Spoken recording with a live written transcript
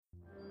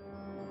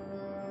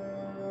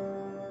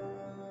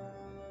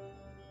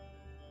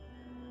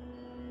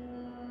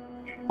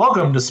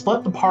Welcome to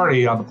Split the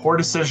Party on the Poor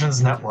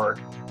Decisions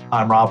Network.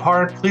 I'm Rob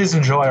Hart. Please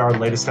enjoy our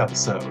latest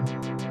episode.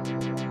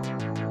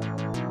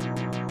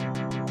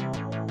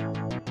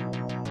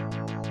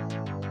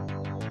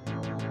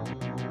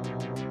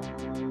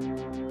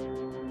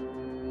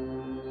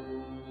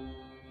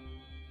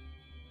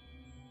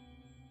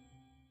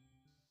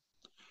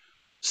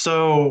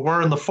 So,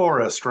 we're in the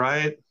forest,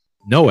 right?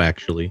 No,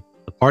 actually.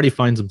 The party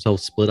finds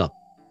themselves split up.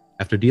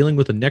 After dealing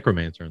with a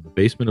necromancer in the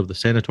basement of the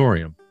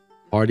sanatorium,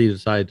 the party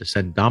decided to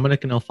send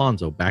Dominic and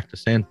Alfonso back to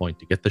Sandpoint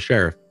to get the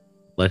sheriff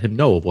and let him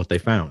know of what they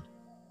found.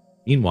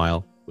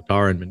 Meanwhile,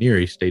 Guitarra and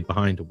Maniri stayed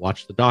behind to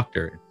watch the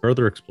doctor and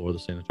further explore the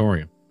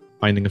sanatorium.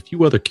 Finding a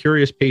few other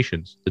curious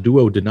patients, the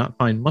duo did not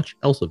find much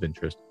else of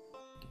interest,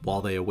 while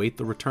they await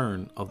the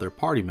return of their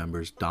party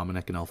members,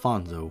 Dominic and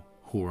Alfonso,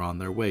 who are on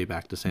their way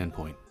back to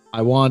Sandpoint.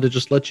 I wanted to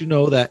just let you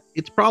know that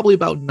it's probably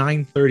about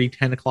 9:30,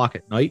 10 o'clock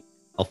at night.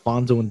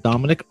 Alfonso and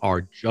Dominic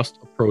are just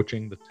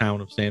approaching the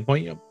town of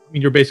Sandpoint.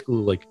 You're basically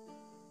like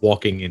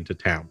walking into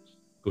town.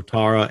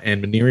 Guitarra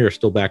and Maniri are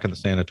still back in the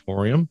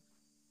sanatorium,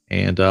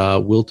 and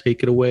we'll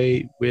take it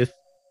away with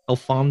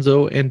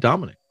Alfonso and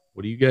Dominic.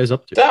 What are you guys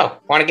up to? So,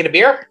 want to get a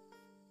beer?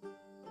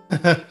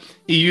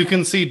 You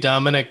can see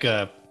Dominic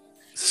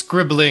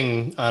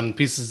scribbling on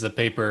pieces of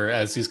paper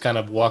as he's kind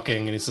of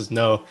walking, and he says,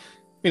 "No,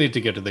 we need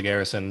to get to the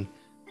garrison."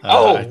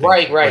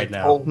 Right now.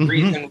 The whole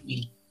reason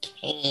we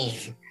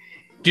came.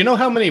 Do you know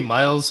how many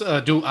miles?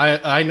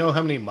 I know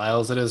how many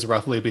miles it is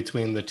roughly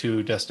between the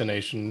two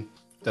destinations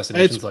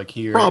It's like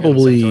here?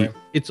 probably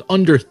it's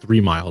under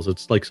 3 miles.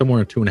 It's like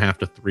somewhere 2.5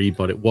 to 3,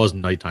 but it was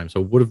nighttime, so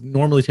it would have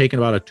normally taken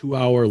about a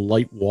 2-hour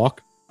light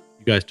walk.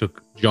 You guys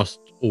took just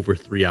over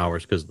 3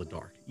 hours because of the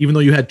dark. Even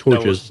though you had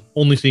torches,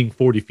 only seeing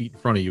 40 feet in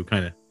front of you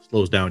kind of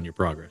slows down your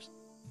progress.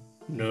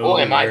 No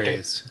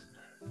worries.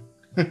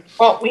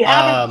 Well, we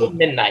have until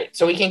midnight,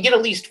 so we can get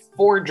at least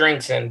 4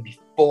 drinks in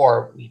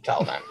before we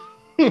tell them.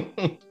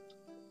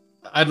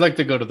 I'd like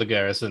to go to the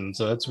garrison,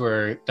 so that's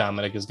where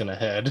Dominic is going to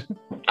head.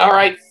 All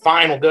right,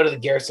 fine. We'll go to the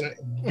garrison,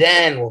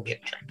 then we'll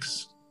get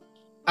drinks.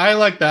 I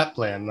like that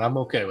plan. I'm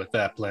okay with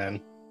that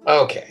plan.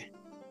 Okay.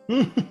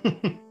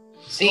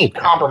 See,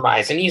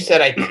 compromise. And you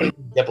said I couldn't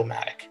be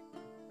diplomatic.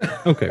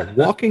 Okay,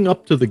 walking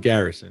up to the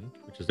garrison,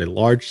 which is a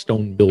large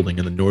stone building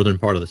in the northern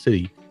part of the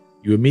city,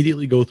 you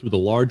immediately go through the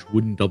large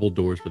wooden double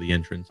doors for the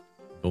entrance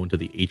and go into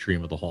the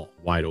atrium of the hall,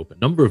 wide open.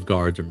 A number of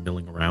guards are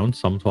milling around,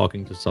 some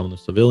talking to some of the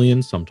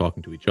civilians, some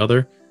talking to each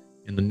other.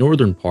 In the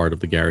northern part of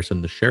the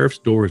garrison, the sheriff's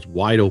door is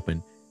wide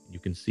open, and you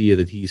can see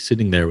that he's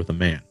sitting there with a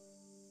man.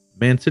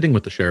 The man sitting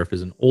with the sheriff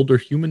is an older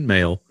human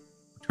male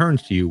who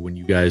turns to you when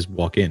you guys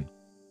walk in.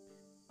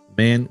 A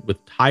man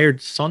with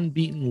tired,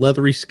 sun-beaten,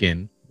 leathery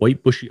skin,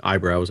 white bushy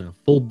eyebrows, and a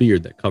full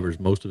beard that covers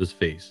most of his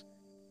face.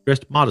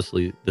 Dressed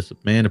modestly, this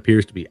man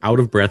appears to be out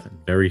of breath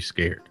and very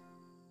scared.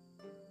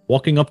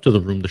 Walking up to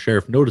the room, the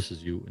sheriff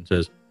notices you and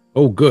says,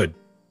 "Oh, good.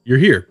 You're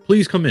here.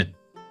 Please come in.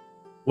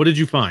 What did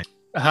you find?"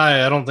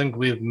 Hi, I don't think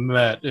we've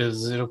met.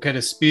 Is it okay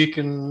to speak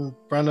in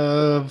front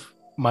of...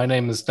 My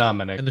name is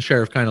Dominic. And the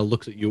sheriff kind of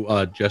looks at you,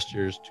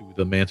 gestures to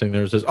the man sitting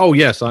there and says, "Oh,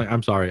 yes,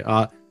 I'm sorry.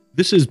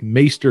 This is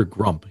Maester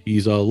Grump.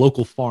 He's a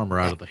local farmer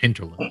out of the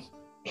hinterlands."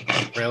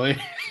 Really?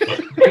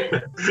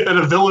 And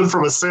a villain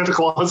from a Santa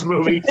Claus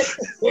movie.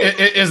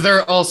 Is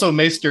there also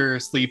Maester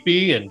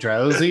Sleepy and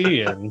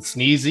Drowsy and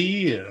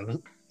Sneezy?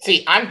 And...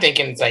 See, I'm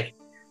thinking it's like,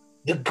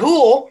 the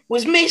ghoul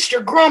was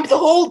Maester Grump the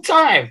whole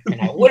time,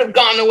 and I would have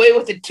gotten away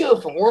with it too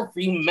if it weren't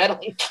for you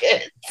meddling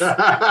kids.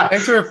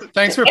 Thanks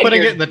for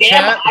putting it in the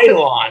chat.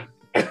 Eidolon.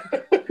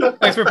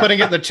 Thanks for putting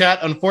it in the chat.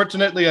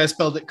 Unfortunately, I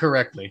spelled it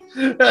correctly.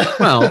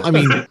 Well, I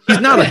mean,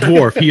 he's not a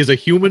dwarf. He is a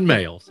human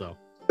male, so.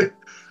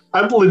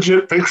 I'm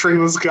legit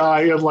picturing this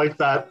guy in like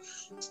that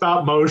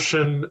stop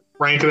motion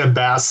Rankin and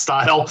Bass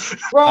style.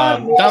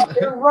 Run,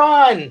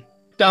 run!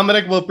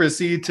 Dominic will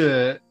proceed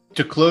to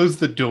close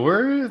the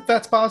door, if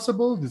that's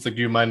possible. He's like,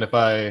 "Do you mind if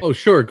I..." Oh,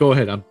 sure, go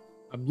ahead. I'm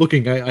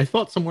looking. I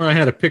thought somewhere I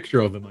had a picture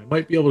of him. I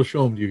might be able to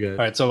show him to you guys.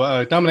 All right,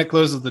 so Dominic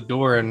closes the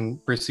door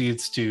and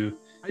proceeds to...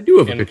 I do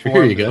have a picture.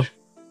 Here you go.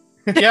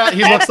 Yeah,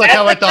 he looks like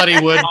how I thought he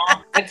would.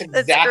 That's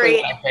exactly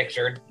what I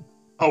pictured.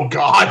 Oh,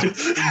 God.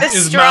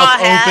 His mouth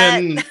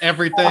open,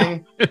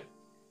 everything.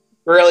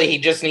 Really, he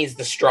just needs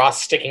the straw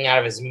sticking out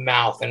of his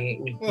mouth,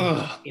 and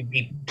he'd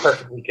be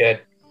perfectly good.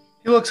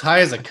 He looks high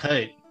as a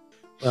kite.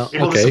 Well,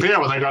 people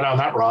disappear when they go down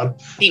that rod.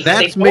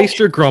 That's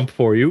Maester Grump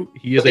for you.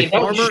 He is a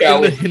farmer in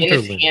the hinterlands. In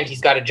his hand, he's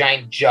got a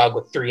giant jug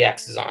with 3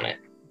 X's on it.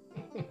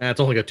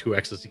 It's only got 2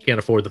 X's. You can't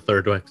afford the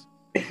third X.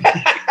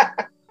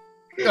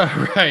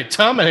 All right,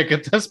 Dominic,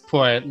 at this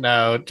point,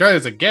 now try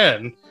this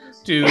again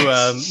to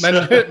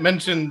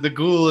mention the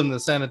ghoul in the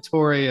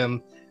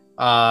sanatorium,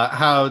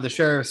 how the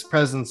sheriff's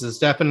presence is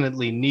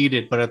definitely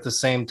needed, but at the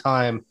same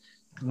time,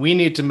 we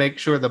need to make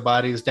sure the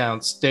bodies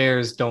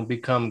downstairs don't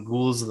become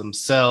ghouls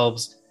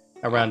themselves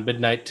around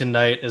midnight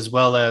tonight, as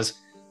well as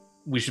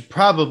we should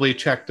probably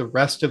check the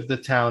rest of the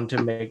town to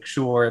make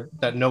sure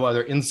that no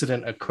other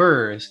incident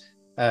occurs,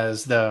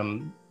 as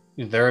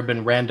there have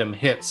been random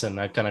hits, and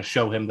I kind of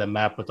show him the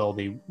map with all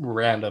the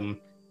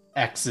random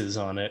X's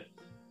on it.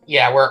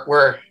 Yeah,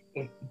 we're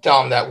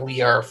tell them that we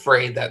are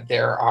afraid that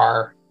there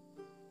are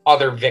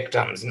other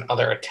victims and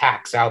other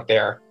attacks out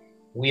there.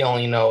 We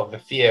only know of a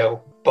few,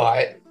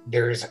 but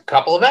there's a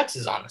couple of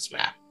X's on this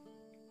map.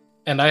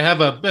 And I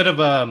have a bit of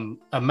a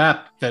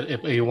map that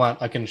if you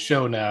want, I can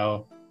show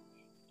now,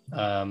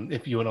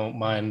 if you don't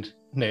mind,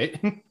 Nate.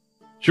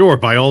 Sure,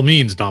 by all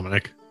means,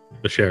 Dominic,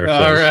 the sheriff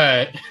says. All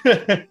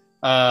right.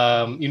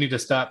 You need to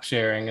stop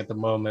sharing at the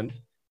moment.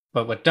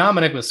 But what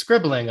Dominic was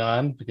scribbling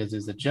on, because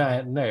he's a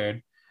giant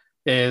nerd,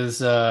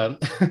 is Oh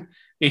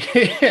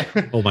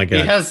my God.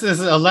 he has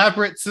this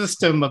elaborate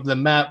system of the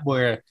map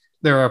where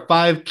there are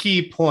 5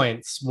 key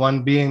points,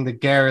 one being the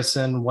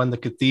garrison, one the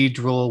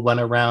cathedral, one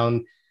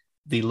around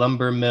the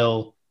lumber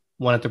mill,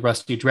 one at the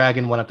Rusty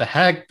Dragon, one at the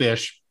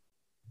Hagfish,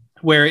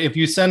 where if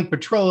you send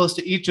patrols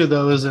to each of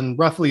those in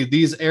roughly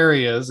these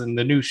areas and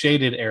the new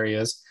shaded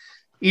areas,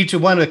 each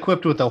one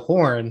equipped with a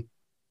horn,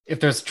 if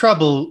there's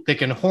trouble, they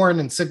can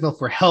horn and signal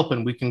for help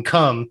and we can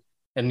come.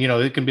 And, you know,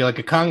 it can be like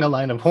a conga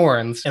line of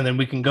horns, and then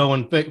we can go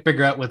and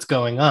figure out what's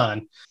going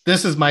on.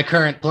 This is my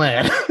current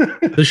plan.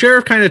 The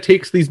sheriff kind of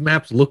takes these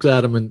maps, looks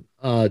at them, and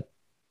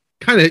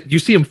you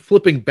see him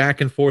flipping back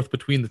and forth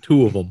between the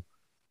two of them.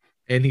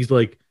 And he's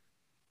like,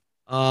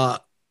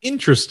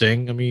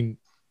 interesting. I mean,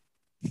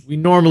 we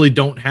normally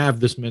don't have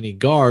this many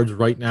guards.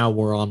 Right now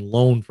we're on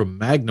loan from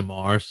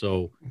Magnamar,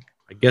 so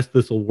I guess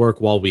this will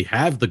work while we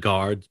have the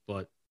guards,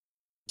 but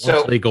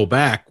once they go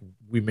back,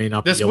 we may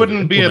not this be able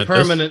wouldn't to be a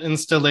implement permanent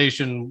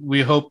installation.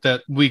 We hope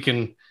that we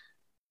can,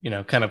 you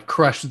know, kind of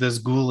crush this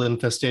ghoul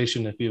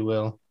infestation, if you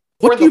will.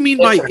 What do you mean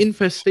by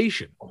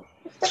infestation?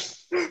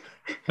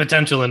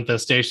 Potential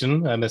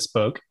infestation. I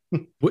misspoke.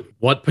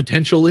 What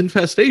potential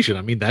infestation?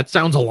 I mean, that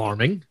sounds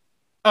alarming.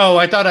 Oh,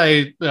 I thought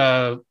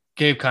I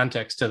gave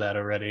context to that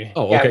already.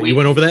 Oh, okay. You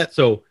went over that?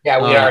 So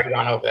yeah, we already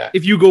gone over that.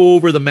 If you go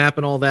over the map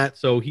and all that,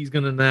 so he's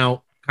going to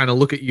now kind of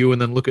look at you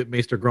and then look at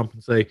Maester Grump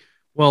and say,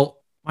 well,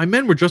 my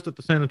men were just at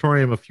the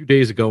sanatorium a few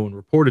days ago and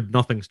reported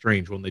nothing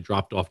strange when they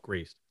dropped off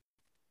Grace.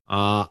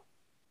 I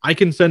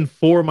can send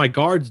 4 of my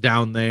guards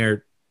down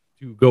there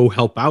to go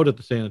help out at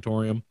the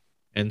sanatorium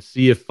and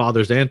see if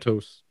Father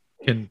Xantos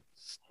can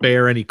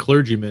spare any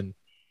clergymen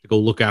to go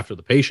look after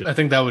the patient. I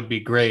think that would be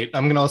great.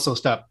 I'm going to also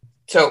stop.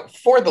 So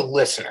for the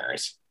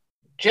listeners,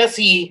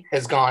 Jesse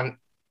has gone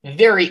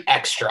very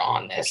extra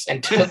on this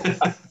and took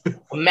a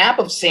map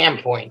of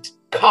Sandpoint,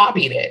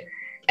 copied it,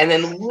 and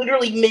then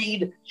literally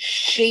made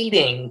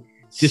shading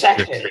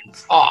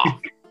sections off.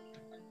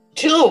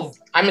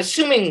 I'm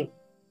assuming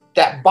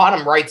that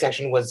bottom right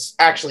section was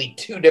actually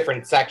 2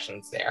 different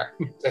sections there.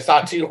 I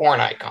saw 2 horn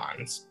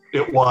icons.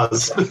 It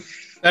was.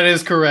 That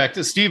is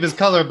correct. Steve is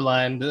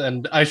colorblind,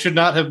 and I should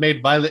not have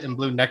made violet and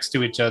blue next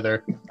to each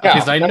other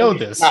because I know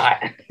this. So,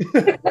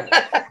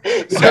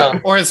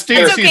 or as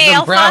Steve sees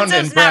them, brown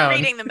and brown. Not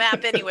reading the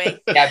map anyway.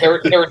 Yeah,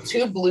 there were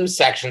 2 blue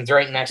sections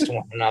right next to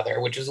one another,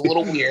 which is a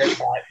little weird,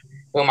 but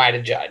who am I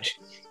to judge?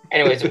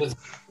 Anyways, it was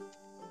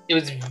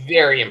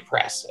very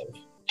impressive.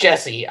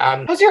 Jesse,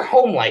 how's your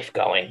home life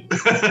going?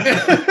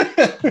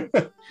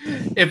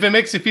 If it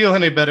makes you feel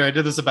any better, I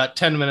did this about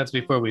 10 minutes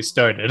before we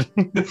started.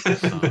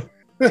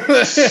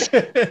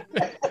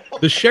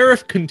 The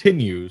sheriff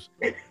continues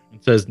and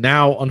says,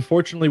 now,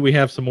 unfortunately, we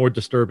have some more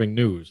disturbing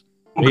news.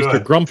 Maester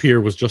Grump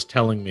here was just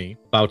telling me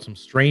about some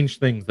strange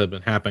things that have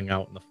been happening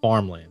out in the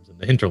farmlands and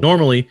the hinterlands.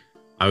 Normally,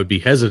 I would be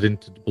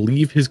hesitant to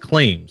believe his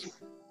claims,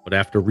 but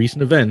after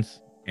recent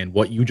events and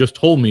what you just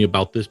told me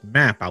about this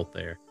map out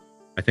there,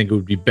 I think it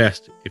would be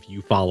best if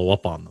you follow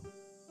up on them.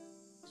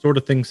 Sort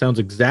of thing sounds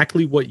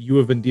exactly what you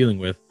have been dealing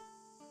with.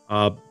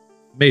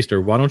 Maester,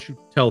 why don't you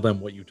tell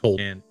them what you told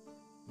me? And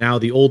now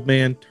the old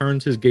man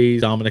turns his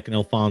gaze Dominic and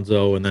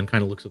Alfonso and then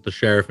kind of looks at the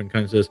sheriff and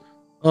kind of says,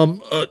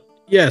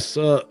 yes,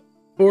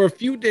 for a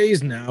few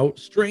days now,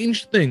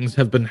 strange things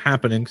have been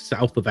happening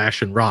south of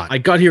Ashen Rod. I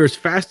got here as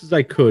fast as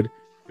I could.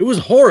 It was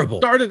horrible.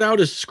 Started out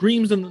as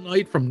screams in the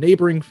night from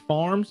neighboring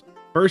farms.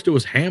 First it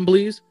was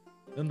Hambley's,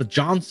 then the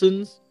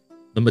Johnsons,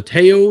 the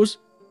Mateos,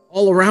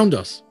 all around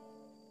us.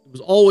 It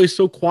was always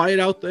so quiet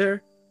out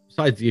there,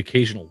 besides the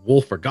occasional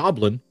wolf or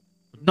goblin,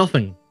 but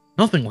nothing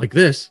like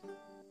this.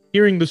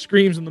 Hearing the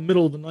screams in the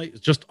middle of the night is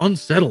just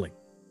unsettling.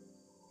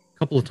 A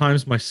couple of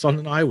times my son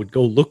and I would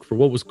go look for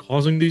what was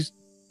causing these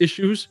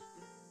issues.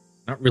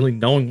 Not really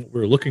knowing what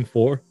we were looking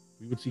for,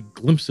 we would see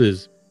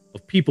glimpses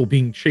of people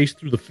being chased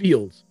through the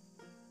fields.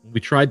 When we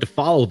tried to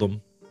follow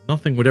them,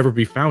 nothing would ever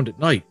be found at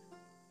night.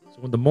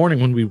 So in the morning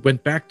when we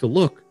went back to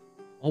look,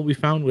 all we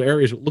found were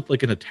areas that looked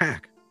like an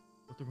attack.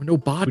 But there were no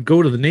bodies. We'd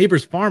go to the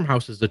neighbors'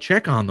 farmhouses to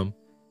check on them,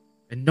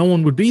 and no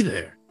one would be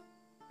there.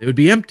 They would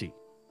be empty.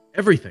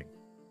 Everything.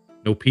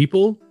 No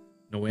people,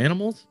 no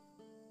animals,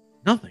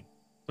 nothing.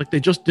 Like they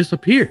just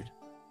disappeared.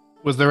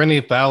 Was there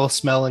any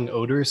foul-smelling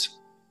odors?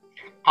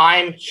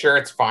 I'm sure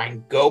it's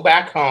fine. Go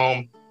back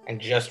home and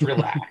just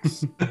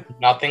relax.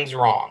 Nothing's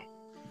wrong.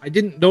 I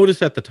didn't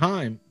notice at the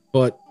time,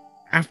 but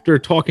after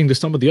talking to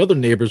some of the other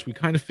neighbors, we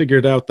kind of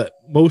figured out that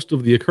most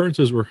of the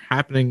occurrences were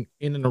happening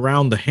in and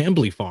around the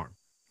Hambley farm.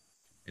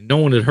 And no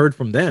one had heard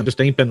from them.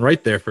 Just ain't been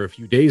right there for a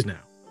few days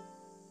now.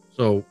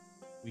 So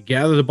we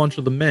gathered a bunch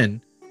of the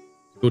men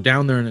to go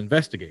down there and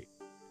investigate.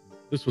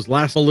 This was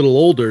last a little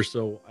older,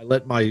 so I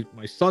let my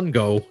son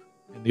go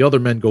and the other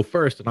men go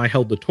first, and I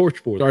held the torch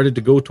for them. Started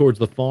to go towards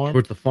the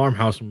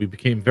farmhouse, and we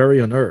became very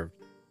unnerved.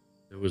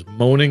 There was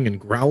moaning and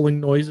growling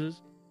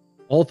noises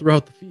all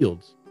throughout the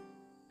fields.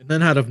 And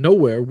then out of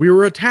nowhere, we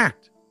were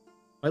attacked.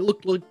 I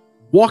looked like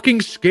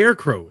walking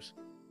scarecrows.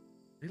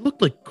 They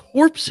looked like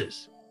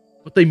corpses,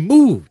 but they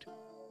moved.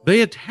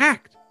 They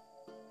attacked.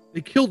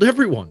 They killed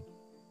everyone.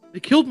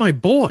 They killed my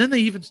boy. Then they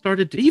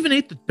even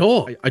ate the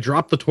dog. I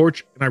dropped the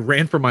torch and I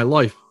ran for my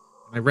life.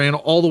 And I ran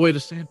all the way to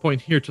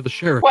Sandpoint here to the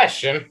sheriff.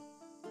 Question.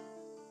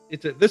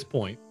 It's at this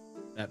point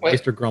that Wait.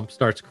 Mr. Grump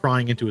starts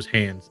crying into his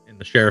hands, and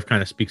the sheriff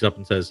kind of speaks up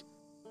and says,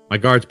 "My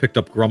guards picked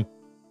up Grump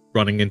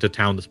running into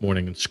town this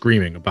morning and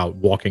screaming about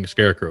walking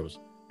scarecrows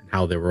and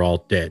how they were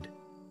all dead.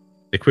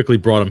 They quickly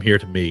brought him here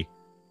to me.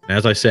 And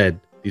as I said,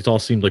 these all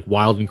seemed like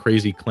wild and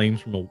crazy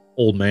claims from an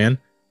old man,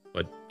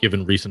 but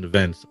given recent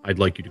events, I'd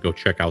like you to go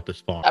check out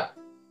this farm."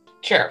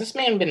 Sheriff, this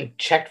man been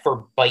checked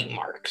for bite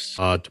marks.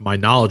 To my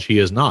knowledge, he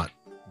has not.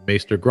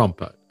 Maester Grump,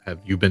 have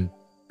you been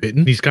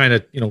bitten? He's kind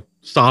of,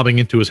 sobbing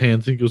into his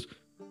hands. He goes,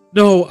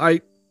 "No, I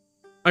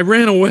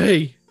ran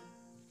away."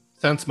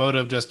 Sense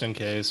motive just in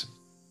case.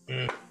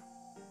 Mm.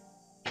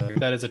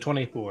 That is a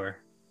 24.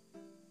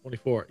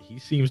 24. He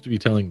seems to be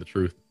telling the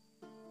truth.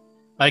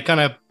 I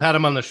kind of pat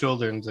him on the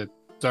shoulder and say,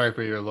 "Sorry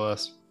for your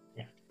loss.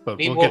 Yeah. But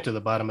We we'll will- get to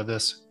the bottom of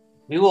this."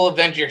 We will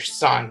avenge your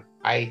son.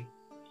 I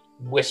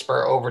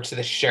whisper over to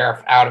the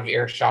sheriff out of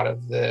earshot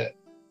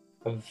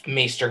of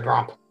Maester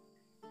Grump.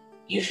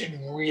 You should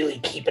really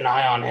keep an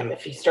eye on him.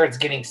 If he starts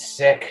getting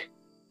sick,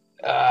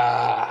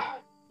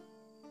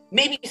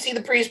 maybe see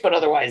the priest, but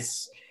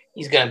otherwise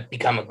he's gonna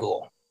become a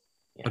ghoul.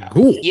 You know? A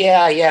ghoul?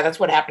 Yeah, that's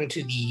what happened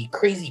to the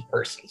crazy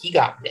person. He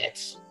got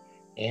bit,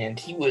 and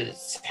he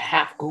was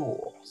half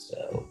ghoul.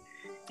 So,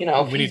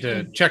 if We need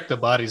he's- to check the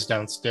bodies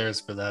downstairs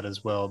for that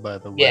as well, by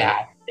the way.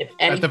 Yeah, if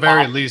any At the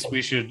very body- least,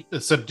 we should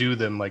subdue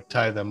them, like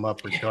tie them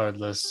up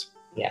regardless.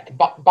 Yeah, the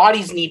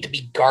bodies need to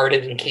be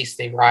guarded in case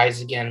they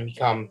rise again and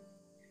become,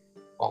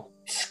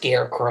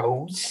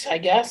 scarecrows, I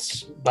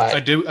guess. But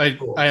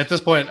I at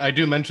this point, I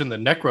do mention the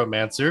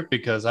necromancer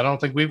because I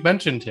don't think we've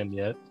mentioned him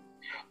yet.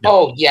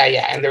 Oh yeah,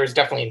 and there's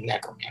definitely a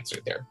necromancer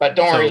there. But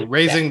don't So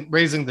worry.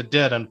 raising the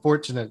dead,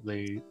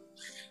 unfortunately,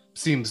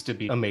 seems to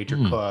be a major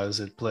cause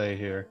at play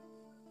here.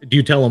 Do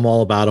you tell him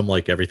all about him,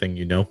 like everything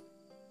you know?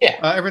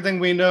 Everything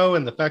we know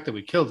and the fact that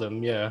we killed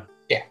him, yeah.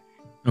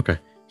 Okay.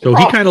 So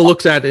he kind of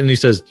looks at it and he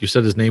says, "You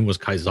said his name was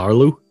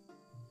Kaisarlu?"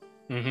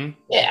 Mm-hmm.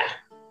 Yeah.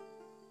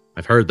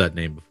 I've heard that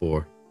name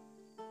before.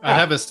 I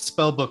have a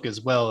spell book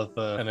as well, if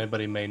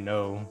anybody may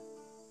know.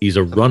 He's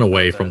a Something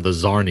runaway about from that. the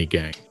Zarni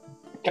gang.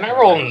 Can I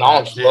roll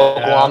knowledge Yeah.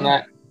 local on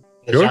that?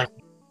 Sure.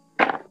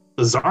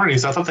 The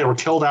Zarnis, I thought they were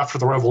killed after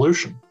the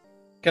revolution.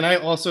 Can I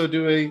also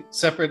do a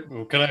separate?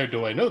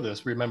 Do I know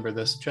this? Remember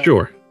this? Check?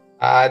 Sure.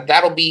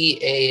 That'll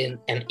be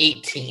an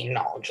 18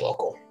 knowledge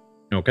local.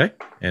 Okay.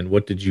 And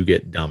what did you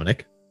get,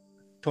 Dominic?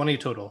 20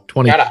 total.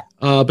 20. Shut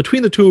up.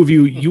 Between the two of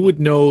you, you would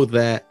know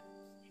that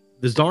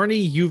the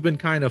Zarni you've been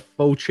kind of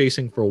faux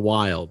chasing for a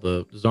while.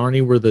 The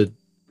Zarni were the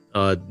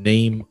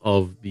name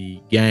of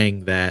the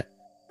gang that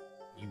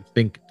you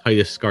think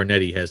Titus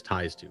Scarnetti has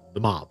ties to. The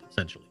mob,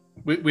 essentially.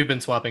 We've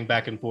been swapping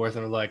back and forth,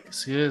 and we're like,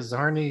 "See,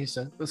 Zarni,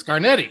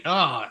 Scarnetti."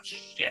 Oh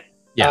shit!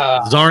 Yeah,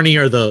 Zarni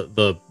are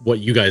the what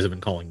you guys have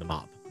been calling the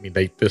mob. I mean,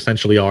 they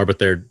essentially are, but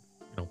they're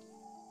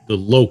the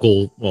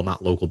local, well,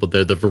 not local, but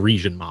they're the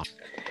Varisian mob.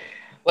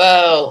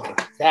 Well,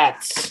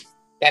 that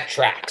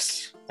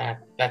tracks.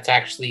 That's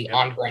actually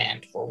on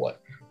brand for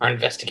what our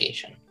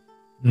investigation.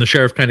 And the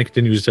sheriff kind of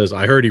continues and says,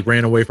 "I heard he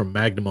ran away from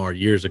Magnamar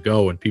years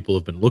ago, and people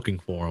have been looking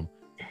for him.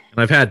 And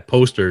I've had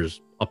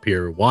posters up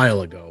here a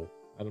while ago.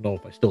 I don't know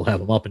if I still have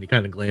them up." And he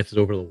kind of glances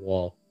over the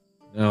wall.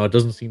 No, it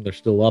doesn't seem they're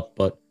still up,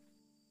 but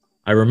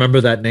I remember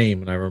that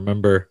name, and I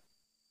remember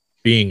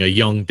being a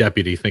young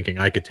deputy thinking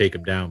I could take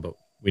him down, but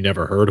we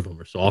never heard of him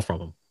or saw from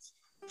him.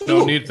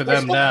 No Ooh, need for there's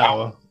them still a now.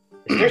 bounty.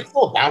 Is there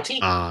still a bounty?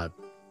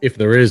 If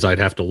there is, I'd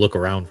have to look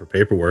around for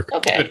paperwork.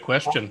 Okay. Good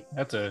question.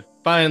 That's a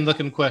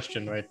fine-looking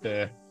question right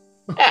there.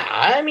 Yeah,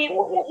 I mean,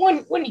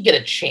 when you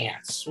get a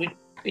chance,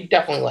 we'd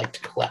definitely like to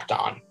collect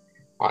on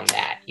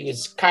that. He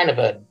was kind of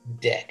a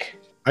dick.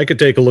 I could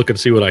take a look and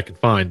see what I can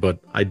find, but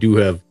I do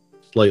have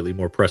slightly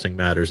more pressing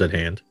matters at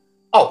hand.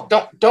 Oh,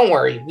 don't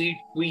worry.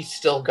 We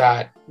still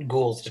got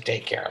ghouls to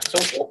take care of,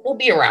 so we'll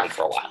be around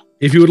for a while.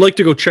 If you would like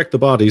to go check the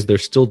bodies, they're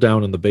still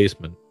down in the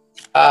basement.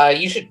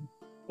 You should.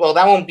 Well,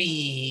 that won't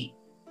be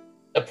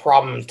a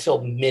problem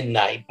until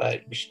midnight,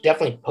 but we should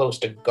definitely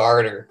post a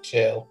guard or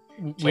two.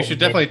 We should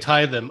definitely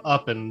tie them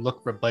up and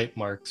look for bite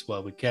marks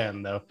while we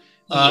can, though.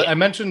 Yeah. I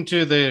mentioned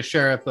to the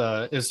sheriff,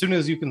 as soon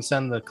as you can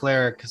send the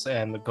clerics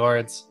and the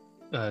guards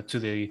to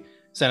the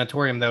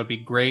sanatorium, that would be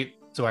great,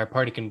 so our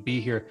party can be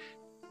here.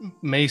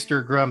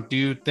 Maester Grump, do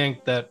you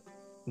think that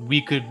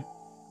we could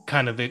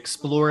kind of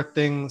explore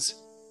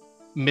things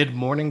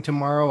mid-morning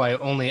tomorrow? I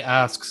only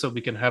ask so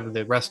we can have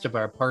the rest of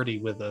our party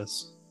with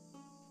us.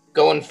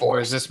 Go in Or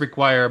force. does this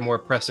require more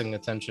pressing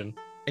attention?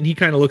 And he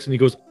kind of looks and he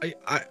goes,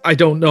 I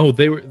don't know.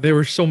 There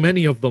were so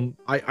many of them.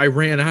 I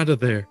ran out of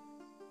there.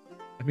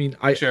 I mean,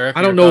 Sheriff,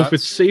 I don't your know if thoughts?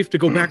 it's safe to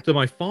go back to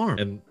my farm.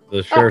 And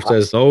the sheriff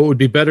says, it would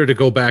be better to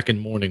go back in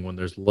morning when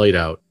there's light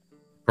out.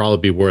 Probably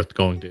be worth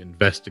going to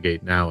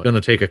investigate now. It's going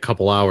to take a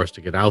couple hours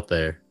to get out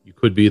there. You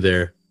could be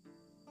there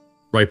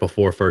right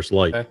before first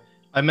light. Okay.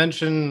 I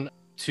mentioned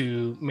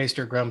to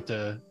Maester Grump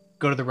to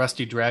go to the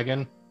Rusty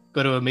Dragon,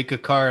 go to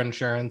Amika Car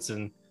Insurance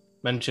and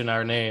mention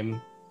our name,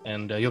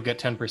 and you'll get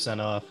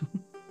 10% off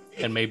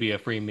and maybe a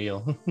free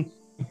meal.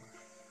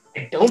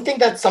 I don't think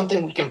that's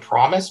something we can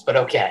promise, but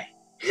okay.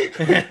 You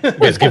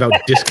guys give out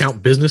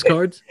discount business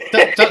cards?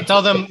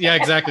 Tell them, yeah,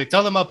 exactly.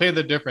 Tell them I'll pay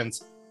the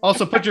difference.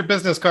 Also, put your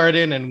business card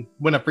in and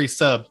win a free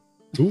sub.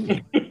 Ooh.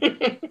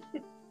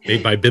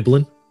 Made by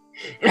Biblin?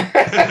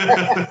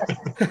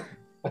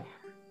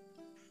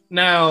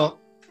 Now,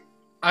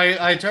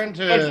 I turn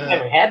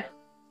to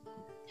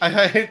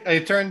I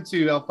turn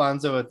to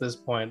Alfonso at this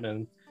point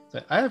and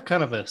say, I have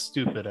kind of a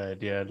stupid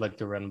idea I'd like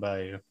to run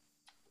by you.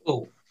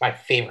 Ooh, my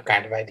favorite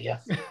kind of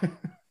idea.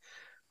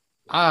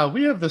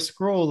 We have the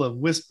scroll of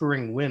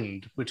Whispering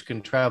Wind, which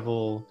can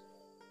travel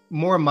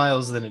more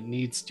miles than it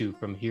needs to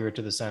from here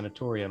to the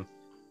sanatorium.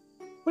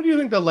 What do you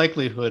think the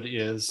likelihood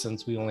is,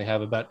 since we only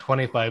have about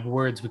 25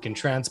 words we can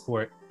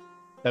transport,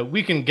 that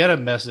we can get a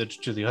message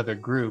to the other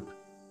group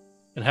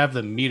and have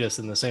them meet us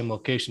in the same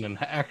location and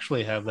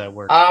actually have that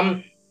work?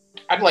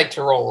 I'd like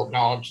to roll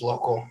knowledge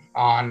local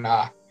on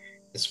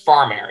this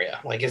farm area.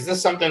 Like, is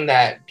this something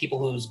that people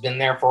who's been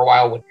there for a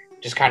while would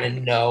just kind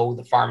of know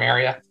the farm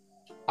area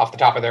off the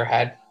top of their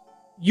head?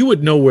 You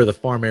would know where the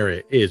farm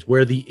area is.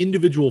 Where the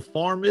individual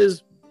farm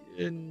is,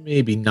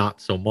 maybe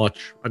not so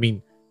much. I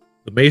mean,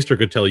 the Maester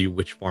could tell you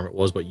which farm it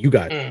was, but you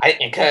guys...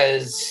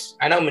 Because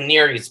I know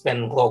Maniri's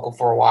been local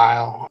for a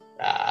while.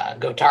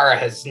 Gotara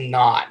has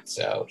not,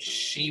 so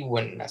she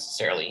wouldn't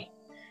necessarily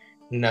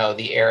know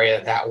the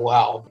area that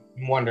well.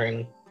 I'm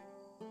wondering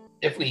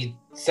if we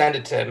send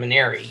it to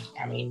Maniri.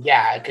 I mean,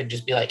 yeah, it could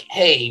just be like,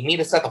 hey, meet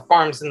us at the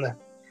farms in the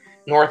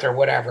north or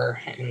whatever,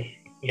 and,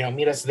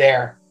 meet us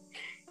there.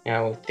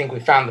 I think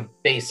we found the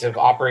base of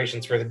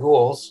operations for the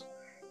ghouls,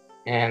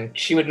 and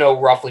she would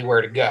know roughly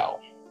where to go.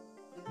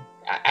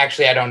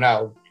 Actually, I don't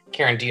know.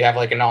 Karen, do you have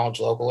like a knowledge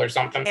local or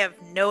something? I have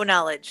no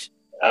knowledge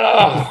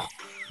Oh,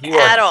 you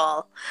at are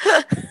all.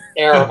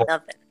 terrible.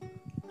 Nothing.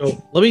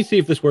 So let me see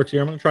if this works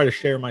here. I'm going to try to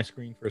share my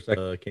screen for a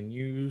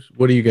second.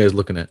 What are you guys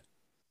looking at?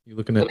 You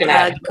looking at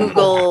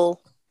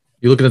Google.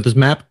 You looking at this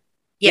map?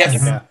 Yes.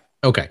 Yeah.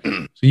 Okay.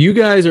 So you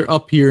guys are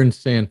up here in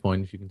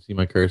Sandpoint, if you can see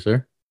my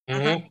cursor.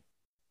 Mhm.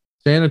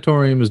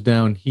 Sanatorium is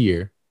down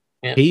here.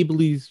 Yeah.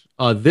 Habley's,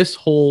 this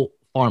whole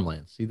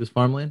farmland. See this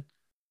farmland?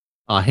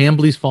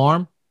 Hambley's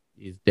farm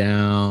is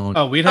down.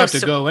 Oh, we'd have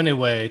to go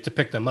anyway to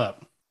pick them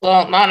up.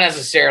 Well, not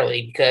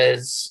necessarily,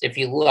 because if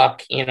you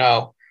look,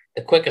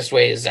 the quickest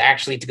way is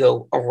actually to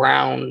go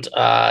around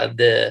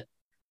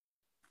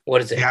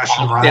what is it? The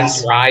Ashen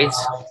Ashen's Rise.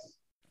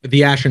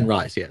 The Ashen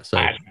Rise, yeah. So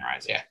Ashen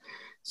Rise, yeah.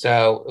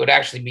 So it would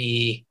actually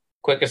be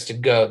quickest to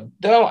go.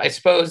 Though I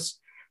suppose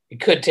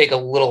it could take a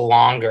little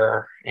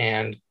longer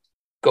and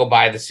go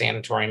by the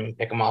sanatorium and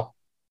pick them up.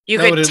 You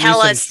That would could at tell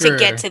least us to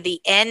get ensure- to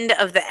the end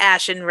of the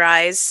Ashen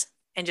Rise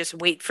and just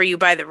wait for you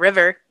by the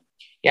river.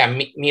 Yeah,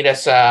 meet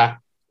us. Are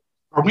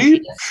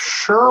we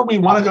sure we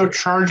want to go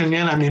charging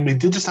in? I mean, we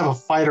did just have a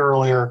fight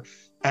earlier,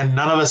 and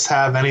none of us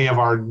have any of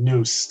our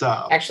new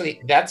stuff. Actually,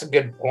 that's a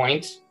good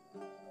point.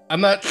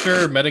 I'm not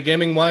sure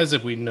metagaming wise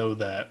if we know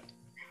that.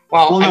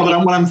 Well, Well, I no, mean,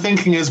 but what I'm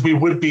thinking is we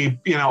would be,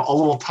 a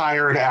little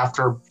tired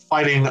after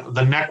fighting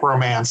the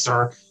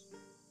necromancer.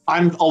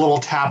 I'm a little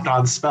tapped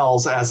on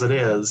spells as it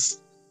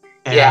is.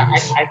 And yeah,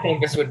 I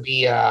think this would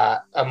be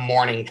a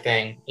morning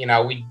thing.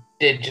 We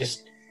did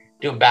just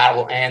do a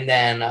battle and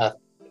then a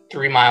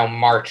 3-mile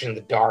march in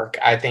the dark.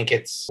 I think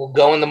we'll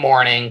go in the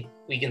morning.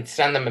 We can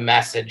send them a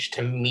message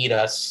to meet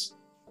us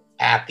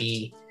at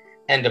the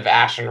end of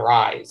Ashen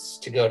Rise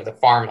to go to the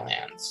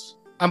farmlands.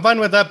 I'm fine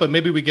with that, but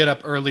maybe we get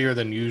up earlier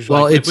than usual.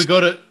 Well, Like, it's- if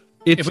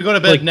we go to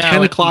bed like now,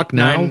 10 at o'clock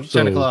now, 9, so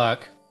 10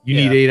 o'clock. you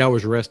Yeah. need 8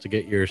 hours rest to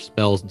get your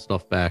spells and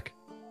stuff back.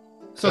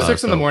 So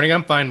 6 in the so- morning,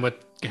 I'm fine with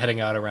heading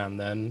out around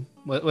then.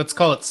 Let's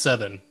call it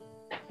 7.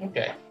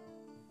 Okay.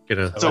 Get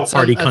a So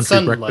party at country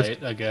sunlight,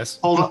 breakfast. I guess.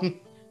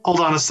 Hold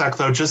on a sec,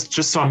 though, just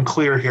so I'm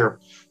clear here.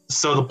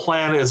 So the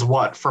plan is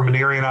what? For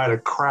Maniri and I to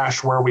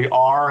crash where we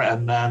are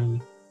and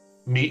then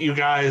meet you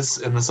guys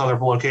in this other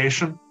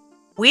location?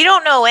 We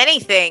don't know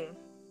anything.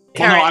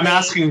 Well, no, I'm currently.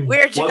 asking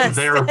We're what just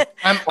their...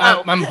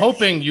 I'm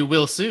hoping you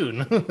will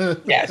soon.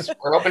 Yes,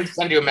 we're hoping to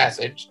send you a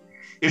message.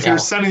 If Yeah. you're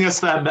sending us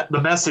the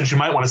message, you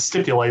might want to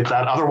stipulate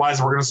that.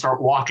 Otherwise, we're going to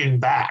start walking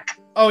back.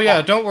 Oh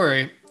yeah, don't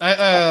worry.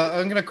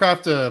 I'm gonna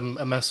craft a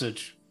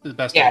message the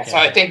best I Yeah, can. so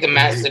I think the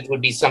message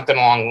would be something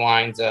along the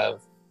lines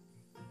of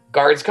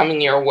guards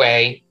coming your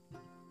way,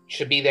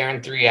 should be there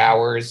in 3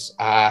 hours,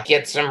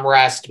 get some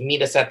rest,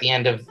 meet us at the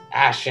end of the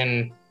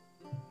Ashen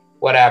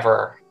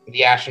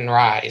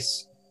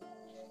Rise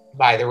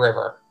by the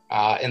river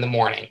in the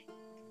morning.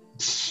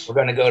 we're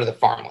going to go to the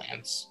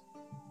farmlands.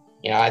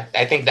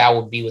 I think that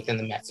would be within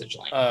the message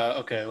lane.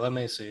 Okay, let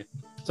me see.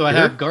 So I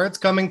have guards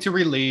coming to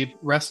relieve,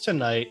 rest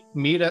tonight,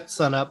 meet at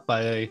sunup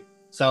by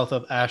south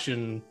of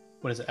Ashen.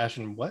 What is it?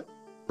 Ashen what?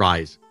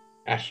 Rise.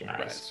 Ashen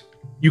Rise.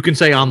 You can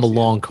say on the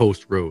long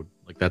coast road.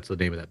 Like that's the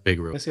name of that big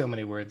road. Let's see how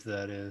many words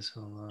that is.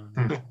 Hold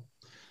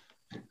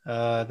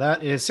on.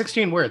 That is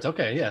 16 words.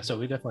 Okay, yeah. So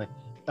we definitely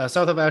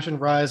south of Ashen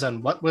Rise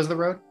on what was the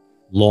road?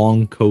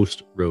 Long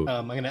Coast Road.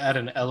 I'm gonna add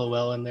an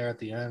LOL in there at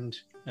the end,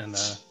 and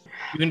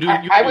you can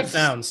do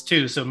sounds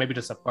too. So maybe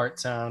just a part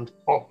sound.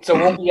 Well, so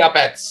we'll be up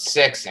at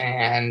 6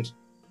 and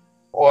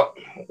what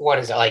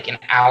is it, like an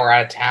hour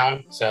out of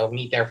town? So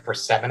meet there for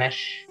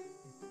 7-ish.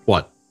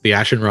 What? The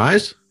Ashen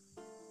Rise?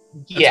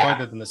 That's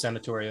farther than the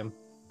sanatorium.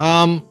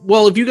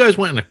 Well, if you guys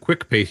went in a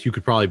quick pace, you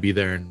could probably be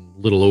there in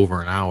a little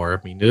over an hour.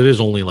 I mean, it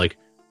is only like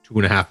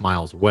 2.5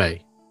 miles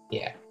away.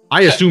 Yeah.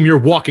 I assume your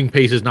walking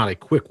pace is not a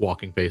quick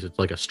walking pace. It's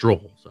like a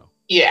stroll. So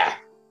yeah,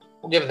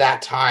 we'll give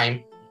that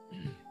time.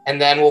 And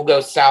then we'll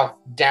go south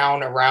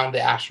down around the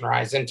Ashen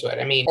Rise into it.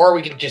 I mean, or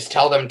we could just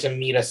tell them to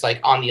meet us like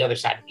on the other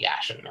side of the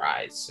Ashen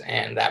Rise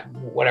and that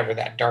whatever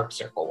that dark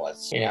circle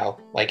was,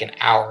 like an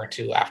hour or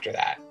two after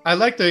that. I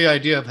like the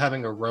idea of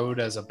having a road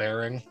as a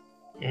bearing.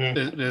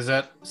 Mm-hmm. Does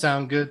that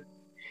sound good?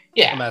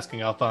 Yeah. I'm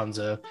asking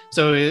Alfonso.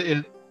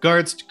 So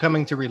guards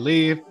coming to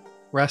relieve,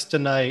 rest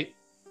tonight,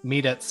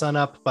 meet at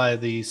sunup by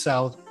the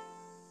south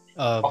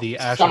of the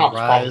Ashen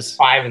Rise.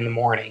 5 in the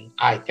morning,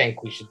 I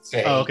think we should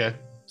say. Oh, okay.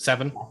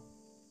 7?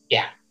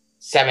 Yeah.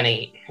 7,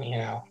 8,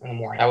 in the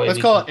morning.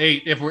 Let's call it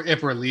 8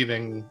 if we're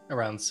leaving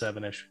around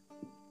 7-ish.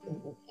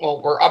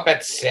 Well, we're up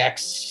at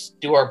 6,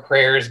 do our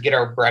prayers, get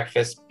our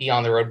breakfast, be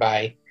on the road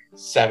by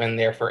 7,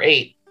 there for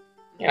 8.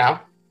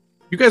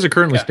 You guys are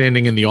currently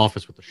standing in the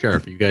office with the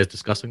sheriff. Are you guys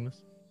discussing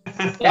this?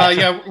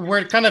 Yeah,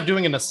 we're kind of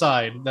doing an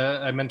aside.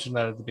 I mentioned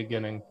that at the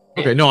beginning.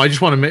 Okay, no, I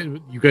just want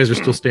to. You guys are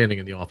still standing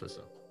in the office.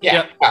 So.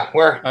 Yeah,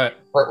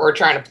 we're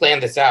trying to plan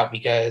this out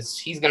because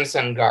he's going to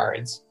send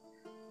guards,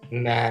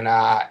 and then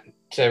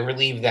to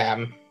relieve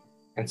them,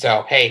 and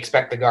so hey,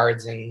 expect the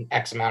guards in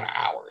X amount of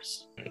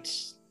hours.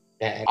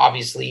 And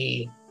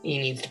obviously, he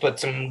needs to put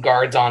some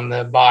guards on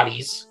the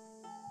bodies.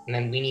 And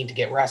then we need to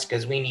get rest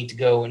because we need to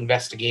go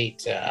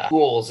investigate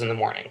ghouls in the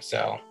morning.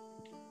 So,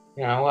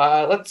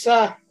 let's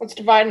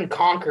divide and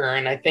conquer.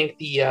 And I think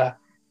the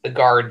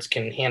guards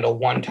can handle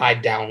one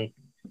tied down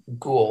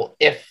ghoul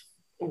if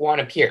one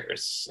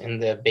appears in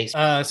the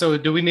basement. So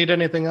do we need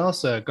anything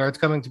else? Guards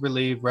coming to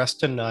relieve, rest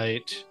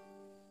tonight.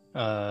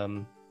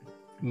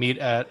 Meet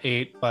at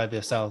 8 by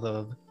the south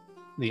of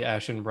the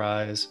Ashen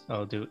Rise.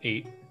 I'll do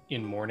 8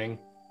 in morning.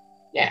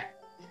 Yeah.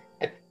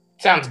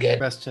 Sounds good.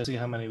 Rest to see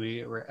how many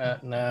we're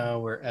at now.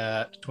 We're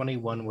at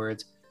 21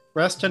 words.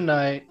 Rest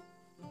tonight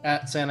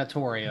at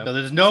sanatorium. So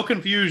there's no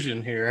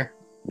confusion here.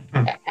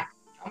 How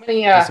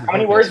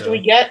many words do we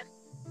get?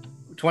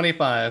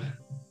 25.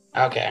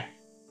 Okay.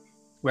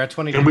 We're at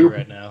 23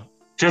 right now.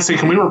 Jesse,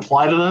 can we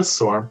reply to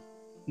this or?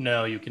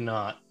 No, you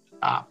cannot.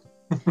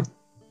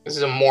 This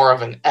is more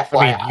of an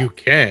FYI. I mean, you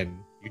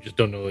can. You just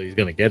don't know if he's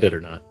going to get it or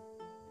not.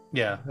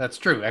 Yeah, that's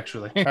true,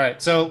 actually. All right,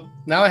 so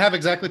now I have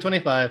exactly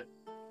 25.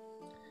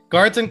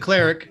 Guards and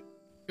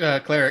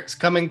clerics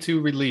coming to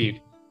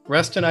relieve.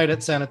 Rest tonight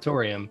at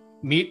sanatorium.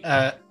 Meet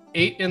at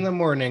 8 in the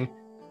morning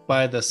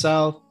by the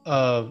south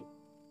of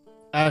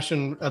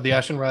the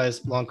Ashen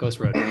Rise Long Coast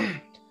Road.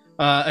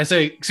 I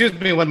say, excuse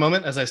me one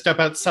moment as I step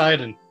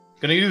outside and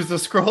gonna use the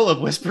scroll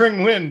of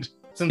Whispering Wind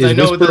since I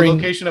know the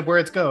location of where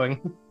it's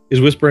going. Is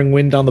Whispering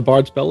Wind on the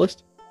Bard spell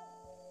list?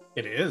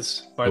 It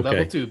is. Bard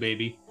level 2,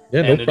 baby.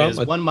 Yeah, and no problem.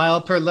 It is 1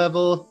 mile per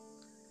level.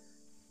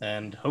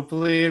 And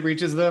hopefully it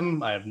reaches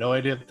them. I have no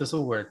idea if this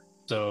will work.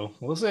 So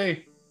we'll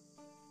see.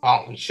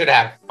 Oh, we should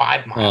have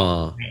 5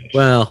 miles.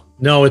 Well,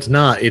 no, it's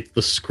not. It's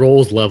the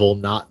scrolls level,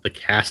 not the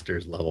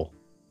caster's level.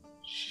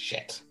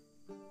 Shit.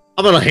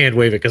 I'm going to hand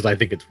wave it because I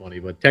think it's funny,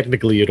 but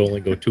technically it'd only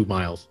go 2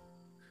 miles.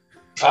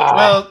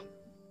 Well,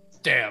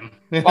 damn.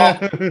 Well,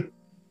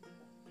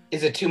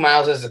 is it 2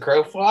 miles as the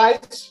crow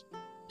flies?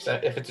 So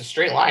if it's a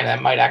straight line,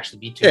 that might actually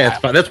be 2 miles. Yeah,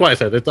 it's fine. That's why I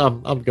said it.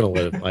 I'm going to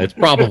let it fly. It's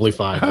probably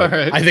fine. All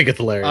right. I think it's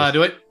hilarious.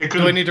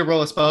 Do I need to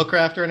roll a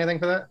spellcraft or anything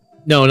for that?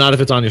 No, not if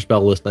it's on your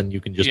spell list. Then you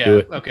can just do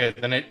it. Okay,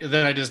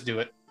 then I just do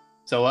it.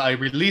 So I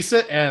release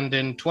it, and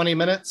in 20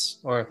 minutes,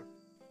 or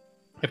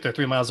if they're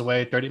 3 miles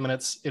away, 30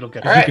 minutes, it'll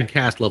get. You can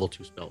cast level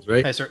 2 spells,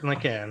 right? I certainly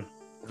can,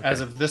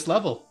 as of this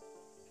level.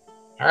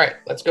 All right,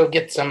 let's go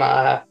get some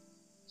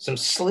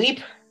sleep.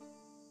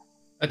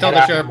 I tell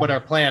the sheriff what our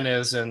plan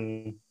is,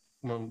 and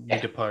when we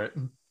depart.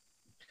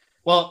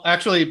 Well,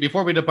 actually,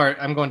 before we depart,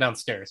 I'm going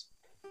downstairs.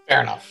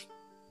 Fair enough.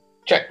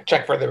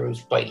 Check for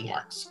those biting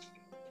marks.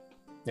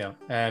 Yeah,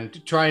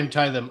 and try and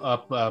tie them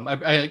up.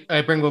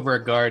 I bring over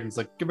a guard and it's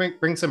like,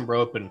 bring some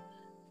rope and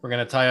we're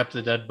gonna tie up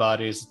the dead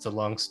bodies. It's a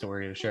long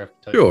story. The sheriff.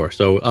 Sure.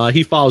 So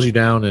he follows you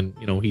down and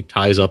he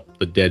ties up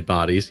the dead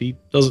bodies. He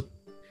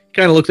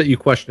kind of looks at you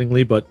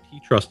questioningly, but he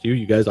trusts you.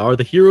 You guys are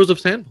the heroes of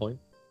Sandpoint.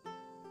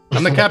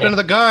 I'm the captain of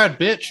the guard,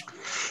 bitch.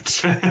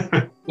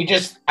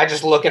 I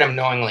just look at him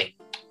knowingly.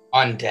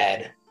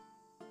 Undead.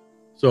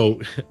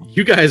 So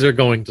you guys are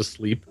going to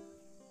sleep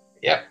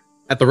Yep.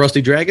 at the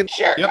Rusty Dragon?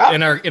 Sure. Yep, Oh,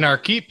 in our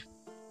keep.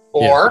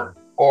 or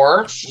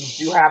we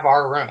do have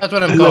our room. That's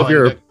what I'm Well, if calling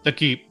you're- the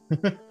keep.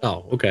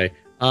 Oh, okay.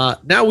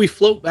 Now we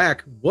float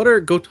back. What are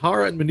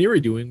Gotara and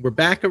Maniri doing? We're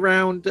back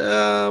around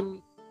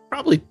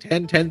probably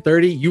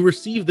 10:30. You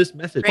receive this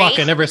message. Right. Fuck,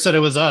 I never said it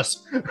was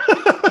us.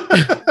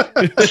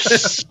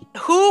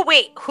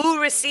 Who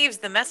receives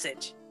the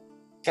message?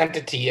 Sent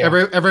it to you.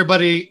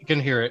 Everybody can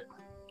hear it.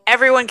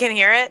 Everyone can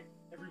hear it?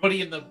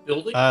 Everybody in the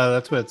building?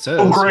 That's what it says.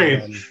 Oh,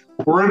 great.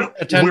 We're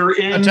A 10 we're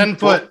in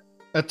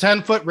a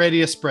 10-foot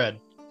radius spread.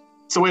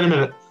 So wait a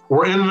minute.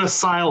 We're in an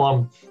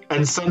asylum,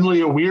 and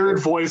suddenly a weird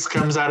voice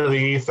comes out of the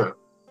ether.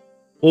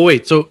 Well,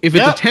 wait. So if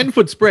it's Yep. a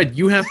 10-foot spread,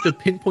 you have to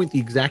pinpoint the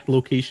exact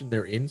location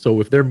they're in.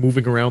 So if they're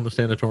moving around the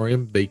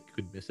sanatorium, they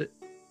could miss it.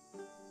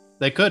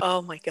 They could.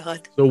 Oh my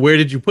god. So where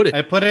did you put it?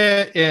 I put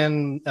it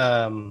in.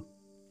 The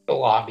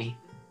lobby.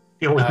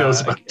 He only knows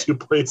I about can't- 2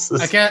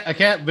 places. I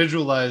can't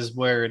visualize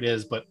where it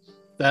is, but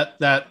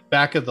that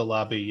back of the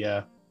lobby,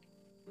 yeah.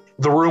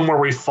 The room where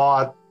we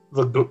fought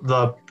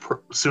the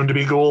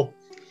soon-to-be ghoul.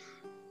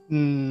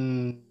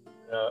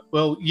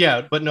 Well,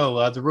 yeah, but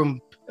no, the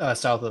room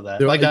south of that.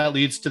 There- That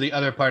leads to the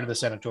other part of the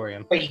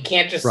sanatorium. But you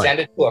can't just Right. send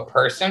it to a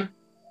person.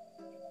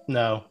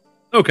 No.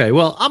 Okay.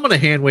 Well, I'm gonna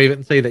hand wave it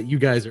and say that you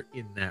guys are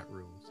in that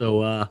room.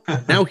 So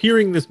now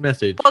hearing this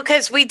message, Well,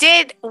 because we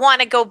did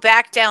want to go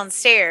back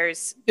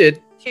downstairs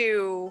did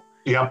to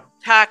Yep.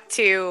 talk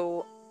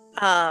to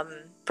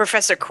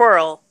Professor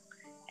Coral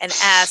and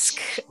ask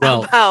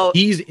Well, about.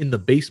 he's in the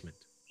basement.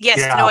 Yes,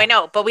 Yeah. no, I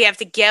know, but we have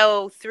to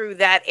go through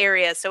that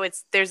area, so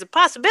there's a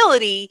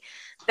possibility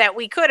that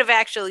we could have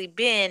actually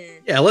been.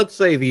 Yeah, let's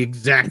say the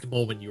exact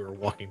moment you were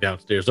walking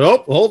downstairs. Oh,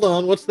 hold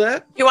on. What's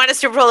that? You want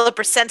us to roll a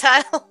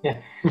percentile?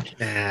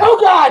 Nah, Oh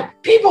God,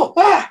 people!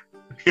 Ah!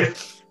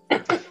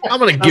 I'm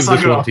gonna give That's not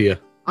this gonna- one to you.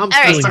 I'm All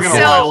right, It's feeling not gonna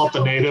so- rile up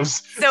the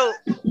natives. So,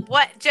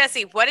 what,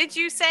 Jesse? What did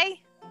you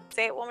say?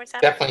 Say it one more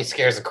time. Definitely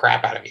scares the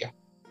crap out of you.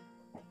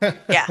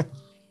 Yeah.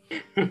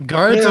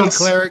 Guards and Yes.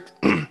 clerics.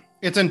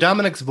 It's in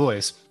Dominic's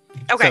voice.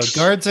 Okay. So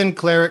guards and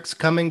clerics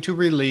coming to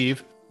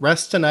relieve.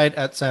 Rest tonight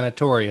at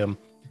sanatorium.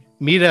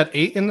 Meet at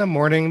 8 in the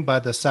morning by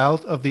the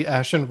south of the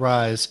Ashen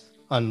Rise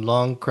on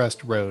Long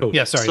Crest Road. Coast.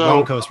 Yeah, sorry, So-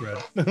 Long Coast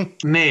Road.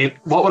 Nate,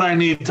 what would I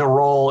need to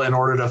roll in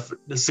order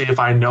to see if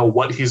I know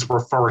what he's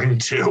referring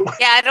to?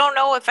 Yeah, I don't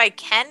know if I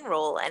can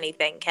roll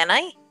anything. Can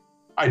I?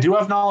 I do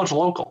have knowledge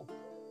local.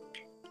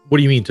 What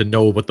do you mean to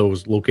know what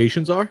those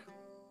locations are?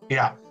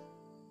 Yeah.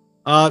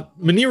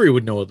 Maniri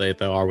would know what they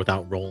are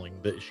without rolling.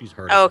 That she's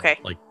heard. Oh, of them.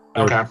 okay. Like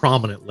they're Okay.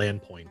 prominent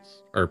land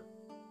points or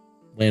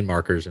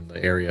landmarkers in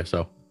the area.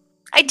 So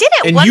I did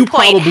at And one you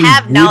point probably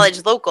have would-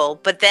 knowledge local,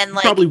 but then you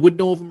like probably would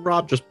know of them,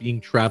 Rob. Just being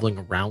traveling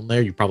around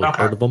there, you probably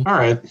Okay. heard of them. All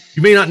right.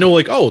 You may not know,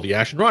 like, oh, the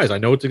Ashen Rise. I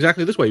know it's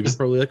exactly this way. You're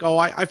probably like, oh,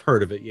 I've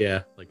heard of it.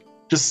 Yeah, like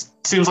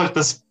Just seems like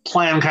this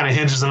plan kind of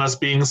hinges on us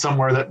being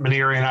somewhere that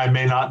Maniri and I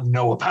may not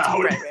know about.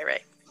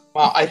 right.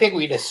 Well, I think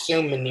we'd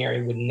assume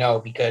Maniri would know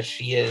because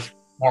she is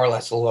more or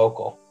less a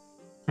local.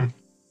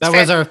 That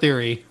was our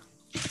theory.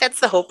 That's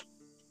the hope.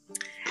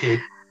 Okay.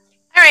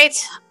 All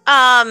right.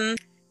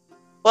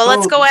 Well,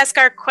 let's So- go ask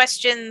our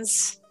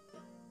questions.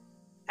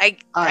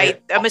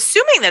 I'm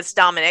assuming that's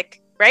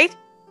Dominic, right?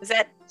 Is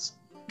that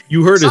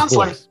you heard his Sounds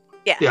like- voice.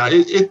 Yeah,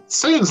 it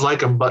seems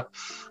like him, but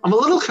I'm a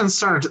little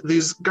concerned.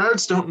 These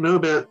guards don't know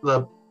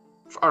about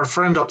our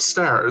friend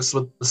upstairs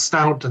with the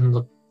snout and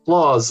the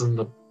claws and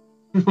the.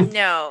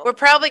 no? We're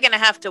probably gonna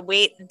have to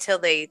wait until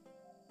they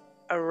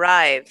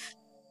arrive.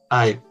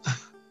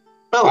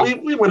 Well,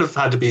 we would have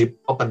had to be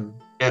up and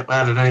at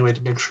it anyway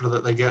to make sure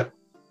that they get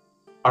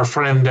our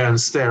friend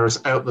downstairs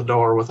out the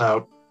door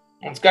without.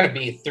 It's going to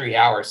be 3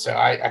 hours, so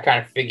I kind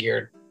of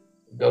figured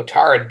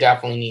Gotara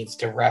definitely needs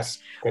to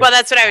rest. Well,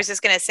 that's what I was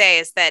just gonna say.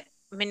 Is that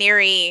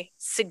Maniri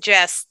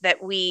suggests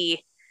that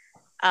we?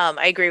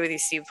 I agree with you,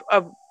 Steve.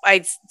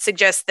 I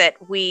suggest that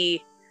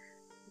we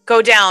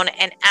go down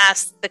and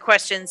ask the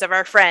questions of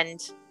our friend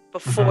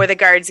before the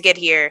guards get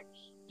here.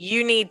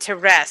 You need to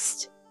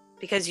rest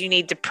because you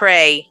need to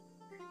pray,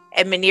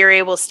 and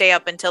Maniri will stay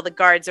up until the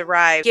guards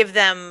arrive. Keep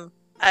them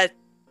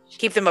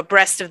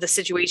abreast of the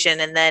situation,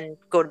 and then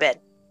go to bed.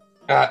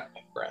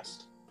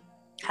 Rest.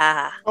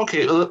 Ha.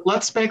 Okay,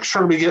 let's make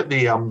sure we get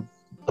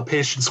the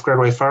patient squared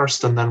away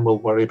first, and then we'll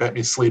worry about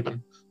me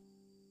sleeping.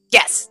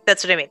 Yes,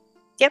 that's what I mean.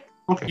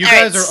 Okay. You All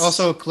guys right. are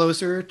also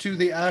closer to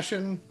the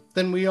Ashen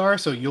than we are,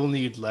 so you'll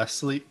need less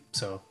sleep.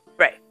 So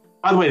Right.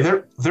 By the way,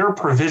 there are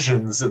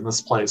provisions in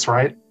this place,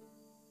 right?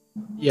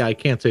 Yeah, I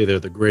can't say they're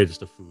the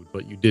greatest of food,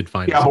 but you did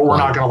find. Yeah, a but we're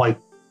supply. not gonna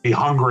be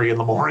hungry in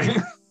the morning.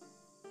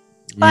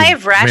 You I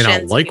have may rations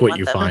not if like you what want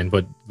you them. find,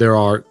 but there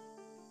are.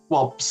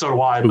 Well, so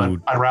do I, but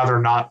Food. I'd rather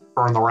not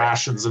burn the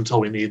rations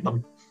until we need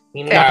them.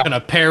 you're Meanwhile, gonna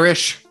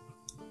perish.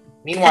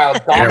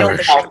 Donald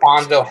and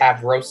Alfonso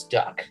have roast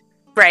duck.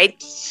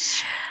 Right.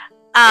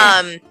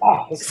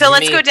 Oh, this So is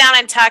let's me. go down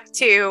and talk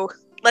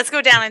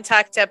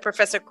to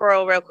Professor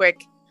Coral real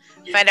quick.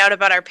 Find out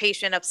about our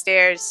patient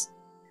upstairs.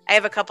 I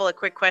have a couple of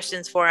quick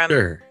questions for him.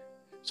 Sure.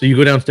 So you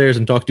go downstairs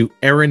and talk to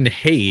Aaron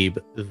Habe,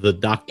 the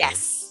doctor.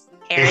 Yes.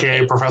 Aaron AKA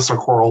Habe. Professor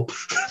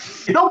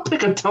Quirrell. You don't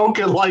pick a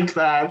token like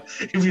that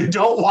if you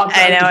don't want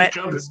I that know to it.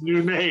 become his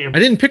new name. I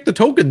didn't pick the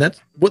token. That's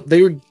what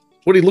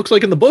he looks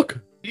like in the book.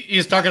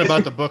 He's talking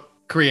about the book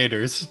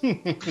creators.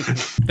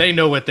 They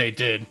know what they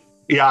did.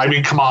 Yeah, I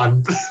mean, come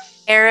on.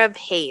 Arab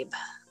Habe.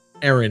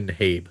 Aaron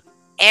Habe.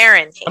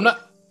 Aaron Habe.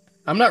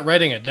 I'm not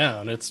writing it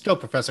down. It's still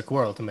Professor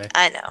Quirrell to me.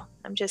 I know.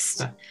 I'm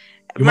just.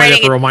 You might have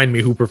writing to it. remind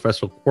me who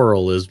Professor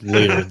Quirrell is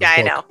later. In the Yeah,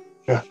 I book.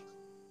 know.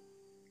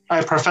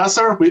 Hey,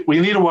 Professor,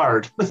 we need a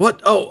word.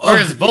 What? Oh,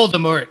 Where's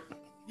Voldemort?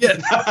 yeah.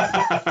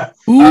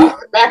 Who?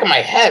 The back of my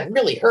head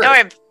really hurt.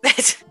 Don't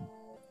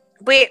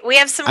worry. we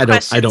have some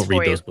questions I don't for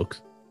read you. those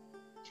books.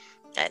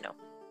 I know.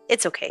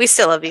 It's okay. We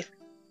still love you.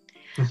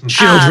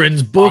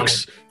 Children's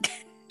books.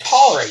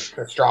 Tolerate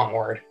a strong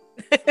word.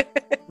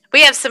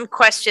 We have some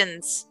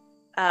questions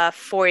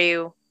for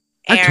you.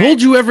 I Aaron.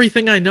 told you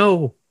everything I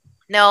know.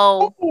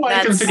 No. Oh, I can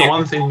that's- think of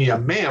one thing you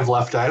may have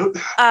left out.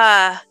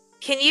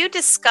 Can you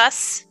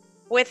discuss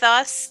with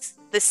us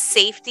the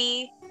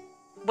safety,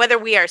 whether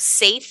we are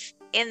safe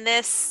in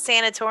this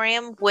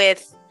sanatorium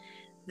with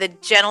the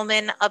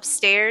gentleman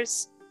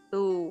upstairs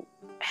who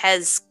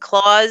has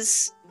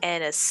claws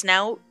and a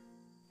snout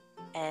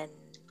and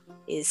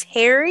is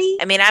hairy?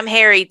 I mean, I'm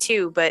hairy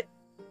too, but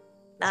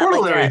not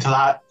Corollary like to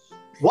that. that,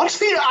 what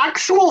the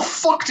actual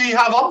fuck do you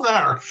have up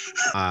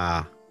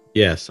there?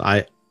 Yes.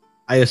 I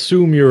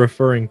assume you're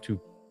referring to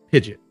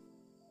Pidgeot.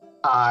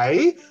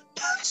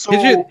 So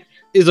Pidgeot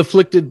is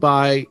afflicted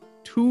by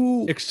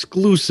two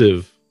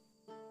exclusive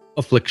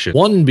afflictions.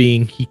 One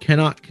being he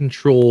cannot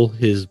control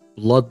his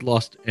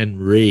bloodlust and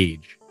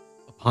rage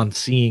upon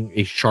seeing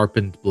a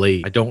sharpened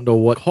blade. I don't know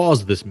what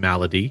caused this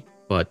malady,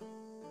 but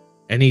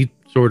any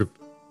sort of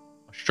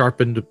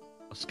sharpened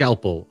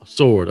scalpel, a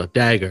sword, a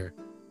dagger,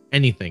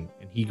 anything,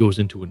 and he goes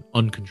into an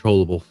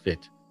uncontrollable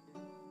fit.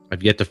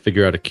 I've yet to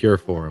figure out a cure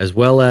for him, as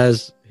well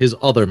as his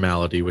other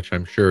malady, which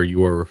I'm sure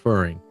you are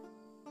referring,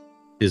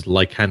 his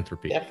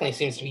lycanthropy. Definitely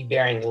seems to be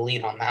bearing the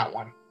lead on that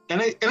one.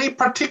 any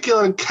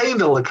particular kind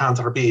of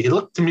lycanthropy? He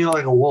looked to me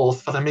like a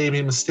wolf, but I may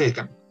be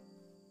mistaken.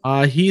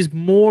 He's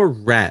more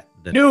rat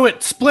than. Knew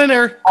it.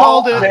 Splinter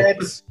called All it.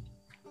 beds.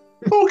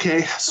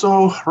 Okay,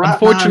 so Ratman,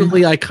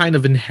 Unfortunately, I kind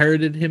of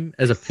inherited him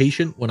as a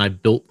patient when I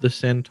built the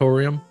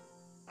sanatorium.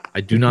 I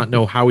do not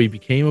know how he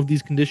became of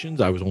these conditions.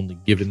 I was only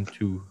given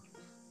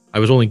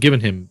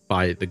him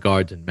by the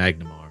guards in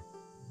Magnamar.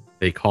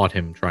 They caught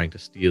him trying to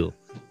steal.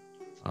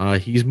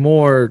 He's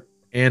more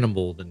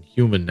animal than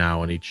human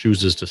now, and he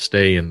chooses to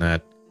stay in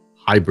that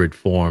hybrid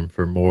form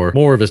for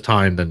more of his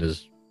time than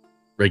his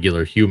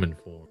regular human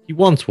form. He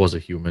once was a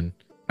human.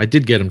 I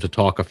did get him to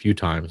talk a few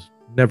times.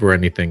 Never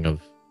anything of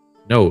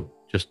note.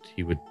 Just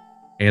he would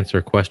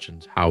answer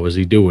questions. How is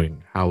he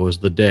doing? How was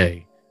the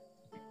day?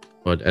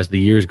 But as the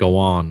years go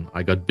on,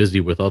 I got busy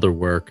with other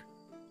work,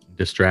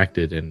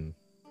 distracted, and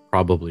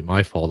probably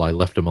my fault. I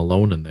left him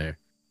alone in there.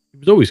 He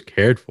was always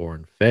cared for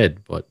and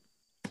fed, but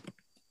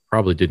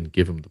probably didn't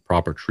give him the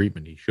proper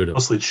treatment he should have.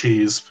 mostly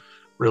cheese,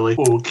 really.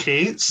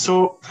 Okay,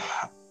 so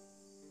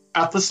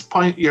at this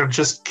point, you're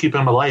just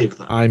keeping him alive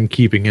then. I'm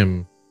keeping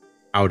him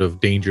out of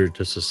danger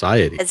to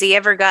society. Has he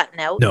ever gotten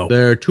out? No,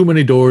 there are too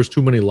many doors,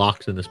 too many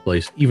locks in this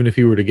place. Even if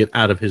he were to get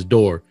out of his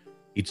door,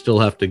 he'd still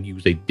have to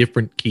use a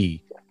different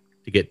key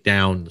to get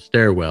down the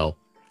stairwell,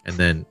 and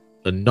then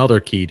another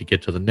key to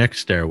get to the next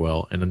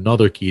stairwell, and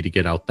another key to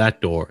get out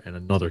that door, and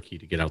another key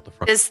to get out the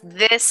front. Does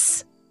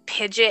this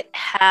Pidgeot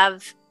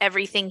have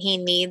everything he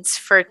needs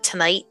for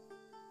tonight?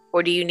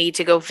 Or do you need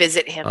to go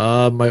visit him?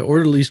 My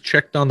orderlies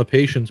checked on the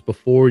patients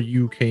before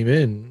you came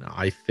in.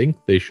 I think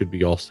they should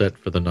be all set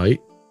for the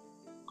night.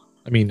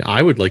 I mean,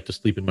 I would like to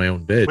sleep in my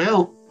own bed.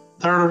 Well,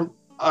 there are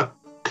a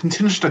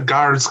contingent of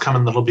guards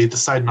coming that'll be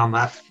deciding on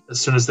that as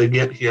soon as they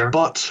get here.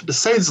 But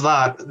besides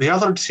that, the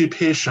other two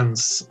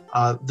patients,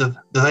 do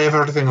they have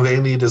everything they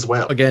need as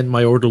well? Again,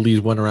 my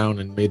orderlies went around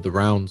and made the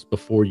rounds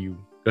before you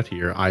got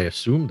here. I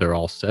assume they're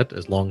all set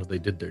as long as they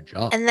did their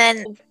job. And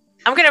then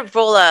I'm gonna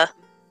roll a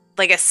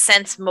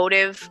sense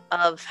motive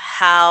of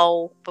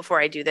how, before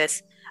I do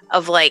this,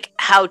 of like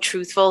how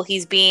truthful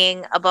he's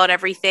being about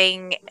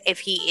everything. If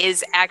he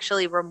is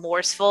actually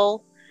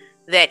remorseful,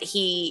 that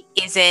he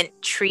isn't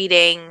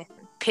treating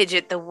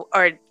Pidgeot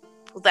or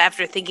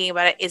after thinking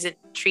about it, isn't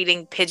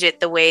treating Pidgeot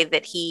the way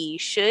that he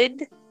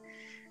should,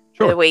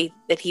 or the way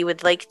that he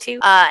would like to.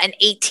 An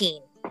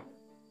 18.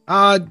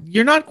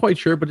 You're not quite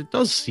sure, but it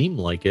does seem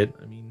like it.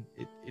 I mean,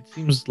 it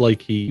seems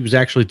like he was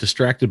actually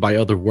distracted by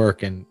other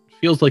work and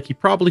feels like he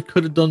probably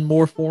could have done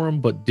more for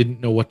him, but didn't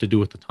know what to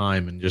do at the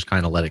time and just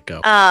kind of let it go.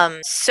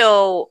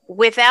 So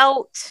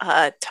without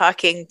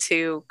talking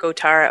to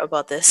Gotara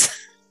about this,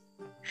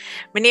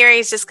 Maniri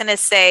is just going to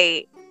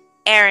say,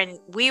 Aaron,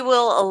 we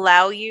will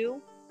allow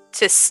you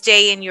to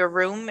stay in your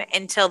room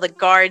until the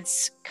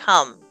guards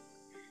come.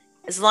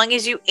 As long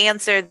as you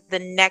answer the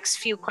next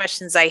few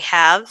questions I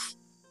have,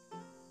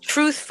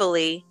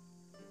 truthfully,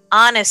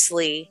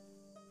 honestly,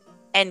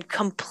 and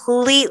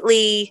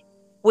completely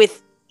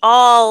with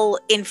all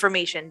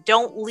information.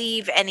 Don't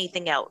leave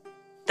anything out.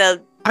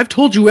 I've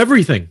told you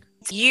everything.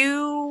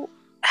 You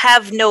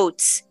have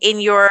notes in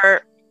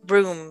your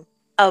room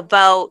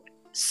about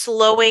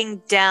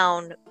slowing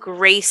down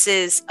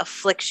Grace's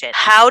affliction.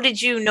 How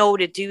did you know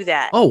to do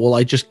that? Oh, well,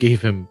 I just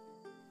gave him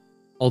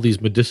all these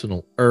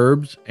medicinal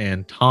herbs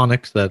and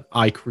tonics that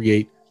I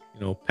create,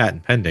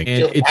 patent pending.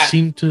 And it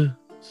seemed to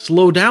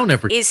slow down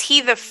everything. Is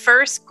he the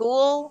first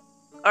ghoul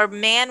or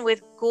man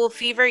with ghoul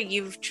fever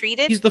you've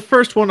treated? He's the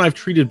first one I've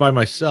treated by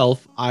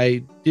myself.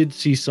 I did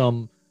see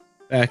some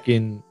back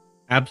in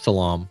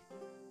Absalom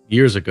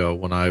years ago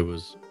when I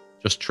was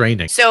just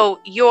training. So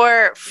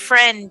your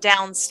friend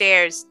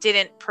downstairs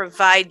didn't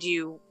provide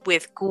you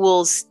with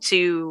ghouls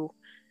to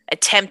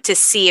attempt to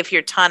see if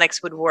your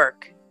tonics would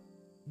work?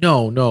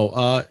 No.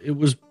 It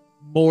was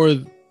more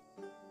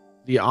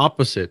the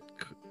opposite.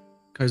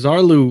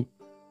 Kaizarlu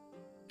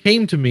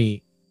came to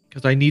me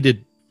because I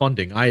needed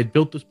funding. I had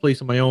built this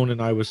place on my own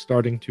and I was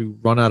starting to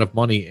run out of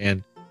money,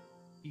 and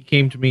he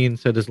came to me and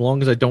said, as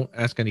long as I don't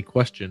ask any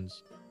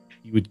questions,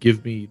 he would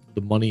give me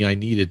the money I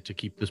needed to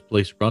keep this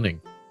place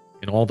running.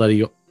 And all that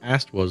he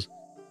asked was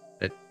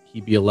that he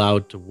be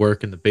allowed to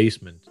work in the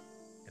basement,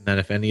 and that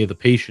if any of the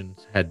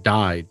patients had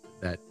died,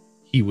 that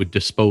he would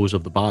dispose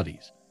of the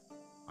bodies.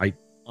 I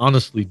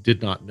honestly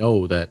did not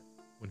know that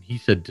when he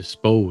said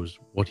dispose,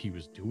 what he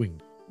was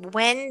doing.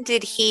 When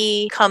did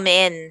he come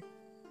in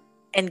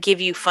and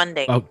give you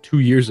funding? About 2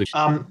 years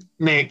ago.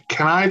 Nate,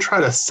 can I try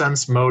to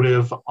sense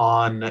motive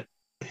on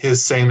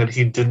his saying that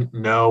he didn't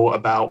know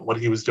about what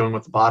he was doing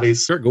with the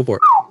bodies? Sure, go for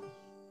it.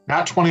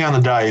 Not 20 on the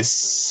dice,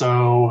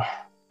 so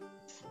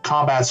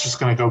combat's just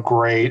going to go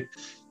great.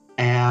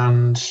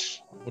 And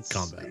What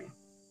combat?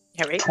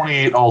 Yeah, right.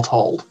 28 all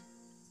told.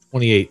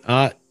 28.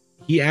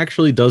 He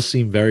actually does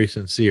seem very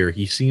sincere.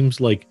 He seems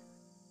like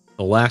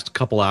the last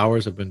couple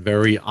hours have been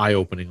very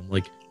eye-opening. I'm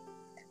like,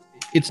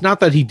 it's not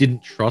that he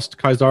didn't trust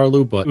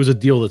Kaizarlu, but it was a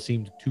deal that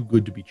seemed too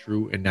good to be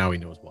true, and now he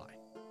knows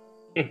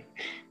why.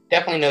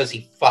 Definitely knows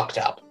he fucked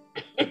up.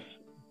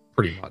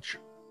 Pretty much.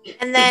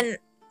 And then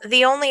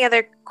the only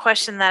other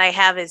question that I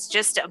have is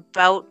just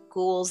about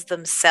ghouls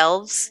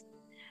themselves.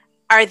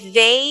 Are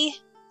they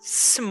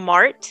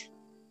smart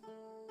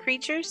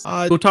creatures?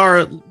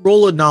 Gotara,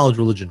 roll a knowledge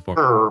religion for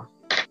me. Sure.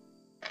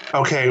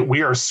 Okay,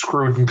 we are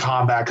screwed in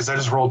combat because I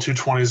just rolled 2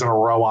 20s in a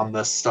row on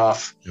this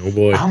stuff. Oh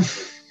boy.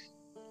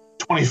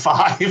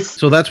 25.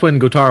 So that's when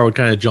Gotara would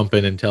kind of jump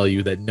in and tell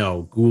you that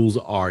no, ghouls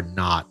are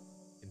not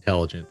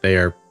intelligent. They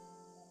are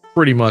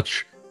pretty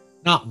much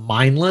not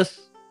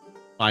mindless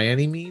by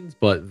any means,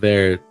 but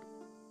they're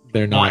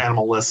More not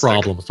animalistic.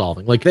 problem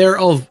solving. Like, they're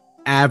of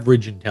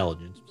average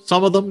intelligence.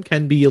 Some of them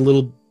can be a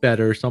little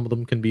better, some of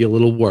them can be a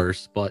little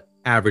worse, but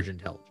average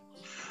intelligence.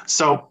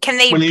 So Can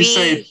they when you be?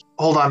 say,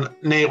 hold on,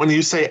 Nate, when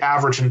you say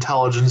average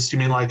intelligence, do you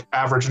mean like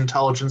average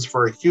intelligence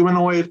for a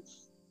humanoid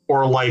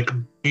or like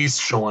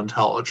bestial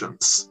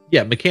intelligence?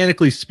 Yeah,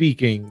 mechanically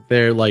speaking,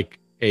 they're like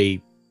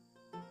a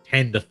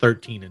 10 to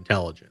 13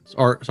 intelligence.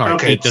 Or, sorry,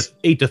 Okay.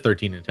 8 to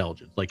 13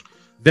 intelligence. Like,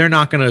 they're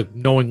not going to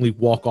knowingly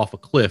walk off a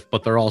cliff,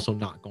 but they're also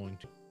not going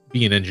to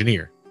be an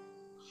engineer.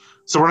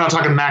 So we're not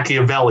talking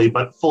Machiavelli,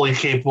 but fully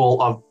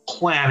capable of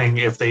planning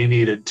if they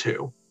needed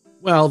to.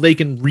 Well, they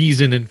can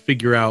reason and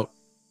figure out,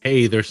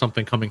 hey, there's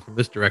something coming from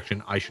this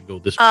direction. I should go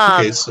this way.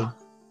 Okay, so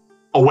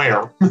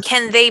aware.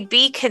 Can they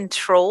be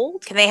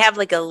controlled? Can they have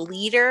like a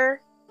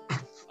leader?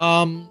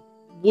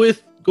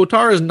 With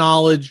Gotara's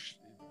knowledge,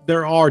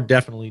 there are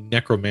definitely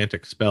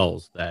necromantic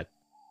spells that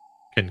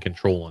can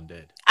control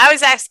undead. I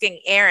was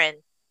asking Aaron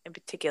in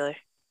particular.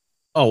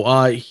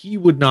 Oh, he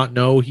would not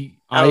know. Okay.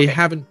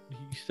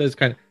 He says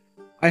kind of,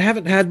 I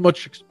haven't had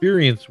much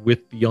experience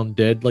with the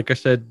undead. Like I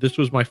said, this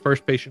was my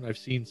first patient I've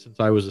seen since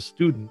I was a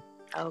student.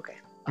 Okay.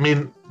 I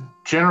mean,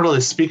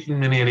 generally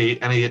speaking,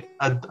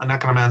 a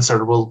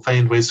necromancer will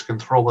find ways to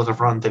control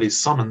whatever undead he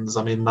summons.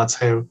 I mean, that's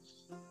how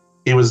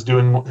he was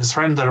doing. His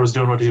friend that was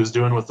doing what he was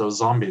doing with those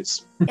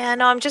zombies. Yeah,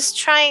 no, I'm just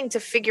trying to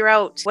figure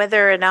out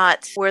whether or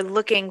not we're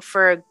looking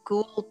for a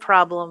ghoul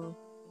problem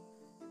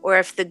or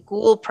if the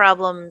ghoul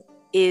problem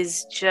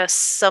is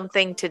just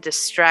something to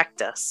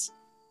distract us.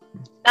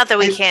 Not that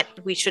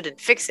we shouldn't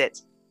fix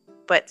it,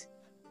 but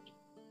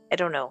I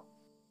don't know.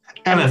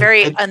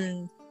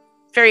 I'm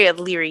very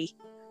leery.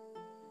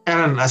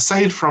 And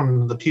aside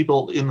from the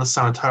people in the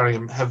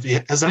sanitarium,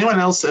 has anyone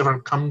else ever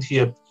come to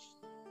you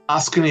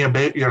asking you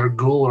about your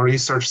ghoul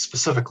research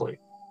specifically?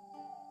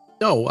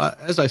 No,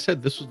 as I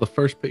said, this was the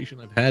first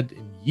patient I've had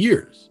in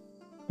years.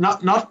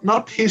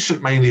 Not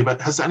patient, mind you, but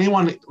has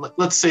anyone,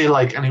 let's say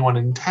like anyone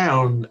in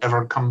town,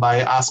 ever come by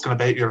asking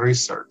about your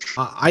research?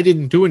 I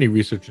didn't do any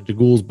research into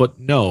ghouls, but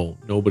no,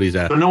 nobody's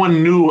asked. So no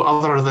one knew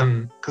other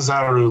than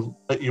Kazaru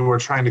that you were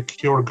trying to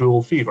cure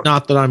ghoul fever?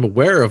 Not that I'm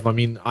aware of. I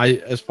mean,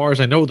 as far as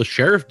I know, the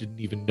sheriff didn't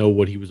even know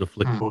what he was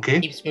afflicted.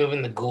 Okay. Keeps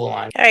moving the ghoul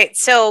on. All right,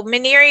 so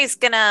Maniri's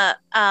gonna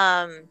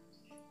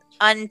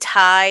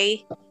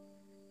untie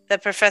the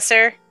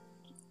professor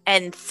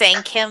and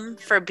thank him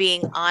for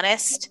being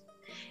honest.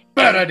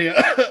 Bad idea.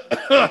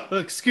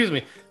 Excuse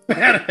me.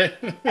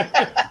 And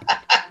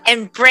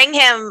bring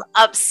him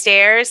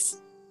upstairs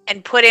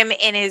and put him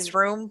in his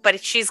room,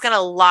 but she's going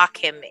to lock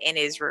him in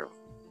his room.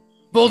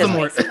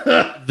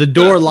 Voldemort. The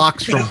door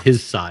locks from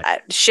his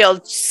side. She'll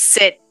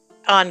sit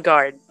on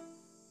guard.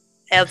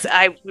 I'll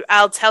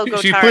tell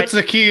Gotara. She puts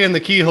the key in the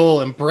keyhole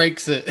and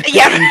breaks it.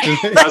 Yeah.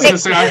 I was gonna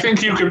say, I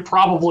think you could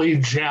probably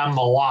jam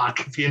the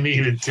lock if you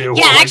needed to. Yeah, Or,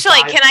 like,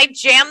 actually, can I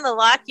jam the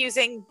lock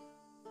using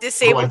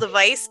disable Like,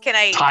 device? Can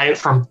I? tie it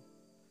from?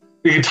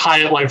 You can tie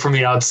it like from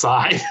the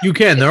outside. You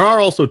can. There are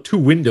also 2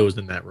 windows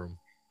in that room.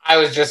 I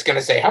was just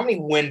gonna say, how many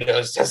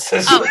windows does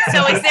this? Oh,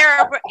 so is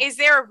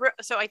there a room?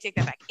 So I take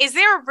that back. Is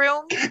there a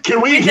room?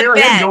 Can we With the hear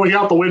him bed. going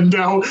out the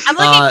window? I'm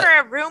looking for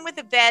a room with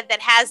a bed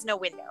that has no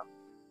window.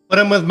 Put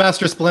him with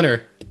Master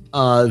Splinter.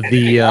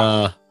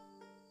 The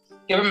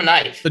Give him a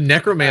knife.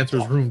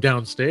 necromancer's room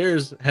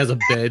downstairs has a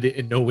bed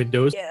and no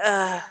windows.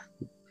 Yeah.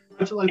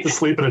 I feel like to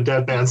sleep in a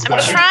dead man's I'm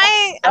bed.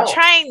 trying. I'm Oh.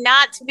 trying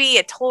not to be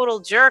a total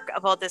jerk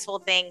about this whole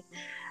thing.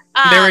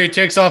 Mary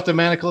takes off the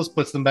manacles,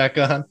 puts them back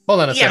on.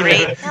 Hold on a Yeah, second.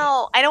 right.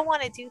 No, I don't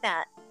want to do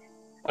that.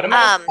 Put him in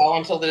a cell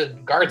until the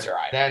guards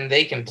arrive. Then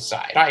they can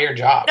decide. Not your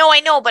job. No, I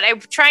know, but I'm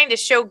trying to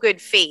show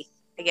good faith.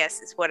 I guess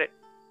is what it.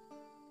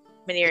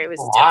 Maniri was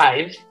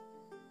attempting. Alive.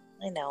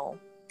 I know.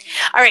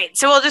 All right,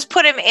 so we'll just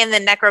put him in the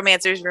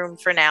necromancer's room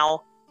for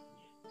now.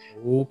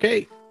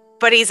 Okay.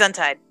 But he's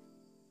untied.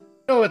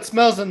 Oh, it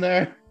smells in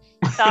there.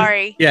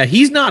 Sorry, Yeah,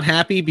 he's not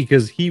happy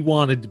because he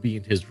wanted to be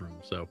in his room.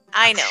 So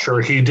I know. Sure,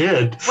 he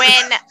did. When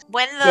You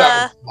the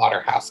have a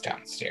slaughterhouse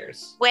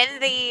downstairs. when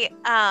the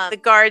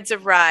guards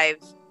arrive,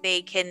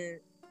 they can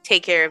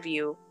take care of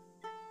you.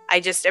 I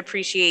just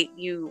appreciate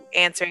you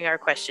answering our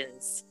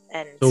questions,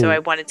 and so So- I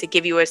wanted to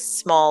give you a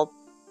small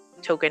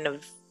token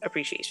of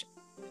appreciation.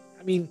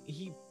 I mean,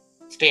 he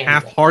Stand.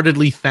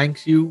 half-heartedly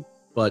thanks you,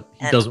 but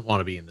he And- doesn't want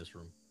to be in this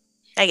room.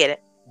 I get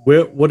it.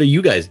 What are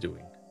you guys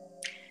doing?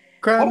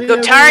 Cry me a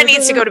Gotara river.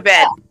 needs to go to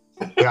bed.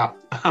 Yeah.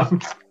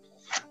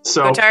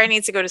 So Gotara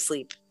needs to go to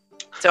sleep.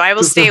 So I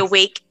will stay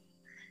awake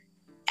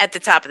at the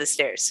top of the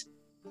stairs.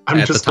 I'm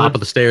At the just top of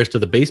the stairs to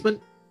the basement?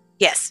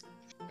 Yes.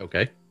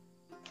 Okay.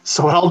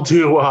 So what I'll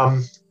do,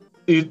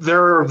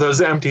 there are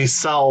those empty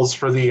cells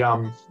for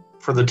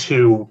the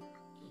 2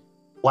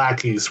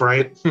 lackeys,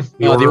 right?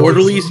 The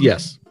orderlies,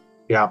 yes.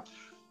 Yeah.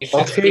 You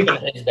should Okay. sleep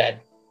in his bed.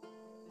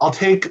 I'll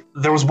take.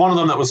 There was one of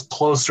them that was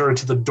closer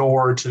to the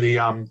door to the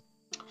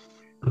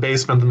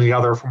basement than the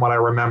other, from what I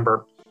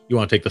remember. You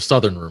want to take the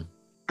southern room.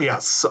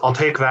 Yes, I'll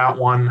take that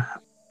one.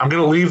 I'm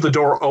gonna leave the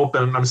door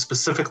open. I'm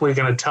specifically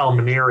gonna tell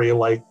Maniri,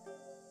 like,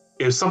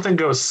 if something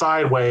goes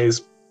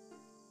sideways,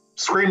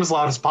 scream as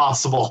loud as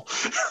possible.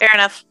 Fair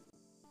enough.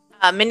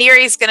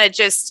 Maniri's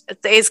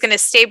gonna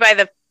stay by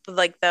the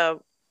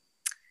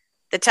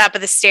top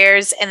of the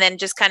stairs, and then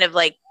just kind of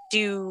like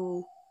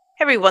do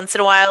every once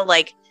in a while,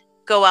 like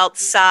go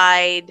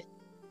outside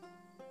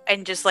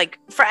and just like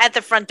at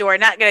the front door.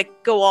 Not gonna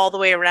go all the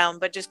way around,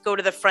 but just go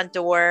to the front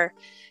door,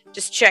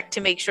 just check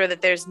to make sure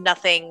that there's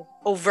nothing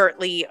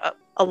overtly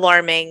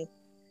alarming,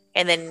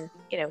 and then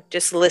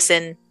just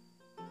listen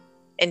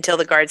until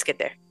the guards get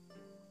there.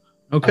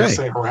 I Okay.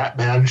 say rat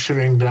man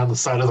shooting down the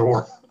side of the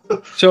wall.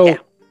 So Yeah.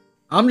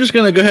 I'm just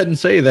going to go ahead and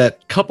say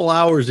that couple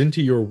hours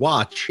into your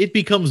watch, it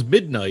becomes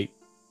midnight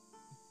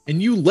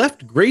and you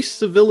left Grace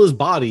Sevilla's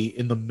body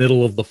in the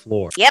middle of the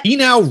floor. Yep. He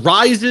now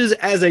rises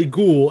as a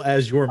ghoul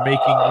as you're making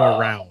your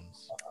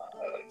rounds.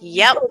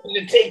 Yep.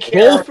 To take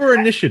care Roll of- for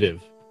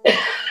initiative.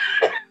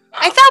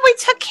 I thought we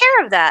took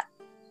care of that.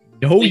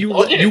 No, We you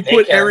told you to you take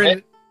put care of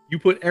Aaron you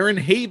put Aaron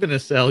Habe in a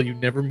cell. You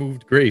never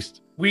moved Grace.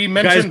 We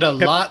mentioned a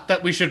kept- lot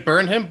that we should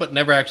burn him, but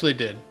never actually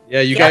did. Yeah,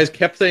 you Yep. guys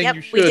kept saying Yep,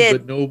 you we should, did.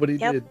 but nobody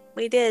Yep. did.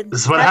 We did.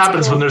 This is what That's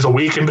happens cool. when there's a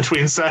week in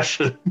between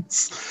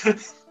sessions.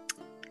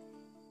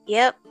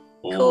 Yep.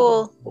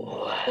 Cool.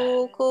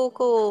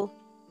 Cool.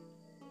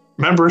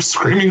 Remember,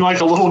 screaming like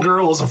a little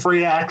girl is a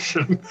free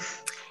action.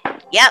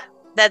 Yep.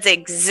 That's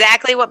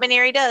exactly what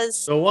Maniri does.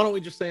 So why don't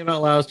we just say them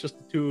out loud? It's just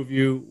the 2 of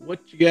you. What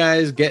you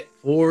guys get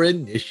for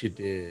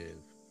initiative?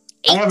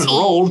 I haven't 18.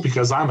 rolled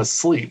because I'm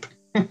asleep.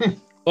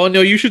 Oh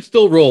no, you should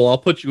still roll. I'll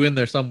put you in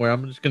there somewhere.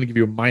 I'm just going to give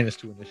you a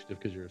 -2 initiative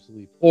because you're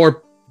asleep,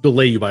 or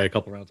delay you by a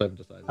couple rounds. I haven't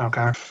decided.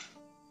 Okay.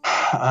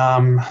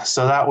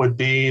 So that would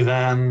be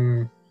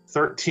then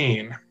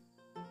 13.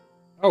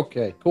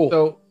 Okay, cool.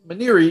 So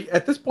Maniri,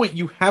 at this point,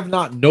 you have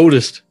not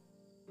noticed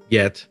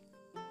yet,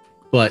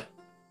 but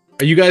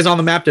are you guys on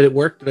the map? Did it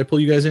work? Did I pull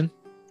you guys in?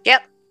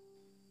 Yep.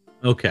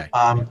 Okay.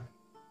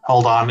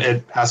 Hold on,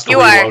 it has to You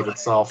are. reload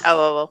itself.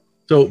 Oh.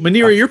 So Maniri,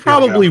 you're Here we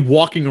probably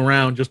walking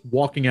around, just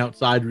walking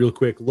outside real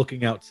quick,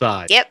 looking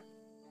outside. Yep.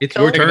 It's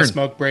Cool. your Taking a turn.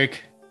 smoke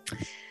break.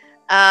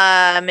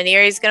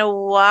 Maniri's going to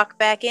walk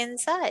back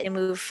inside and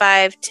move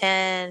 5,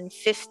 10,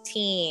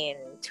 15,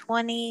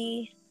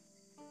 20,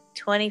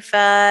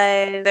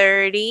 25,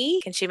 30.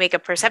 Can she make a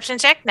perception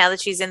check now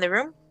that she's in the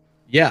room?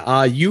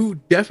 Yeah, you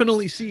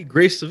definitely see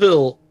Grace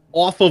Seville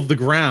off of the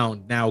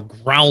ground now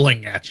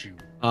growling at you.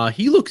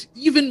 He looks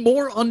even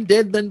more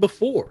undead than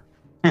before.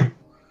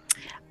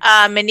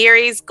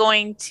 Maniri's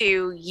going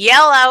to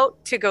yell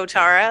out to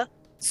Gotara,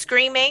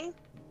 screaming,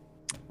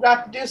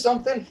 Not to do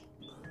something.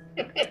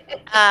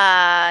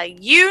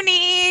 You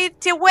need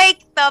to wake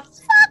the fuck up.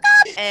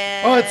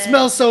 And Oh, it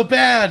smells so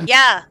bad.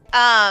 Yeah.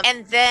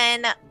 And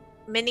then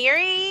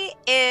Maniri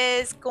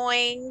is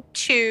going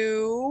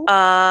to.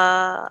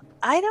 I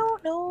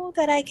don't know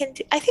that I can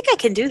do. I think I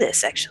can do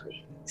this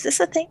actually. Is this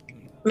a thing?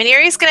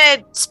 Maniri is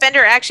gonna spend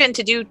her action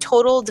to do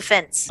total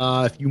defense.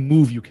 If you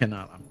move, you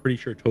cannot. I'm pretty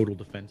sure total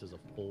defense is a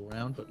full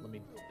round, but let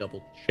me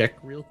double check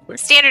real quick.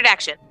 Standard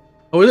action.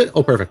 Oh, is it?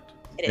 Oh, perfect.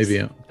 It is. Maybe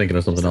I'm thinking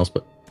of something else,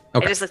 but I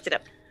okay. just looked it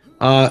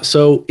up.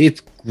 So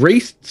it's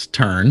Grace's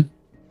turn.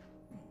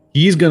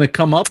 He's gonna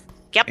come up.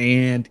 Yep.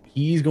 And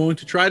he's going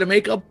to try to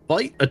make a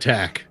bite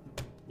attack.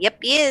 Yep,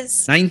 he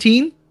is.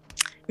 19.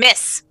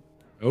 Miss.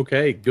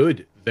 Okay,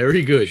 good.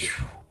 Very good.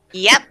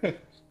 Yep.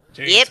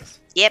 Jesus.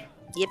 Yep.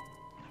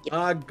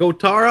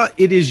 Gotara,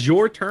 it is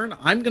your turn.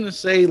 I'm gonna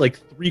say like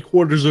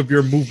 3/4 of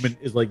your movement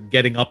is like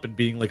getting up and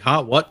being like,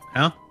 huh? What?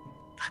 Huh?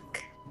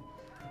 Fuck.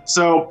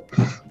 So,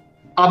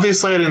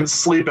 obviously, I didn't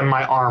sleep in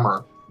my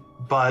armor,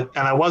 and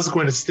I was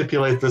going to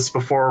stipulate this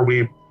before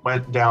we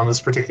went down this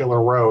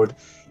particular road.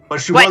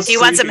 But she What? was Do you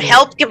want some sleeping-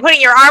 help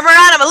putting your armor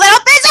on? I'm a little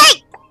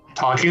busy.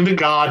 Talking to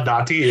God,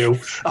 not to you.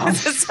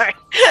 Sorry.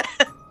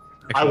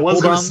 I was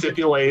Hold going on. to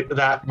stipulate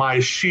that my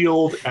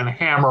shield and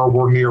hammer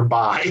were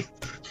nearby.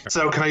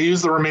 So can I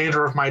use the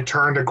remainder of my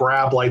turn to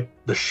grab like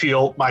the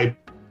shield, my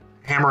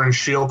hammer and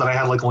shield that I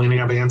had like leaning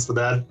up against the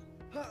bed?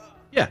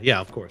 Yeah,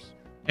 of course.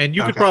 And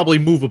you could Okay. probably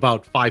move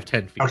about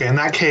 5-10 feet. Okay, in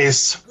that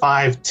case,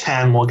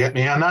 5'10" will get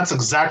me, and that's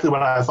exactly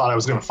what I thought I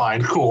was going to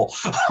find. Cool.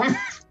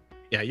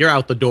 Yeah, you're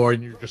out the door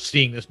and you're just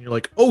seeing this and you're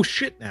like, oh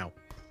shit now.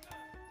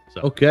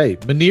 So okay,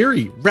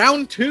 Maniri,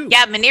 round 2.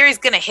 Yeah, Maniri's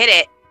gonna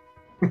hit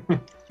it.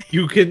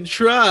 You can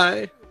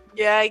try.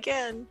 Yeah, I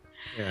can.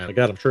 Yeah, my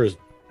God, I'm sure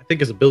I think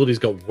his abilities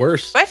got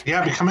worse. What?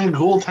 Yeah, becoming a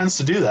ghoul tends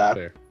to do that.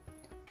 There.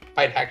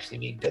 Might actually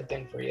be a good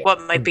thing for you.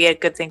 What might be a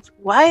good thing?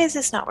 Why is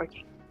this not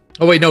working?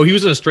 Oh wait, no, he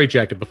was in a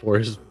straitjacket before.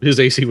 His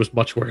AC was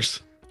much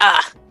worse.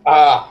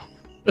 Ah,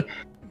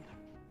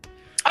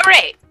 All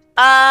right.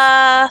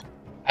 I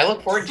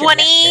look forward to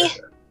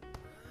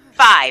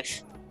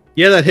 25.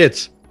 Yeah, that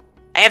hits.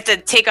 I have to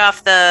take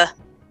off the.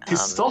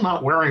 He's still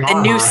not wearing the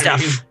armor. new I stuff.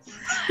 mean,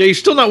 Yeah, he's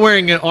still not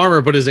wearing an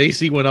armor, but his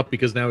AC went up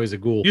because now he's a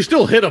ghoul. You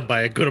still hit him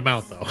by a good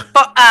amount, though.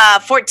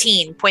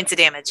 14 points of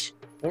damage.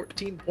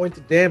 14 points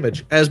of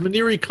damage as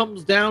Maniri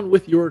comes down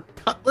with your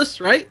cutlass,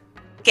 right?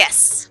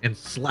 Yes. And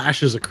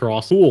slashes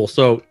across. Cool.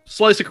 So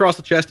slice across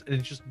the chest, and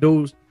it just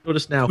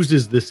notice now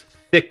oozes this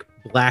thick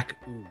black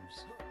ooze.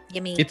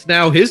 Gimme. It's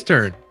now his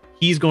turn.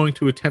 He's going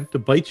to attempt to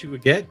bite you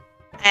again.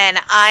 And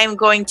I'm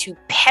going to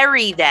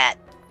parry that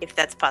if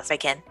that's possible. I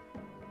can.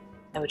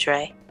 I would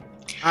try.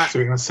 so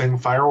you're going to sing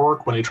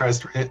firework when he tries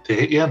to hit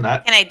you, and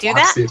that Can I do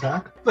blocks that?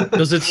 the attack?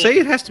 Does it say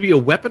it has to be a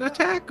weapon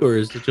attack, or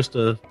is it just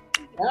a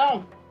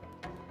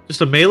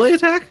melee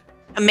attack?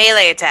 A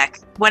melee attack.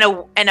 When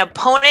an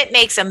opponent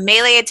makes a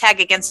melee attack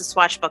against a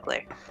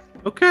swashbuckler.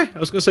 Okay, I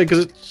was gonna say because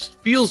it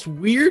feels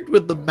weird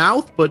with the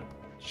mouth, but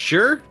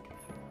sure.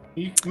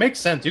 It makes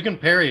sense. You can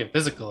parry a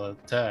physical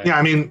attack. Yeah,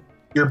 I mean,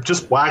 you're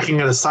just whacking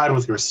it aside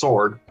with your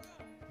sword.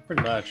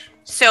 Pretty much.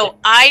 So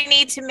I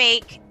need to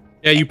make.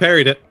 Yeah, you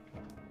parried it.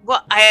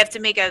 Well, I have to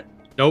make a.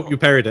 Nope, you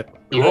parried it.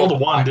 You rolled a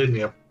 1, didn't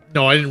you?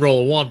 No, I didn't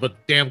roll a 1, but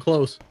damn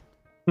close.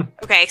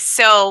 Okay,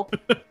 so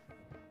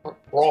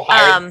Roll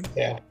higher. Um,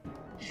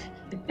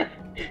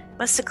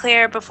 must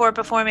declare before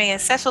performing a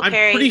successful I'm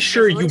parry. pretty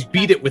sure you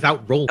beat it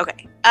without rolling.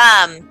 Okay.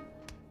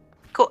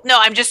 Cool. No,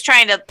 I'm just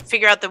trying to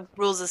figure out the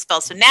rules of the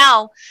spell. So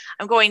now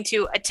I'm going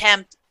to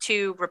attempt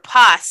to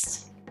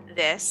riposte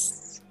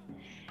this.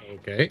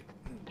 Okay.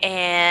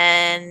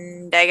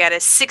 And I got a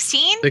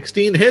 16.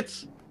 16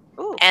 hits.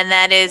 Ooh. And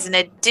that is an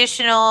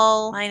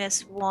additional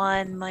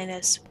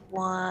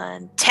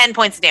 -1, 10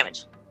 points of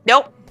damage.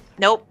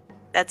 Nope.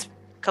 That's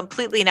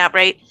completely not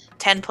right.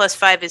 10 plus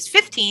 5 is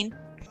 15.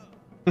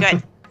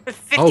 Good.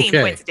 15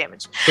 Okay. points of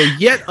damage. So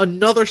yet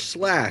another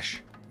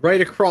slash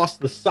right across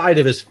the side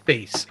of his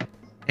face.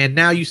 And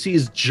now you see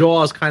his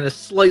jaws kind of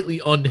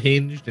slightly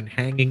unhinged and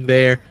hanging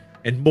there.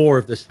 And more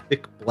of this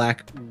thick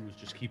black ooze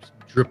just keeps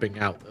dripping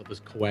out of his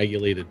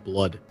coagulated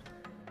blood.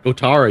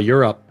 Gotara,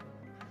 you're up.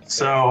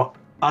 So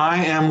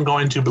I am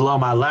going to, below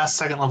my last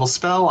second level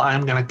spell,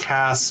 I'm going to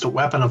cast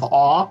Weapon of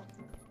Awe.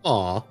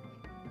 Aw.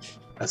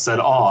 I said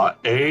awe,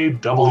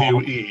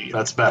 A-W-E.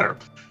 That's better.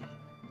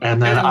 And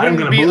then It I'm wouldn't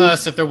going be to move.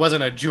 us if there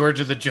wasn't a George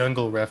of the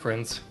Jungle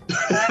reference.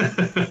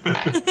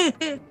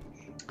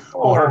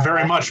 Well, hurt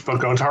very much, but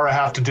Gotara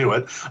have to do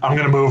it. I'm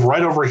going to move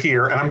right over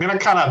here, and I'm going to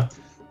kind of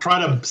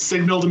try to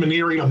signal to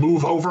Maniri to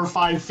move over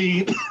 5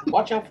 feet.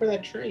 Watch out for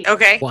that tree.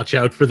 Okay. Watch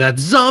out for that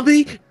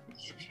zombie.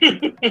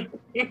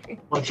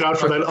 Watch out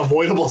for that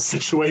avoidable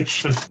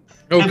situation.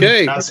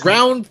 Okay, That's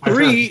round my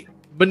 3.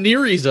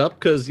 Maniri's up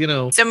because, you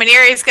know. So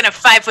Maniri's going to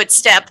 5-foot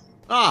step.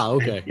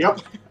 Okay. Yep.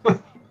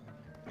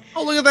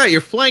 Oh, look at that.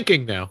 You're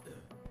flanking now.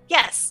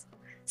 Yes.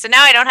 So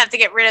now I don't have to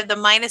get rid of the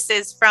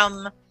minuses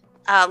from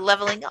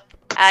leveling up.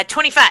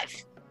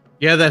 25.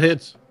 Yeah, that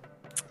hits.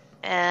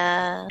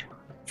 4.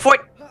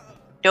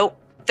 Nope.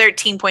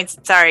 13 points.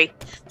 Sorry,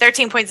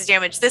 13 points of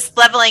damage. This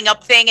leveling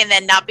up thing and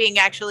then not being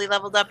actually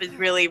leveled up is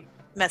really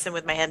messing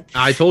with my head.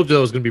 I told you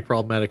that was going to be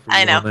problematic for you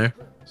I know. on there.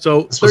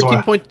 So This was 13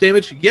 why. points of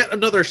damage, yet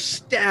another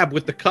stab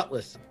with the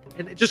cutlass.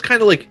 And it just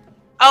kind of like,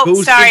 Oh,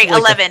 Goes sorry, into,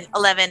 like,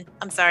 11.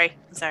 I'm sorry.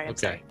 I'm okay.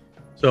 sorry.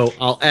 So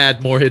I'll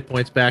add more hit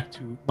points back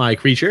to my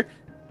creature.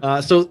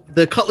 So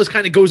the cutlass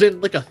kind of goes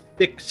in like a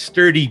thick,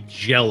 sturdy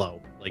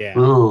jello. Like,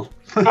 Ooh.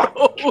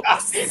 Oh,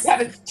 God,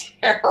 that is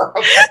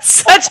terrible.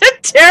 Such a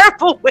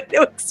terrible way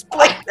to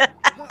explain that.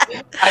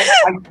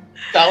 I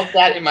felt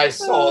that in my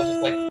soul.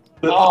 Just like,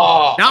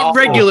 oh, not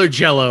regular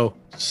jello,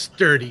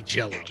 sturdy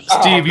jello.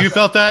 Steve, you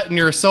felt that in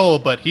your soul,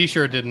 but he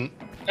sure didn't.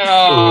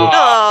 Oh.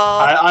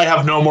 Oh, I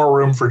have no more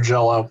room for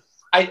Jello.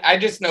 I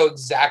just know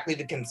exactly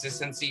the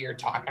consistency you're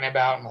talking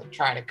about. I'm like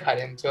trying to cut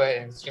into it,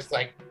 and it's just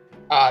like,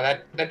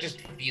 that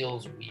just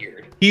feels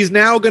weird. He's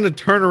now going to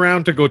turn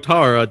around to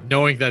Gotara,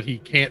 knowing that he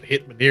can't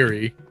hit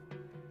Maniri,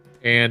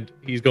 and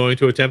he's going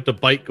to attempt to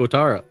bite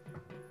Gotara.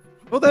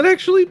 Oh, that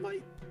actually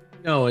might.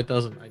 No, it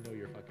doesn't. I know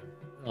you're fucking.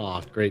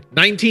 Oh, great.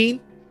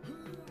 19?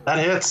 That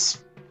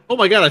hits. Oh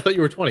my god, I thought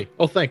you were 20.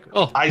 Oh, thank.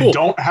 Oh, I cool.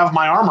 don't have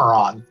my armor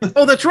on.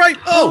 Oh, that's right.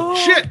 Oh,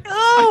 shit.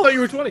 I No, thought you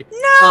were 20.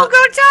 no,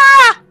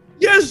 Gotara!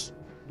 Yes.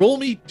 Roll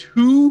me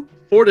 2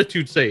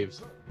 fortitude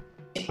saves.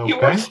 You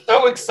were Okay.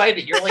 so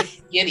excited. You're like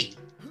giddy.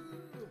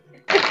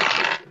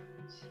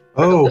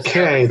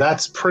 Okay,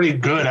 that's pretty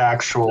good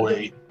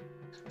actually.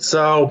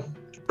 So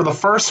for the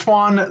first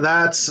one,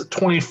 that's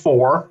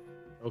 24,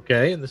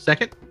 Okay, and the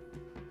second?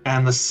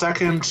 and the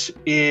second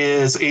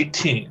is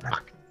 18.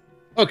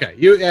 Okay,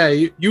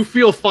 you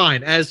feel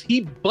fine. As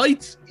he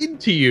bites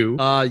into you,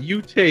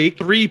 you take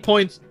 3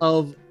 points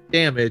of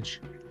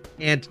damage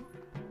and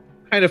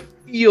kind of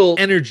feel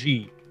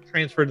energy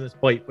transferred in this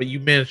bite, but you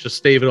manage to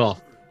stave it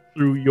off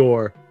through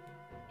your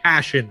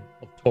passion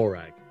of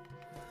Torag.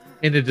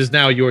 And it is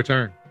now your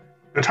turn.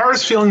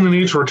 Gotara's feeling the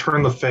need to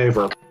return the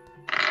favor.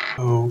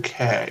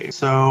 Okay,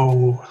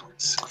 so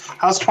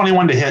how's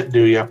 21 to hit,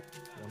 do you?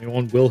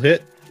 21 will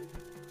hit.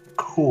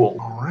 Cool.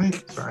 All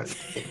right. Sorry.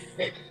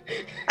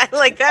 I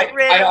like that.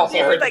 I also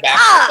heard like, the back.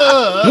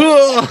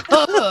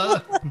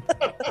 ah! That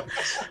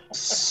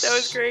That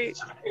was great.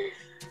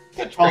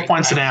 12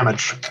 points of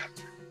damage.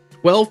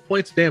 12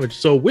 points of damage.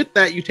 So with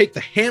that, you take the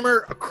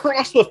hammer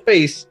across the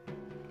face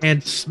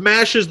and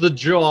smashes the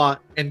jaw,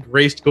 and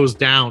Grace goes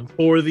down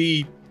for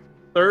the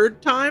third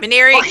time.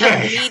 Maneri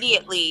Okay.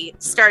 immediately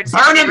starts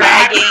Burn him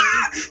back! dragging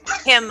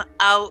him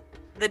out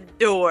the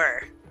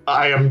door.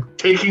 I am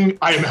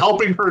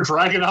helping her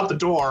drag it out the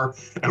door,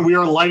 and we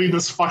are lighting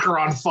this fucker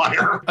on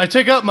fire. I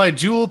take out my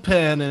jewel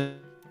pen and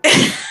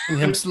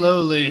him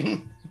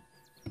slowly.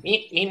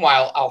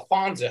 Meanwhile,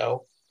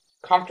 Alfonso,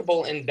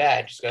 comfortable in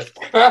bed, just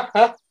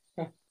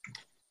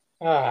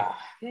goes,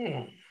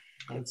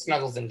 and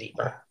snuggles in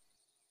deeper.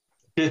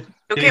 Did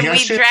So he can get we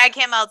shit? drag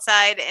him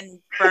outside and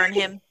burn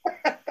him?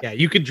 Yeah,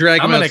 you could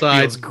drag him Dominic outside,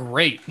 feels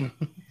great.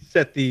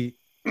 set the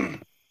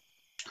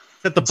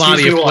Excuse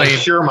body me while I aflame.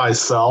 hear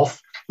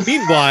myself.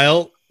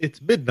 Meanwhile,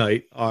 it's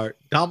midnight. Are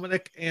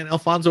Dominic and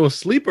Alfonso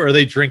asleep, or are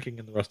they drinking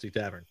in the Rusty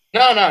Tavern?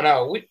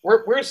 No.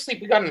 We're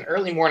asleep. We got an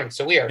early morning,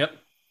 so we are Yep.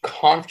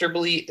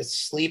 comfortably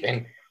asleep.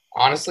 And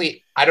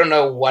honestly, I don't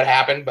know what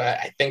happened, but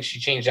I think she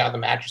changed out the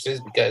mattresses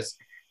because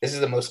this is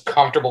the most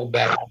comfortable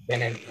bed I've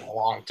been in a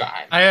long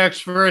time. I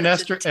asked for an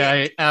extra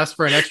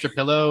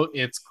pillow.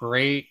 It's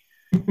great.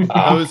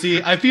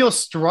 Cozy. I feel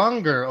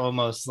stronger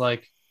almost.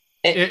 Like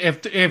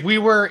if we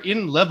were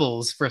in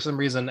levels for some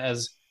reason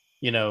as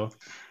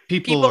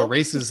people or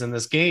races in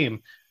this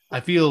game,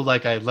 I feel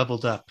like I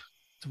leveled up.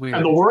 It's weird.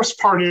 And the worst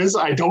part is,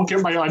 I don't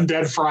get my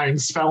undead frying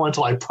spell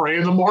until I pray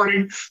in the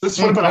morning. This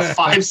would have been a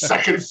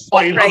 5-second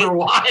fight Right.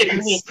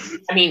 otherwise.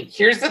 I mean,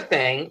 here's the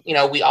thing.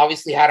 We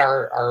obviously had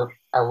our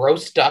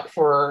roast duck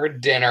for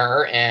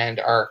dinner and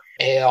our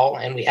ale,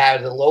 and we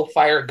had the low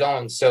fire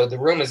going. So the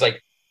room is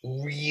like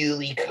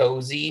really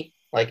cozy,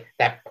 like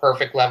that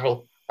perfect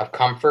level of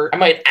comfort. I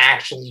might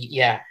actually,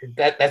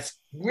 that's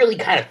really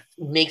kind of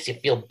makes you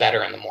feel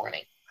better in the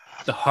morning.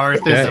 The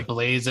hearth Okay. is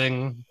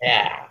ablazing.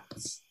 Yeah.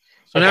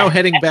 So now Okay.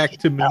 heading back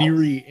to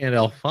Maniri and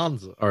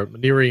Alfonso, or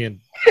Maniri and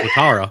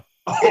Gotara.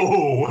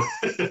 Oh.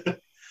 Good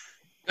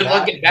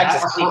luck getting back to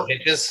That sleep, hurt.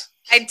 bitches.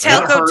 I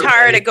tell That hurt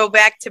Kotara me. to go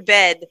back to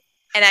bed,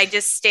 and I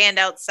just stand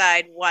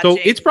outside watching.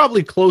 So it's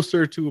probably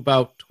closer to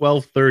about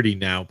 12:30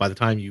 now by the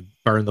time you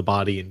burn the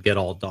body and get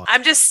all done.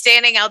 I'm just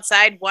standing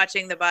outside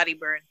watching the body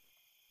burn.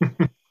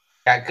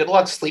 Yeah, good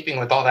luck sleeping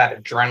with all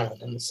that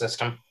adrenaline in the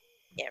system.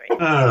 Yeah,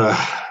 right.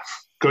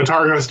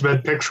 Gotara goes to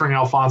bed picturing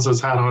Alfonso's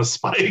hat on a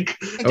spike.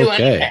 Do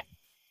Okay.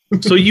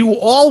 anything. So you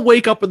all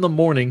wake up in the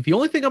morning. The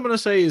only thing I'm going to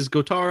say is,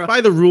 Gotara,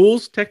 by the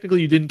rules,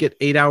 technically you didn't get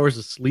 8 hours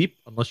of sleep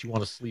unless you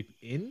want to sleep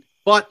in.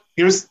 But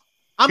Here's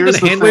I'm Here's going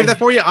to the hand wave thing. that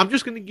for you. I'm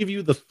just going to give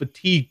you the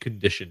fatigue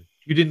condition.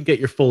 You didn't get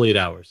your full 8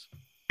 hours.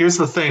 Here's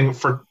the thing.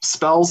 For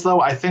spells,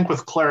 though, I think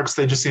with clerics,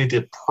 they just need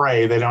to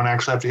pray. They don't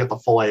actually have to get the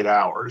full 8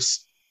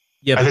 hours.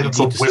 Yeah, I but think you it's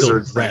a need to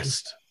wizard still thing.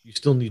 rest. You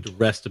still need to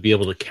rest to be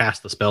able to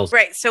cast the spells.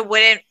 Right. So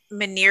wouldn't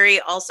Maniri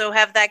also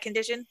have that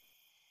condition?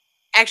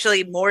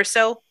 actually more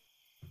so.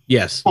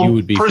 Yes, Well, you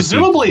would be fatigued as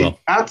presumably well.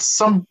 at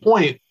some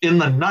point in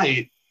the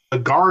night, the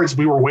guards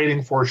we were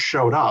waiting for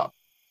showed up.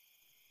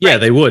 Yeah, Right.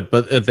 they would,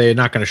 but they're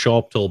not going to show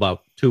up till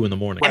about 2 in the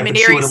morning. Right, And but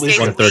she would Maneri at least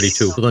stays get-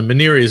 1:32. So then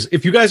Maniri is,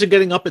 if you guys are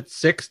getting up at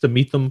 6 to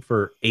meet them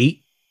for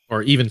 8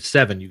 or even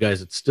 7, you guys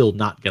would still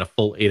not get a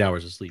full 8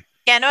 hours of sleep.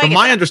 Yeah, no, I From get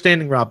my that.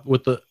 understanding, Rob,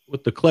 with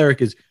the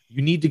cleric is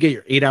you need to get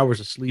your 8 hours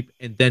of sleep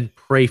and then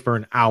pray for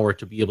an hour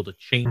to be able to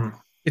change. Hmm.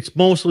 It's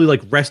mostly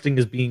like resting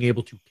is being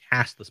able to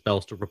cast the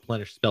spells to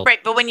replenish spells.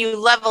 Right, but when you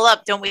level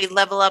up, don't we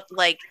level up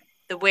like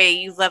the way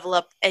you level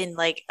up in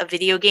like a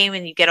video game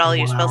and you get all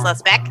your spell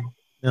slots back?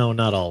 No,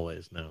 not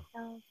always. No,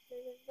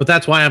 but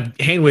that's why I'm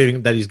hand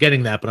waving that he's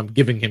getting that, but I'm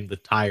giving him the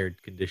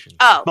tired condition.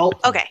 Oh, Well,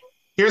 okay.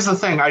 Here's the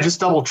thing. I just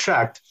double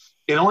checked.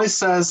 It only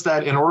says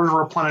that in order to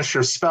replenish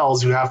your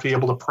spells, you have to be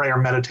able to pray or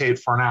meditate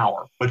for an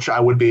hour, which I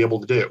would be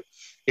able to do.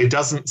 It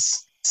doesn't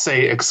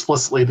say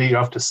explicitly that you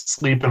have to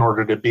sleep in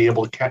order to be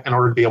able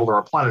to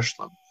replenish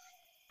them.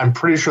 I'm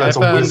pretty sure that's a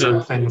found wizard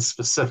it. thing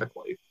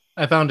specifically.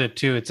 I found it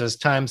too. It says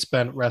time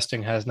spent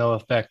resting has no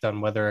effect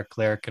on whether a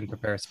cleric can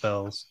prepare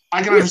spells.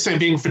 I can understand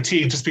being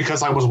fatigued just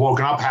because I was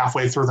woken up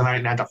halfway through the night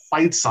and had to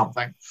fight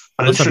something,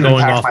 but Unless it I'm shouldn't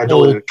going impact off my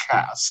ability old- to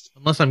cast.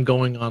 Unless I'm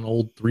going on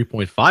old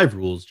 3.5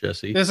 rules,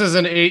 Jesse. This is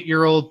an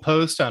 8-year-old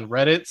post on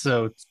Reddit,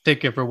 so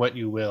take it for what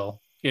you will.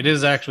 It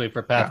is actually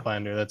for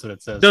Pathfinder. That's what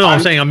it says. No, I'm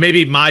I'm- saying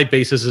maybe my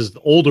basis is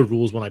the older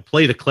rules when I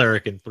played a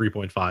cleric in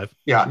 3.5.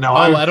 Yeah, no, Oh,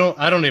 I'm,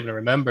 I don't even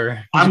remember.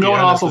 to I'm be going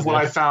honest off of with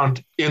what you. I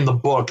found in the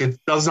book. It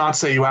does not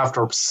say you have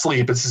to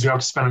sleep. It says you have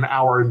to spend an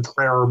hour in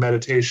prayer or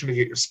meditation to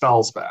get your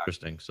spells back.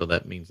 Interesting. So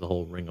that means the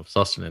whole ring of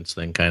sustenance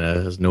thing kind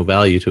of has no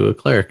value to a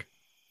cleric.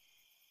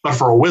 But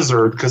for a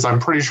wizard, because I'm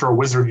pretty sure a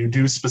wizard, you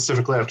do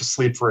specifically have to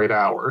sleep for 8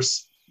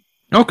 hours.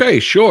 Okay,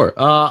 sure.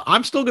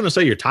 I'm still going to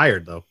say you're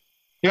tired, though.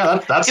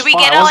 Yeah, that's Did we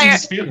fine. get I all wasn't our-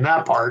 disputing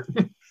that part.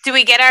 Do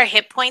we get our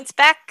hit points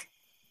back?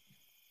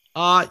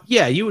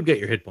 Yeah, you would get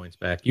your hit points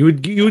back. You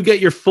would get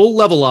your full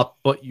level up,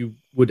 but you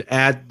would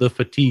add the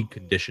fatigue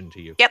condition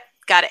to you. Yep,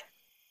 got it.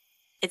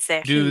 It's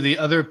there. Do the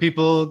other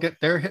people get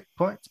their hit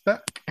points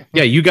back?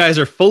 Yeah, you guys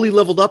are fully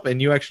leveled up,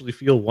 and you actually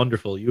feel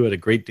wonderful. You had a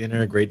great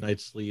dinner, a great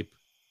night's sleep.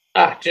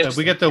 So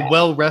we get the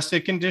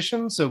well-rested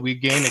condition, so we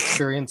gain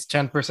experience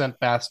 10%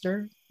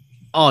 faster.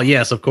 Oh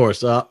yes, of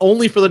course.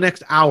 Only for the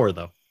next hour,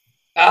 though.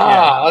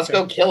 Yeah, Let's okay.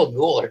 go kill a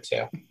ghoul or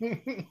two.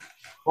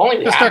 Only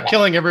we Just have start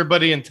killing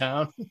everybody in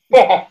town.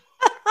 one.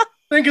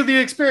 Think of the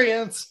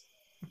experience.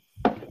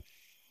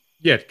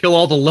 Yeah, kill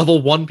all the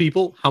level 1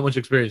 people. How much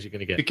experience are you going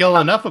to If you get? kill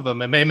enough of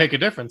them, it may make a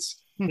difference.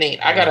 Nate,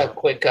 I got a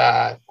quick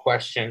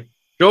question.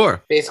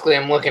 Sure. Basically,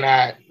 I'm looking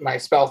at my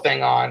spell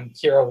thing on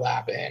Hero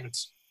Lab, and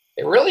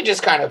it really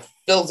just kind of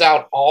fills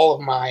out all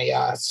of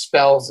my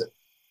spells.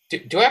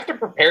 Do I have to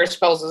prepare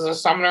spells as a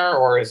summoner,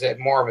 or is it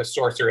more of a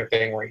sorcerer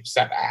thing where you just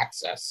have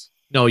access?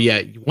 No,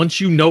 yeah. Once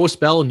you know a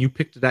spell and you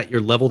picked it at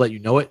your level that you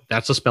know it,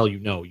 that's a spell you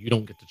know. You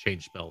don't get to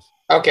change spells.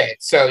 Okay,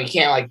 so you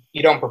can't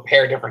you don't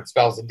prepare different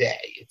spells a day.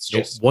 It's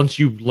Nope. just Once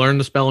you learn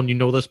the spell and you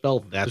know the spell,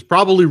 there's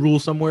probably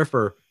rules somewhere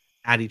for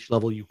at each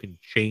level you can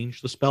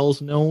change the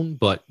spells known,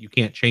 but you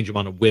can't change them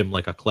on a whim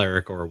like a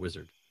cleric or a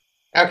wizard.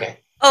 okay.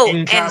 Oh, He can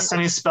and cast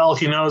any spell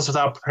he knows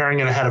without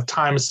preparing it ahead of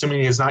time, assuming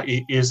he has not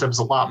used up his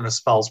allotment of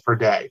spells per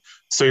day.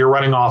 So you're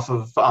running off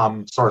of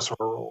sorcerer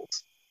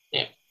rules.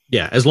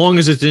 Yeah, as long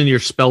as it's in your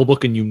spell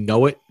book and you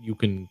know it, you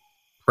can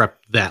prep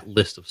that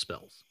list of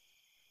spells.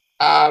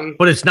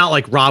 But it's not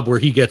like Rob where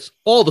he gets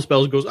all the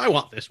spells and goes, I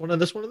want this one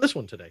and this one and this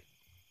one today.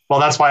 Well,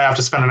 that's why I have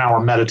to spend an hour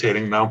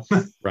meditating, though.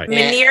 Right.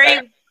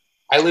 Maniri,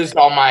 I lose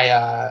all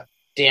my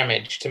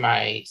damage to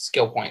my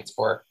skill points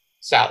for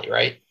Sally,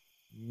 right?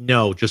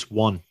 No, just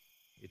one.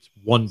 It's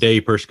 1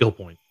 day per skill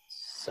point.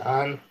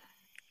 Son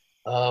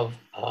of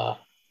a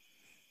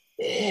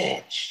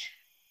bitch.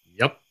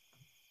 Yep.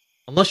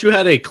 Unless you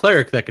had a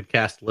cleric that could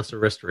cast Lesser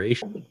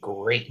Restoration. That'd be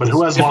great. But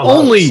who has If one of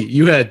only those?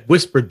 you had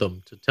whispered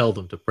them to tell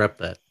them to prep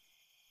that.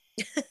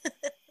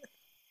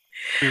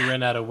 We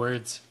ran out of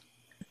words.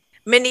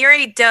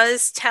 Maniri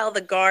does tell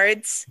the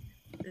guards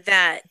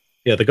that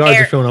Yeah, the guards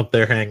Air- are showing up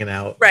there hanging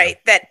out.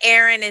 that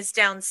Aaron is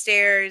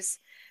downstairs,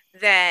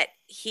 that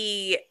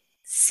he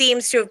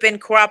seems to have been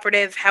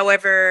cooperative.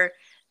 However,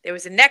 there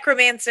was a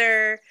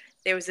necromancer,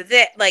 there was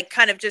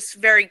kind of just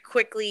very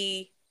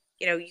quickly,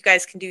 you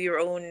guys can do your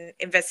own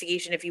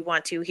investigation if you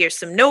want to. Here's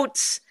some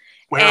notes.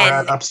 Where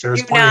and at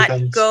upstairs? Do Plenty of not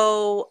things.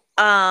 go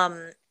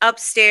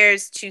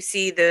upstairs to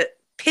see the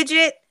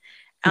Pidgeot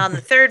on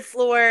the 3rd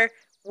floor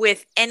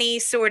with any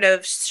sort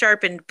of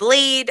sharpened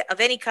blade of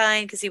any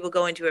kind, because he will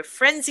go into a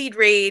frenzied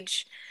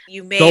rage.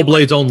 You may Dull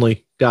blades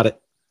only. Got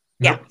it.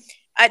 Yeah.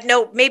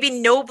 No, maybe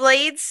no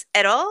blades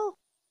at all.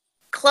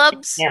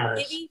 Clubs Hammers.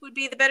 maybe would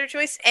be the better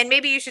choice. And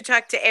maybe you should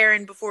talk to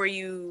Aaron before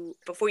you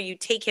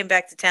take him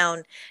back to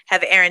town.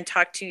 Have Aaron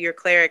talk to your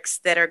clerics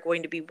that are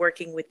going to be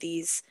working with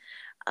these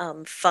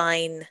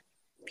fine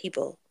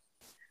people.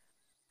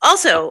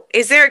 Also,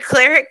 is there a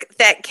cleric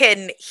that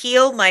can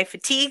heal my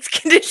fatigue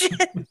condition?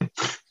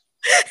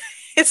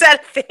 Is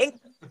that a thing?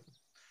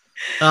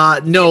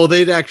 No,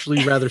 they'd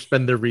actually rather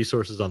spend their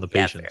resources on the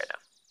Yeah, patients. fair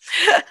enough.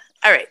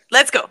 All right,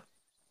 let's go.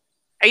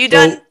 Are you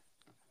done? So,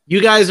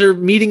 you guys are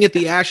meeting at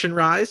the Ashen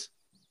Rise?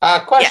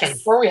 Question, Yes.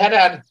 before we head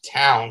out of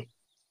town, are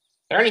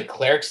there any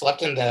clerics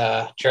left in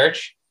the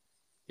church?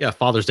 Yeah,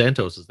 Father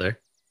Xantos is there.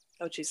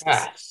 Oh, Jesus.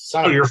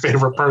 Son Oh, of your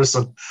favorite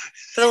person.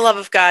 For the love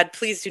of God,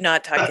 please do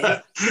not talk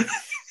to him.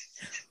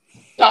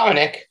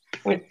 Dominic,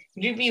 would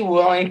you be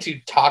willing to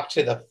talk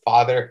to the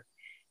father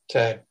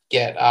to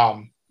get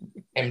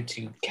him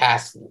to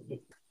cast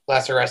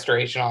Lesser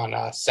Restoration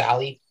on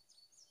Sally?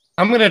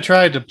 I'm going to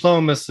try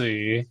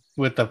diplomacy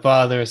with the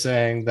father,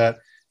 saying that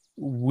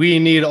we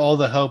need all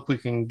the help we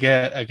can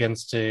get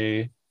against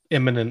a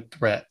imminent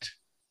threat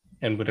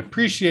and would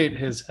appreciate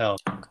his help.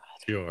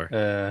 Sure.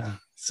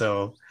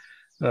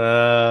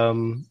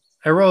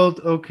 I rolled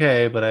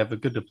okay, but I have a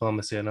good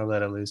diplomacy. I know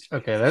that at least.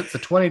 Okay, that's a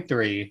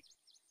 23.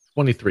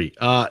 23.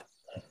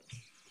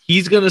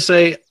 He's going to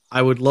say,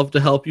 I would love to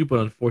help you, but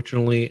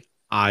unfortunately,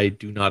 I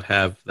do not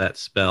have that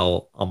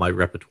spell on my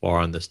repertoire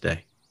on this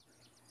day.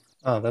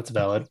 Oh, that's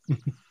valid.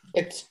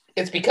 It's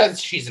because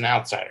she's an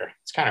outsider.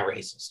 It's kind of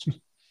racist.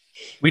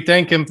 We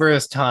thank him for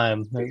his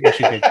time. We should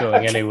get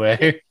going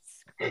anyway.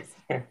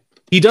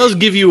 He does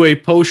give you a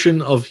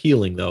potion of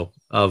healing, though,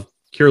 of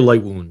cure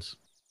light wounds.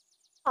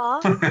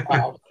 Aw.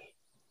 Wow.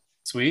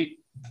 Sweet.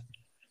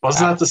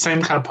 Wasn't that the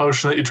same kind of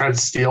potion that you tried to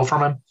steal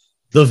from him?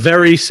 The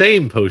very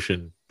same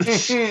potion.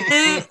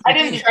 I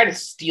didn't try to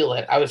steal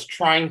it. I was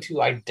trying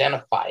to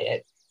identify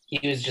it.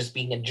 He was just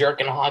being a jerk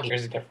and a hog.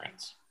 There's a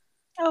difference.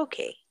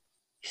 Okay.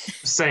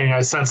 Saying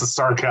I sense a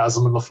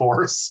sarcasm in the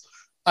force.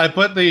 I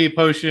put the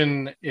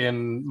potion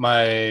in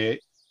my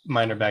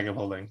minor bag of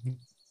holding.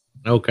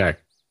 Okay.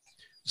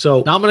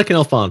 So, Dominic and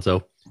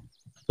Alfonso,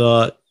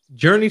 the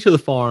journey to the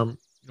farm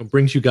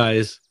brings you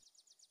guys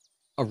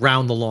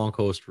around the Long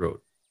Coast Road.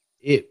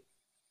 It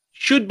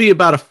should be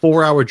about a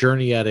 4-hour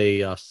journey at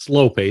a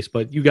slow pace,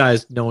 but you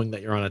guys, knowing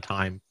that you're on a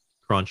time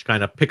crunch,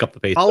 kind of pick up the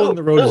pace. Following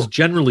the road is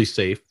generally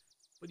safe,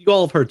 but you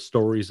all have heard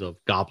stories of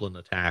goblin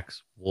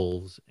attacks,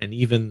 wolves, and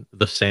even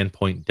the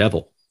Sandpoint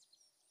Devil.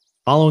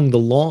 Following the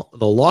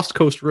Lost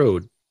Coast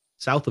Road,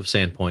 south of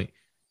Sandpoint,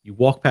 you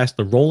walk past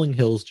the rolling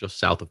hills just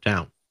south of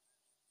town.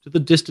 To the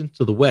distance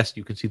to the west,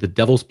 you can see the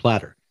Devil's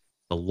Platter,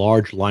 the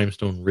large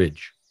limestone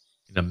ridge,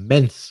 an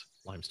immense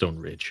limestone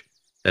ridge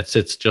that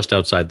sits just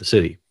outside the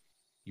city.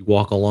 You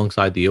walk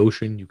alongside the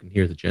ocean, you can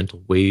hear the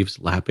gentle waves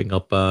lapping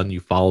up on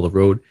you, follow the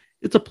road.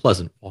 It's a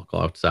pleasant walk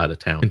outside of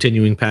town.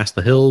 Continuing past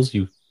the hills,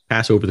 you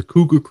pass over the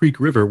Cougar Creek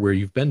River where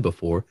you've been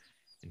before,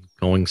 and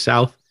going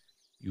south,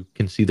 you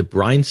can see the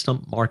Brine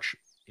Stump March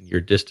in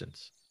your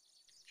distance.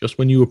 Just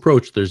when you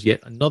approach, there's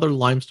yet another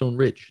limestone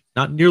ridge,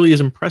 not nearly as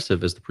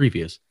impressive as the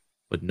previous,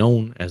 but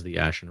known as the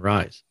Ashen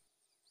Rise.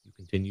 You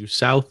continue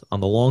south on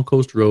the Long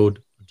Coast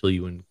Road until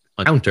you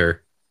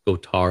encounter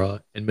Gotara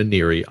and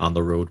Maniri on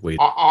the road waiting.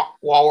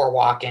 While we're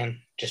walking,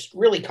 just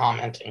really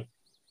commenting.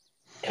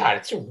 God,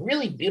 it's a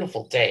really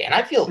beautiful day, and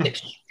I feel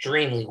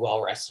extremely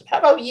well rested. How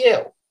about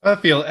you? I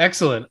feel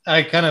excellent.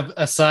 I kind of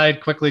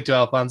aside quickly to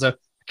Alfonso. I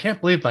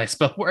can't believe my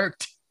spell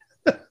worked.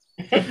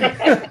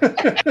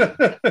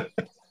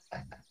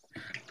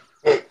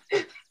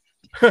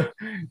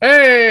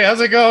 Hey, how's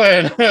it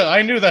going?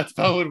 I knew that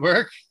spell would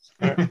work.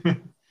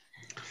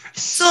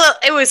 So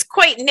it was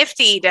quite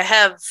nifty to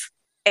have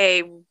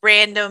a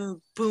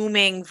random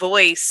booming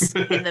voice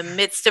in the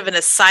midst of an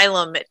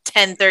asylum at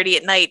 10:30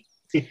 at night.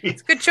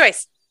 It's a good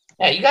choice.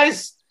 Yeah, you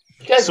guys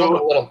So-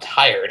 look a little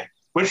tired.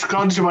 Which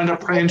gun did you wind up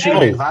praying to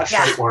make that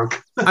shit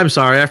work? I'm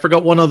sorry, I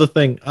forgot one other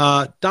thing.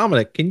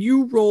 Dominic, can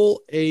you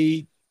roll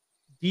a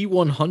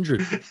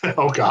D100?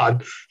 Oh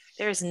god.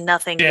 There's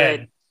nothing Dead.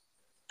 good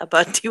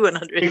about You get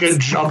D100s.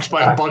 jumped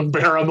by a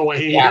bugbear on the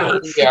way Yeah,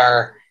 here. we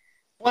are.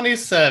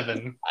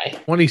 27.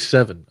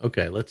 27.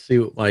 Okay, let's see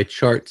what my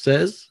chart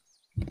says.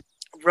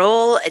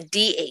 Roll a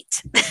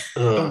D8.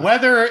 The Ugh.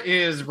 weather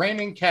is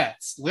raining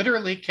cats.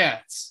 Literally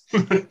cats.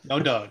 No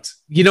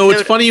dogs. You know, it's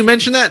Noted. funny you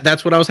mentioned that.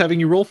 That's what I was having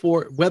you roll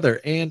for, weather.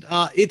 And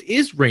it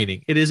is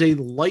raining. It is a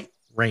light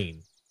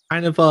rain.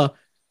 Kind of a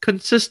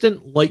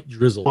consistent light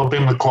drizzle.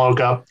 Flipping the cloak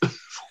up.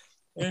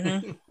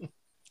 Mhm.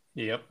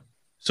 Yep.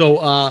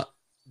 So,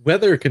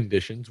 weather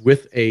conditions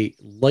with a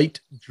light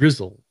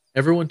drizzle.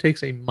 Everyone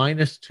takes a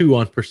 -2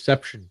 on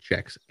perception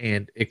checks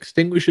and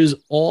extinguishes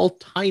all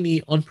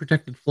tiny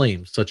unprotected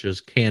flames, such as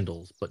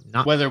candles, but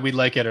not Whether we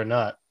like it or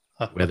not.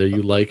 whether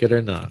you like it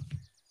or not.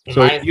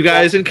 So Mine- you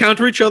guys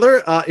encounter each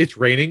other. It's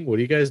raining. What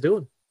are you guys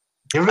doing?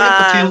 You ever get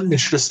the feeling you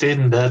should have stayed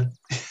in bed?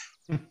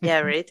 Yeah,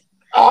 right.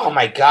 Oh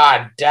my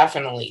god,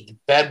 definitely. The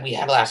bed we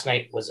had last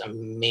night was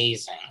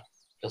amazing.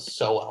 Feel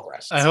so well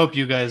rested. I hope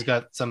you guys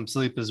got some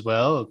sleep as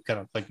well, kind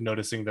of like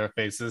noticing their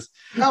faces.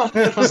 No,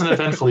 it was an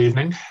eventful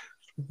evening.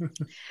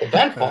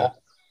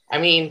 Eventful. I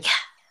mean,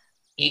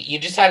 you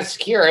just had to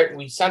secure it.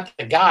 We sent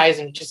the guys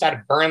and just had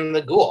to burn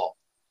the ghoul.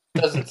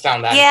 Doesn't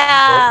sound that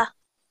Yeah.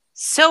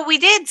 So we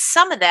did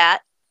some of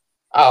that,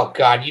 Oh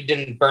god, you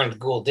didn't burn the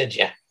ghoul, did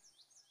you?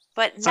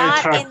 but not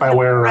Sidetracked in by the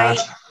where we're right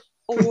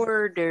at.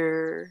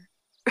 order.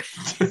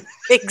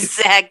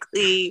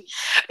 Exactly.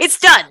 It's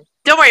done.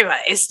 Don't worry about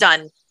it. It's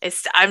done.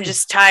 I'm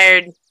just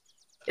tired.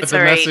 But It's the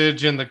all right.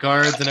 message and the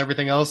guards and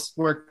everything else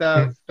worked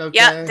out. Okay.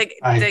 Yeah,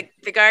 Aye.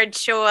 the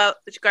guards show up.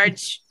 The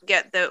guards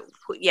get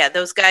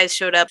those guys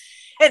showed up.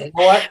 You And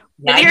know what?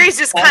 Maniri's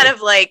just kind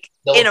of like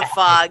in a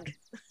fog.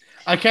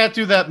 I can't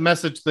do that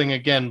message thing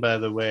again, by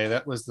the way.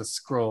 That was the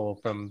scroll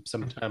from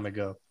some time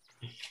ago.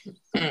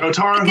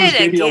 Otara, Good who's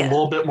maybe a idea.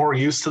 little bit more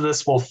used to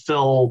this, will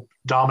fill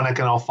Dominic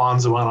and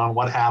Alfonso in on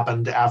what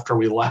happened after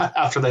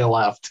they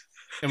left.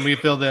 And we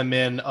fill them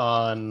in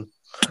on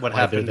what Why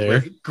happened they're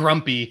there. with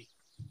Grumpy.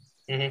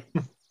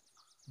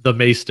 The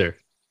Maester.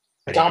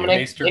 Dominic,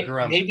 Maester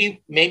Grump.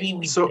 maybe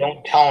we So-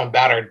 don't tell him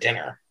about our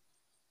dinner.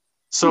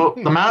 So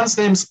the man's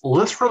name's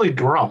literally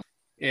Grump.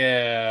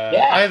 Yeah.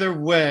 Yeah. Either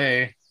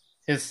way,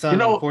 his son, You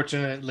know-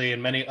 unfortunately,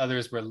 and many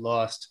others were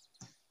lost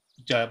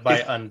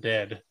by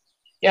undead.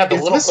 Yeah, the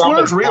If little this Grump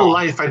was is real gone.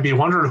 life, I'd be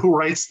wondering who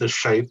writes this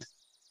shit.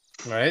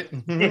 Right?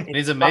 And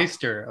he's a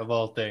maester of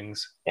all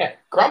things. Yeah,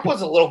 Grump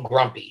was a little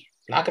grumpy.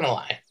 Not gonna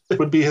lie. It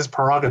would be his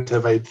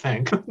prerogative, I'd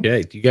think.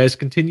 Okay, do you guys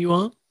continue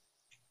on?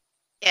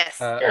 Yes.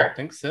 Sure. I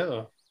think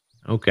so.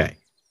 Okay.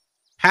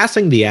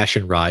 Passing the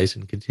Ashen Rise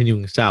and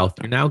continuing south,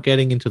 you're now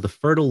getting into the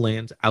fertile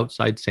lands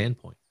outside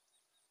Sandpoint.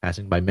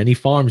 Passing by many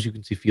farms, you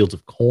can see fields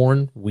of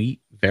corn,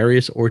 wheat,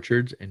 various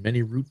orchards, and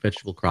many root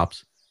vegetable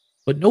crops.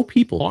 But no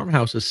people.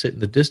 Farmhouses sit in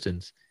the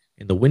distance,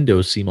 and the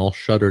windows seem all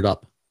shuttered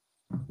up.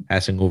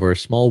 Passing over a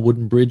small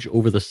wooden bridge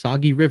over the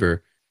Soggy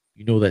River,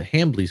 you know that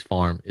Hambley's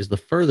farm is the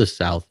furthest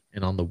south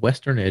and on the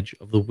western edge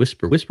of the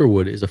Whisper.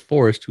 Whisperwood is a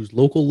forest whose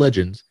local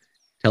legends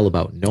tell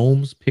about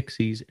gnomes,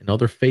 pixies, and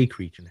other fey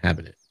creatures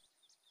inhabit it.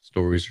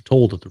 Stories are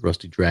told of the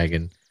Rusty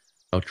Dragon,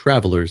 about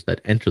travelers that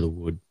enter the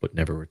wood but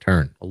never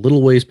return. A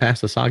little ways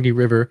past the Soggy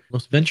River, you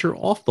must venture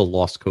off the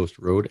Lost Coast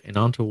Road and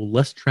onto a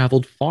less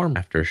traveled farm.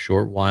 After a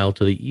short while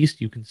to the east,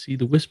 you can see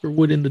the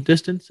Whisperwood in the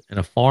distance and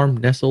a farm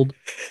nestled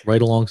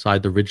right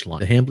alongside the ridgeline.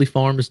 The Hambley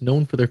farm is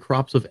known for their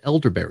crops of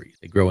elderberries.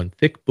 They grow in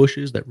thick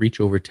bushes that reach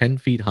over 10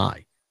 feet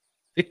high.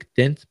 Thick,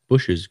 dense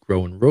bushes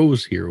grow in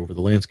rows here over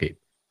the landscape.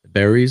 The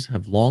berries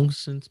have long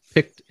since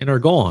picked and are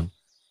gone,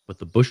 but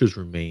the bushes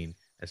remain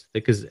as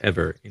thick as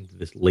ever into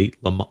this late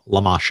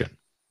Lamashan,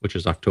 which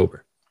is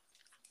October.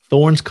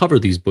 Thorns cover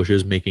these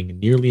bushes, making a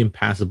nearly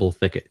impassable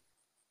thicket.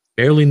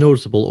 Barely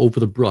noticeable over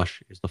the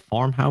brush is the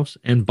farmhouse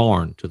and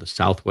barn to the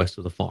southwest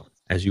of the farm.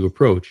 As you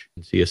approach,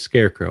 you can see a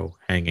scarecrow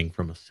hanging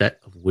from a set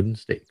of wooden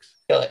stakes.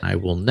 Kill it. I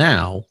will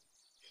now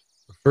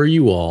refer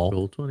you all.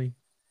 Roll 20.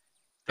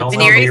 Don't let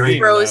Maniri Maniri,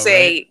 throws now,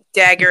 a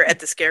dagger at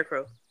the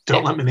scarecrow.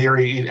 don't let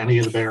Maniri eat any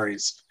of the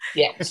berries.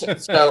 Yeah.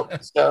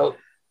 So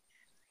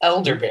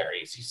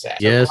elderberries, you said.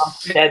 Yes.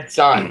 Grump's dead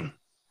son.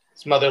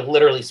 His mother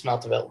literally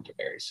smelt of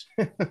elderberries.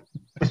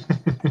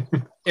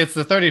 It's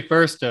the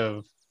 31st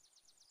of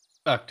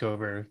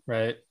October,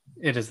 right?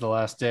 It is the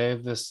last day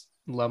of this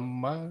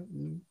Lama.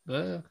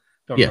 Don't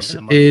Yes.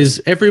 remember.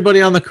 Is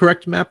everybody on the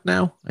correct map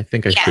now? I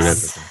think I should have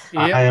Yes. everything.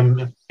 I Yep.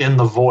 am in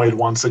the void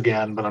once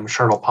again, but I'm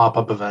sure it'll pop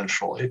up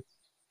eventually.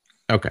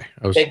 Okay.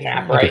 Big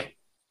map, right?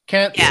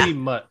 Can't Yeah. see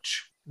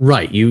much.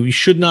 Right. You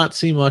should not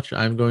see much.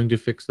 I'm going to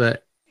fix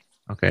that.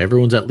 Okay.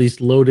 Everyone's at least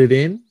loaded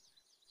in.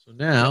 So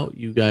now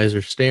you guys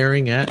are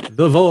staring at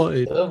the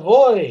void. The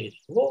void.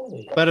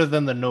 Void. Better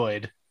than the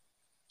Noid.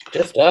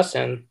 Just us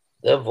and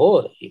the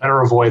void.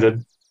 Better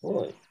avoided.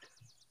 Void.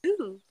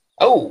 Ooh.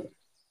 Oh.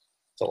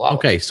 It's a lot.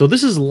 Okay. So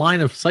this is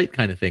line of sight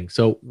kind of thing.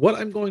 So what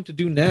I'm going to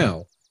do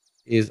now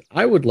is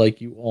I would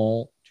like you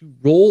all to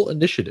roll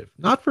initiative,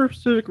 not for a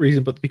specific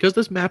reason, but because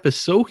this map is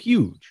so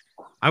huge,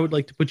 I would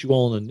like to put you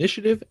all in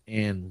initiative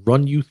and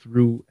run you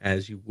through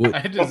as you would. I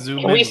had to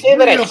zoom Can in we say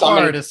that I real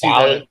summoned far to see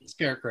Sally? that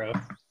scarecrow.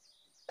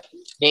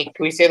 Nate,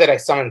 can we say that I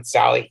summoned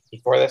Sally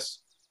before this?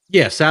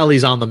 Yeah,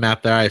 Sally's on the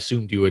map there. I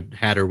assumed you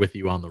had her with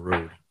you on the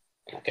road.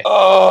 Okay.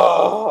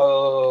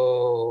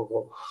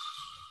 Oh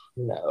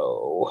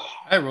no.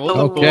 I rolled Oh,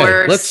 a Okay,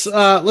 Worst.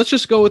 let's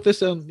just go with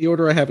this in the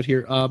order I have it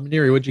here.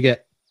 Maniri, what'd you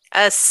get?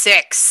 A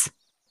 6.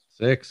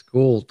 6.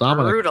 Cool.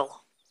 Dominic,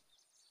 Brutal.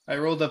 I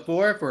rolled a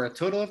 4 for a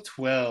total of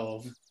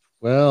 12.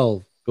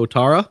 12.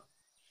 Gotara,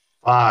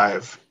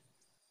 5.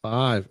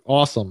 5.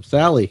 Awesome.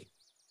 Sally,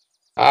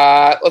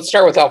 Let's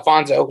start with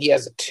Alfonso. He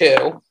has a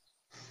 2.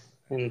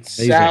 And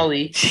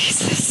Sally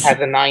Jesus. has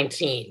a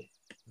 19.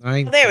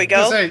 9. There we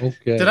go. Say,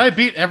 Okay. Did I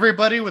beat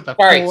everybody with a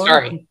Sorry, 4?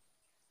 sorry.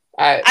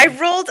 I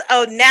rolled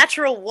a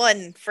natural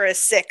 1 for a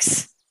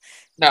 6.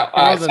 No,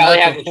 I rolled a Sally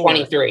has a natural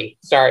 23.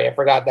 Sorry, I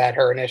forgot that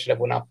her initiative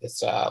went up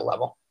this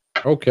level.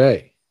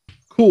 Okay.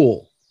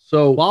 Cool.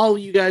 So while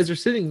you guys are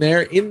sitting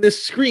there in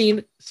this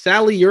screen,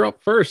 Sally, you're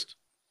up first.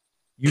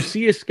 You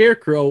see a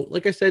scarecrow,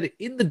 like I said,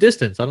 in the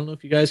distance. I don't know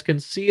if you guys can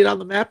see it on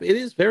the map. It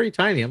is very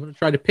tiny. I'm going to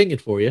try to ping it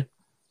for you.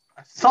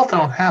 I still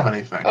don't have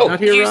anything. Oh, Not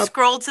Can here, you Rob?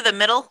 scroll to the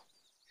middle?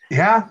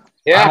 Yeah,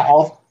 Yeah,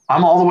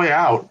 I'm all the way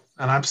out,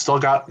 and I've still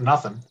got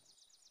nothing.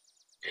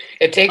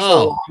 it takes a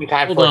Oh, long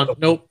time Hold for on. it to-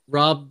 Nope.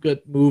 Rob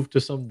got moved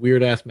to some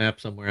weird ass map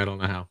somewhere. I don't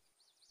know how.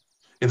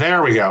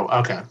 There we go.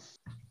 Okay.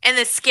 And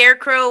the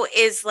scarecrow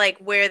is like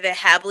where the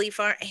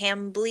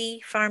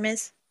Hambley farm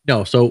is.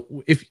 No. So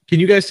can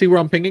you guys see where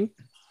I'm pinging?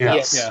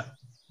 Yes. Yeah.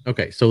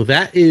 Okay. So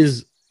that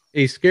is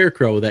a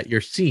scarecrow that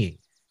you're seeing.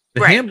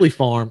 The Right. Hambley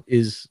farm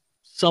is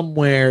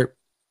somewhere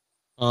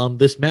on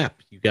this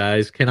map. You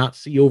guys cannot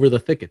see over the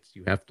thickets.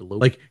 You have to look.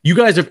 Like, you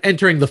guys are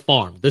entering the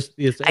farm. This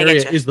I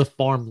area getcha. is the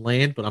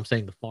farmland, but I'm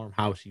saying the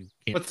farmhouse. You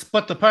can't. Let's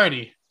split the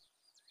party.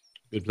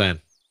 Good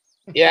plan.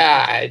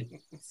 Yeah,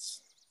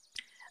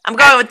 I'm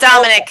going with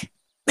Dominic.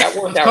 that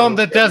worked Let's out. comb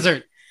the really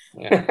desert.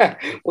 good.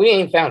 We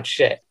ain't found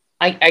shit.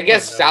 I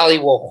guess Oh, no. Sally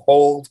will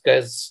hold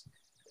because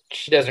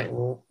she doesn't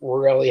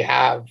really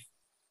have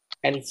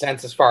any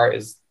sense as far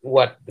as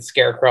what the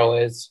scarecrow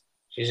is.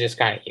 She's just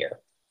kind of here.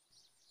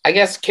 I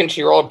guess, can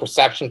she roll a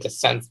perception to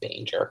sense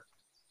danger?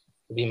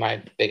 Would be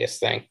my biggest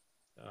thing.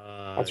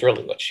 That's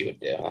really what she would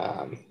do.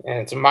 And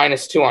it's a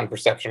 -2 on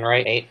perception,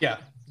 right? 8. Yeah.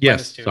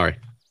 Yes. -2. Sorry,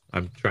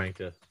 I'm trying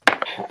to.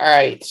 All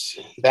right,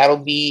 that'll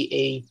be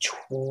a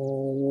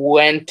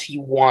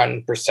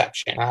 21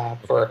 perception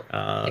for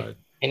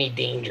any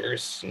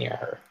dangers near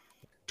her.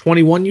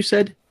 21. You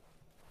said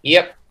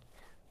Yep.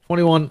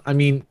 21. I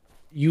mean,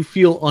 you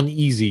feel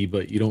uneasy,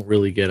 but you don't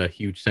really get a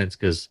huge sense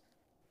because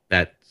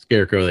that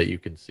scarecrow that you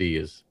can see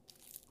is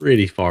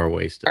pretty far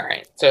away still. All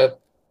right, so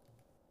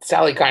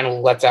Sally kind of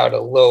lets out a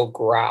low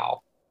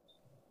growl,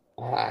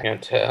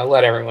 to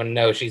let everyone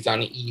know she's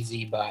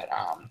uneasy, but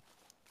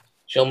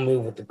she'll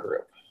move with the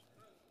group.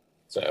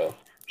 So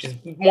she's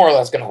more or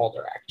less going to hold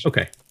her action.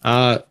 Okay.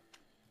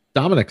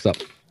 Dominic's up.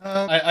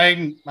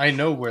 I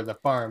know where the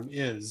farm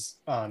is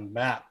on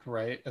map,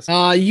 right?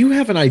 You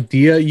have an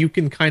idea. You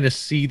can kind of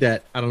see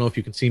that. I don't know if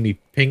you can see me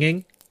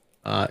pinging.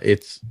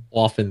 It's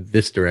off in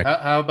this direction.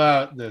 How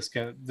about this?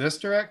 This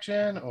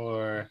direction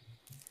or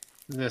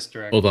this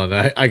direction? Hold on.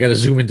 I got to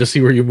zoom in to see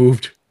where you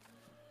moved.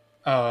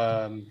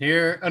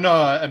 Here. Oh, no,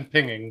 I'm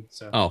pinging.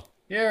 So Oh,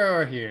 here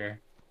or here?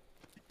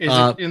 Is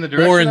Uh, it in the more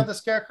direction in- of the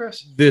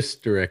scarecrows? this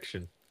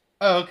direction.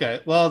 Oh, okay.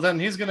 Well, then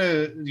he's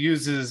gonna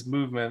use his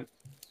movement.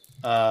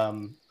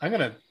 I'm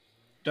gonna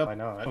double. I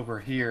know it, over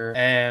here,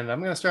 and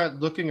I'm gonna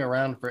start looking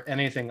around for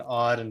anything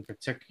odd in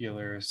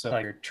particular. So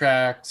like your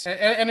tracks,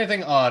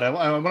 anything odd. I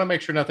want to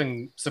make sure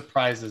nothing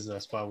surprises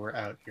us while we're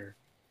out here.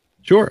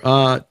 Sure.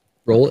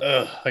 Roll it.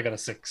 Ugh, I got a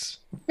 6.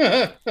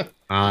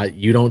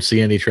 You don't see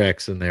any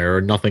tracks in there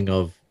or nothing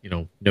of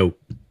note.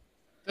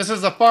 This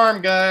is a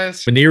farm,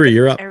 guys. Maniri,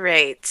 you're up. All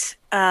right.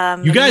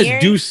 You guys Maniri-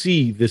 do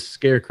see this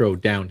scarecrow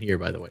down here,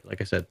 by the way. Like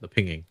I said, the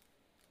pinging.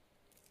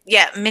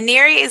 Yeah,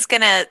 Maniri is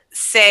gonna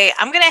say,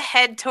 "I'm gonna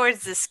head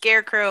towards the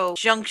scarecrow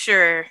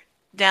juncture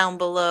down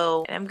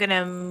below. And I'm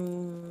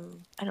gonna.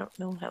 I don't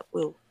know how.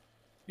 Whoa.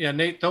 Yeah,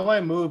 Nate. Though I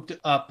moved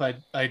up,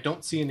 I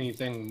don't see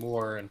anything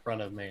more in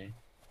front of me.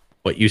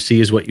 What you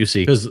see is what you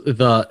see. Because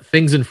the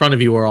things in front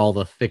of you are all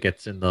the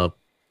thickets, and the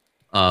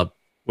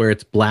where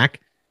it's black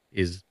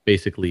is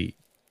basically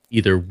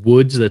either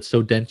woods that's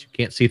so dense you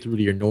can't see through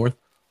to your north,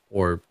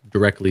 or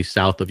directly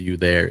south of you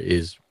there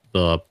is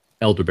the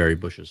elderberry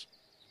bushes.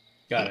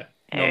 Got it.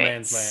 No All right,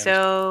 man's land.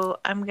 so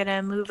I'm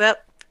gonna move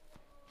up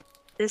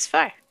this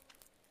far,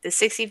 the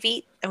 60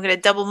 feet. I'm gonna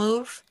double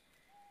move,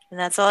 and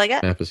that's all I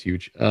got. Map is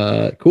huge.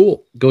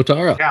 Cool. Go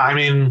Tara. Yeah, I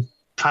mean,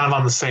 kind of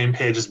on the same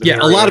page as Yeah, a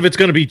Maniri. lot of it's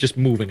going to be just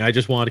moving. I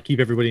just want to keep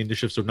everybody in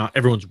initiative so not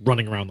everyone's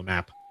running around the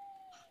map.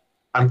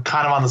 I'm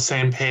kind of on the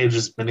same page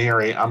as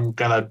Maniri. I'm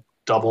gonna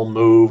double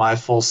move my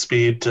full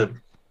speed to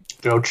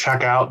go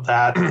check out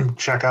that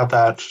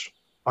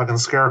fucking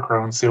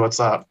scarecrow and see what's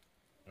up.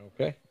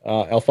 Okay.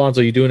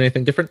 Alfonso, you doing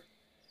anything different?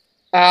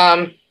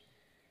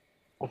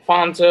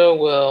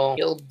 Alfonso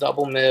he'll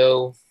double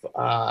move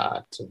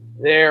to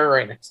there,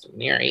 right next to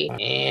Miri,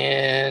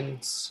 and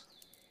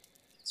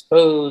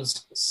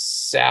suppose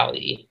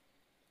Sally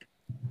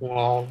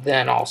will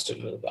then also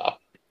move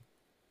up.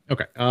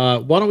 Okay.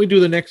 Why don't we do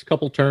the next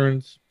couple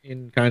turns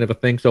in kind of a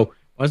thing? So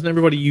why doesn't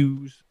everybody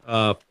use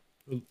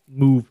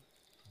move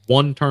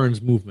one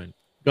turn's movement?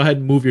 Go ahead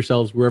and move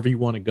yourselves wherever you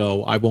want to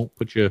go. I won't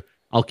put you.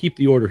 I'll keep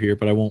the order here,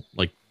 but I won't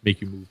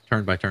make you move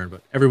turn by turn.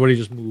 But everybody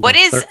just move. What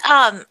is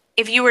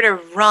if you were to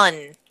run?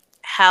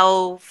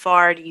 How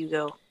far do you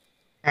go?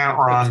 Can't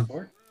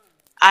run.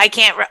 I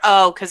can't.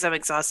 Oh, because I'm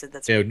exhausted.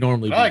 That's Yeah, it would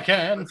normally Well, I be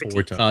can.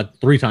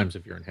 3 times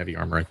if you're in heavy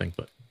armor, I think.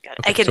 But Got it.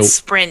 Okay, I can so-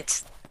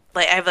 sprint.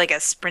 Like I have like a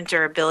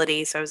sprinter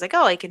ability, so I was like,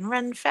 oh, I can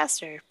run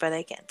faster, but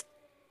I can't.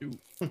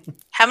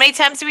 How many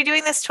times are we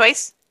doing this?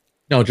 Twice?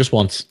 no, just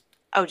once.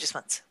 Oh, just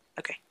once.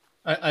 Okay,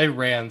 I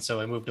ran, so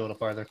I moved a little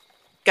farther.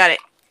 got it.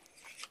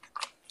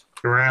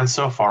 You ran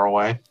so far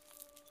away.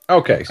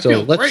 Okay, so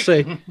Feel let's great.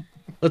 say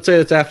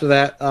it's after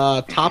that.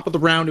 Top of the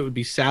round, it would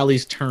be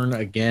Sally's turn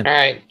again. All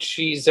right,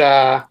 she's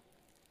again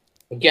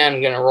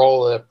gonna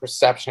roll a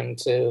perception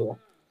to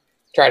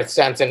try to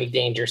sense any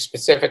danger.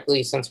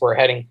 Specifically, since we're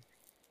heading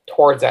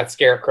towards that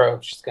scarecrow,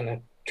 she's gonna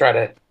try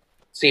to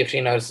see if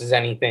she notices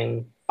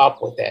anything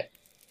up with it.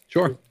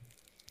 Sure.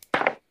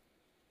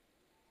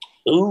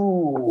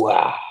 Ooh,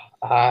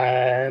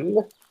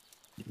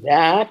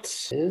 that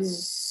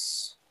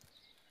is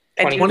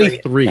I do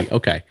 23.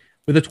 Okay.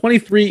 With a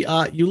 23,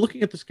 you're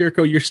looking at the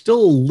scarecrow. You're still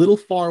a little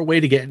far away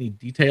to get any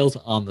details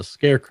on the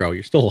scarecrow.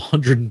 You're still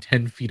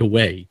 110 feet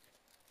away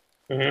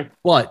Mhm.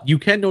 But you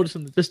can notice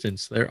in the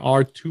distance there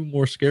are 2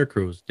 more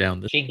scarecrows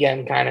down this, She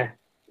again kind of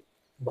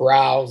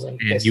growls and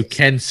and you hisses.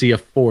 can see a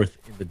 4th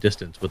in the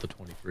distance with a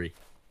 23.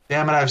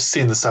 Damn it, I've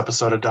seen this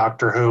episode of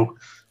Doctor Who.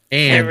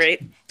 And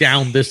right.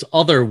 down this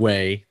other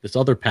way, this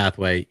other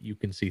pathway, you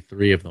can see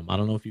 3 of them. I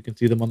don't know if you can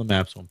see them on the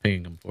map, so I'm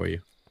pinging them for you.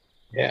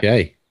 Yeah.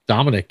 Okay,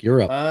 Dominic,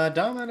 you're up.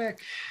 Dominic.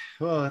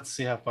 Well, let's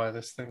see how far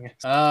this thing is.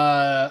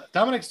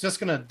 Dominic's just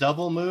gonna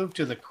double move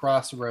to the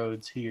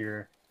crossroads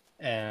here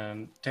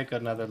and take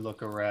another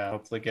look around.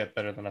 Hopefully, get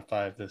better than a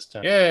 5 this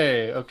time.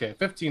 Yay! Okay,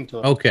 15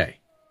 total. Okay,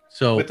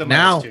 so With the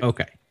now, -2.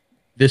 okay,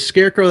 the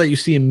scarecrow that you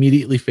see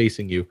immediately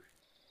facing you,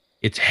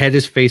 its head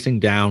is facing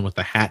down with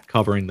the hat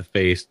covering the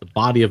face. The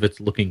body of it's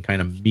looking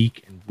kind of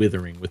meek and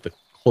withering with the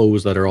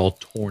clothes that are all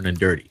torn and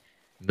dirty.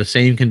 The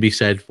same can be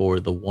said for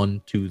the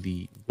one to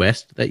the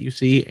west that you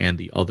see and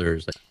the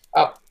others.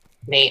 Oh,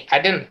 Nate, I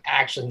didn't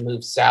actually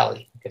move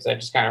Sally because I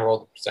just kind of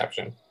rolled the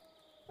perception.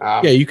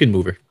 Yeah, you can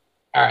move her.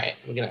 All right,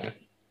 I'm gonna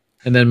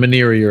And then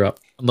Manira, you're up.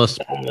 Unless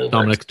move her.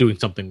 Dominic's doing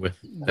something with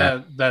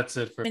that. That's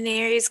it for.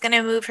 Maneri's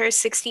gonna move her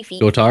 60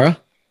 feet. Gotara?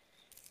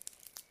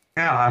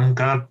 Yeah, I'm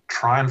gonna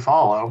try and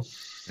follow.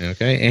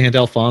 Okay, and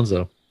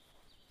Alfonso.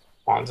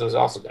 Fonzo's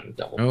also gonna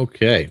double.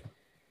 Okay.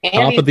 And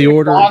Top he's of the gonna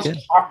order cross-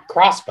 again.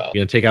 Crossbow. You're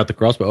going to take out the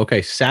crossbow.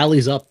 Okay,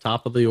 Sally's up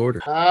top of the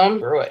order.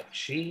 Screw it.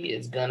 She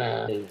is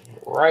gonna move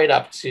right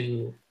up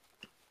to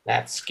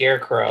that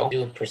scarecrow,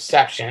 do a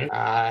perception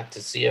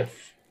to see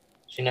if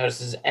she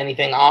notices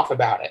anything off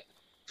about it.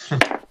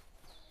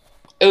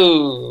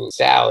 Ooh,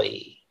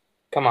 Sally,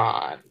 come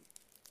on.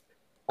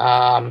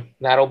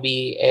 That'll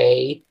be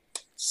a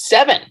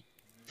 7.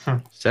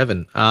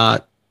 7.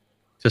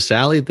 To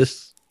Sally,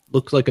 this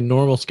looks like a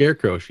normal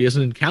scarecrow. She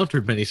hasn't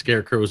encountered many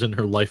scarecrows in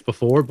her life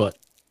before, but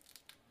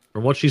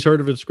from what she's heard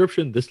of a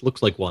description, this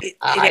looks like one.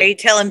 Are you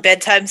telling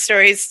bedtime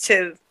stories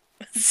to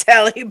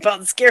Sally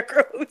about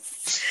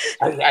scarecrows?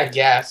 I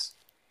guess.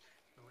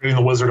 Reading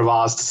The Wizard of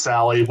Oz to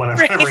Sally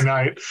whenever Right. every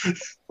night.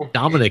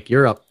 Dominic,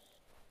 you're up.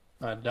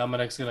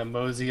 Dominic's gonna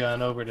mosey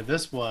on over to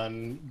this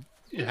one,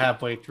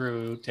 halfway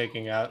through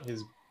taking out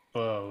his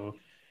bow,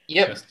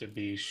 Yep. just to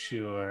be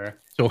sure.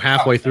 So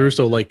halfway Oh, through,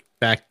 so like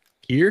back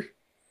here?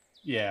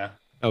 Yeah,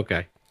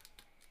 Okay.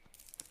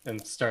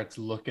 and starts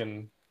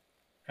looking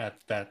at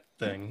that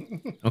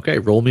thing. Okay,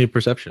 roll me a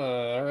perception.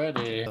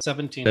 Alrighty,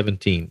 17.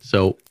 17.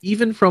 So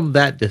even from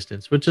that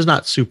distance, which is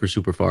not super,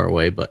 super far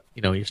away, but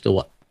you know, you're still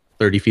what,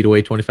 30 feet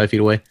away, 25 feet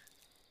away?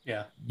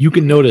 Yeah. You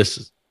can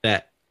notice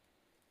that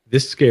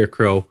this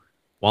scarecrow,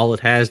 while it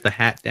has the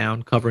hat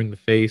down covering the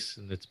face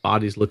and its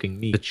body's looking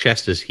neat, the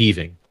chest is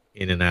heaving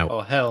in and out. Oh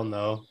hell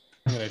no!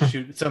 I'm gonna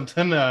shoot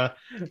something. I'm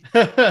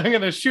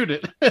gonna shoot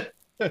it.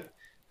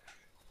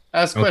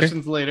 Ask Okay.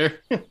 questions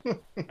later.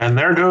 And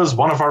there goes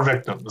one of our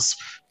victims.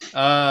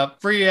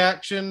 Free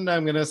action.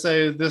 I'm gonna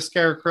say this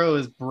scarecrow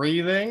is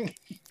breathing.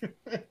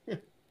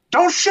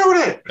 Don't shoot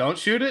it! Don't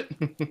shoot it.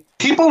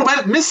 People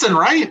went missing,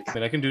 right? I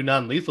mean, I can do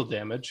non-lethal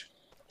damage.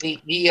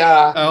 The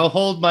I'll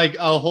hold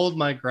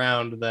my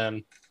ground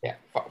then. yeah,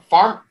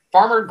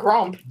 Farmer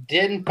Grump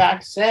did in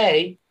fact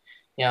say,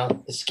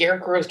 the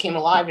scarecrows came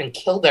alive and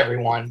killed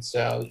everyone.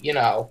 So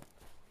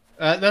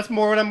That's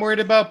more what I'm worried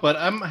about, but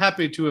I'm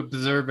happy to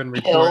observe and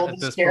report kill at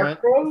the this point.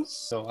 scarecrows.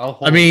 So I'll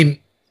hold. I mean,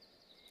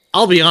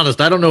 I'll be honest,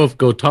 I don't know if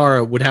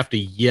Gotara would have to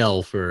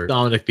yell for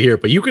Dominic to hear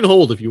it, but you can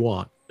hold if you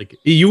want. Like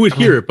you would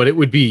hear it, but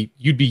you'd be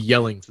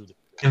yelling through the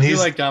And I feel he's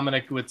like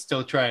Dominic would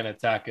still try and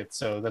attack it,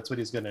 so that's what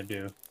he's gonna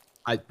do.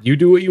 you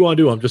do what you want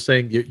to do. I'm just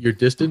saying your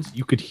distance,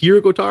 you could hear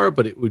Gotara,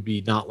 but it would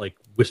be not like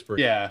whispering.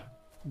 Yeah,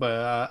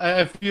 but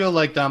I feel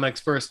like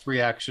Dominic's first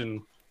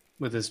reaction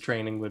with his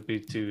training would be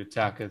to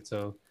attack it.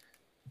 So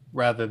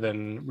rather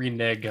than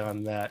renege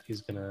on that,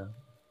 he's gonna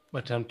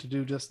attempt to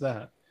do just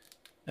that.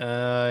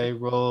 I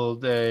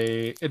rolled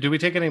a. Do we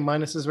take any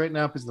minuses right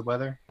now because of the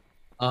weather?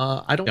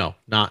 I don't know.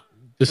 Not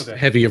this Okay.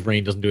 heavy of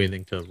rain doesn't do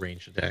anything to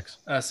ranged attacks.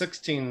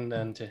 16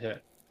 then to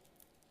hit.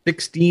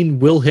 16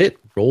 will hit.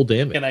 Roll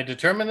damage. Can I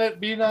determine it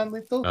be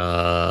non-lethal?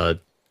 Not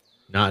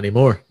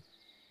anymore.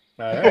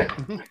 All right.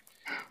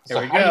 So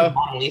Here we how do go. you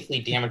non-lethally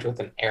damage with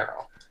an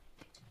arrow?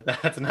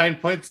 That's 9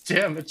 points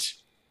damage.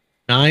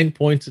 9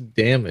 points of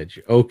damage.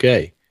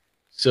 Okay.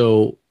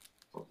 So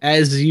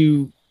as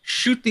you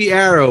shoot the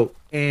arrow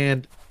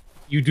and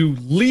you do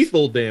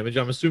lethal damage,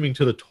 I'm assuming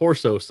to the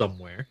torso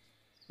somewhere,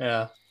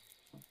 Yeah.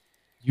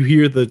 you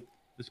hear the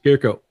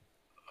scarecrow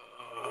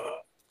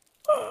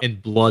and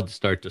blood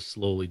start to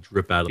slowly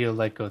drip out I of feel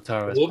like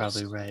Gotara's Whoops.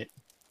 probably right.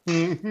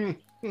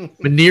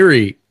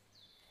 Maniri,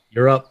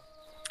 you're up.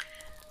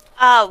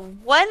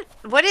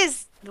 What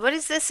is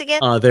this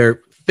again?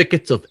 They're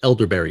thickets of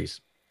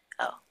elderberries.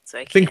 Oh, so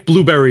I can't. Think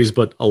blueberries,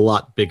 but a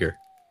lot bigger.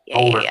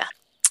 Yeah.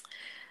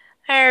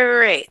 All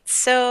right.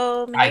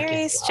 So I get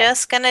Mary's that.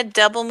 just gonna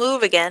double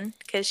move again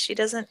because she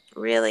doesn't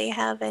really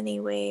have any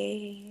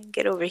way to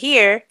get over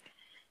here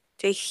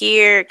to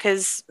hear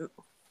because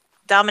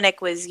Dominic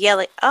was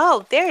yelling.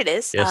 Oh, there it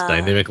is. Yes,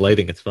 dynamic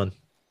lighting. It's fun.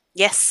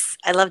 Yes,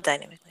 I love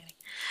dynamic lighting.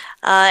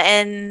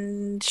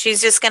 And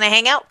she's just gonna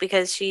hang out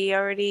because she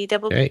already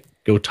double. Okay.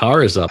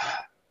 Gotar is up.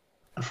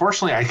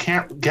 Unfortunately, I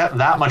can't get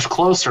that much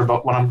closer,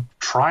 but what I'm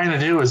trying to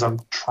do is I'm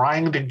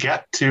trying to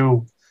get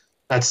to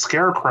that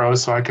scarecrow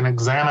so I can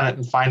examine it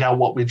and find out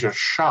what we just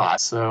shot.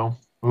 So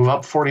move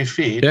up 40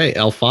 feet. Okay,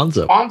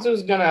 Alfonso.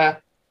 Alfonso's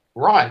gonna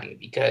run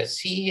because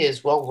he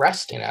is well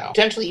rested now,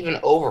 potentially even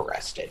over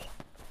rested.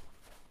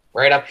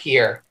 Right up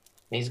here,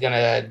 he's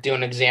gonna do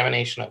an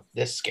examination of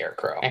this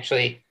scarecrow.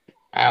 Actually,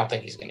 I don't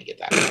think he's gonna get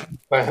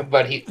that,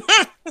 but he.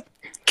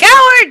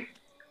 Coward!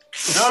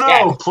 No,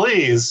 Yeah.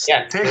 please.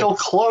 Yeah. Take a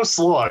close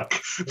look.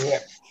 Yeah.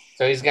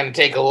 So he's gonna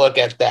take a look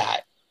at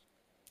that.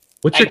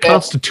 What's your I guess-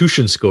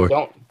 constitution score?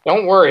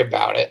 Don't worry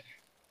about it.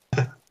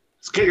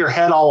 Just get your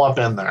head all up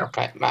in there.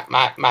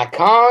 My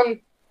con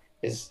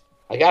is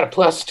I got a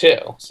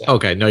 +2. So.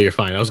 Okay, no, you're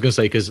fine. I was going to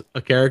say, because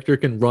a character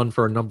can run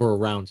for a number of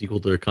rounds equal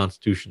to their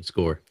constitution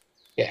score.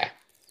 Yeah.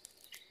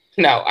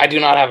 No, I do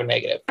not have a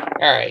negative. All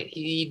right,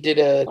 he did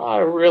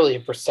really a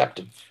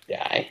perceptive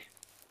guy.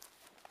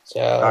 So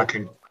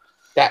Shocking.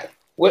 that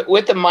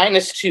with the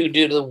 -2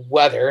 due to the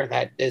weather,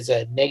 that is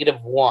a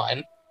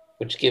 -1,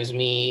 which gives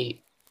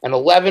me an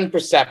 11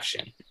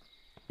 perception.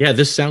 Yeah,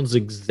 this sounds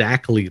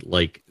exactly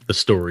like the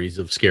stories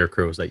of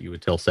scarecrows that you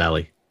would tell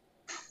Sally.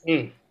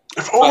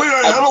 If only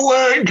I had a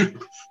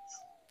leg.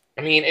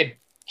 I mean, it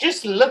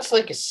just looks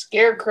like a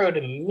scarecrow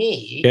to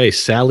me. Okay,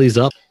 Sally's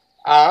up.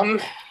 All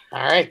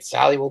right,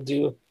 Sally will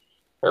do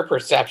her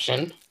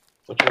perception,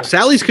 which was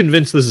Sally's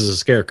convinced this is a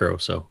scarecrow,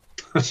 so.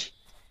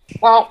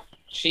 well,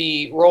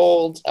 she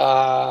rolled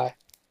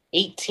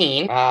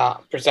 18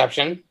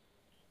 perception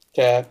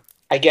to,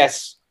 I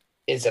guess,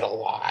 is it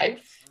alive?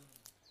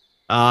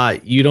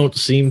 You don't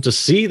seem to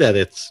see that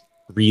it's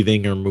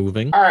breathing or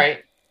moving. All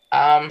right,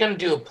 I'm gonna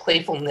do a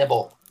playful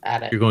nibble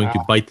at it. You're going to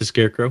bite the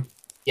scarecrow?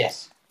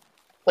 Yes,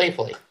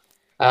 playfully.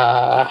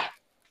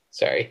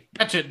 Sorry,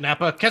 Catch it,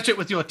 Nappa. Catch it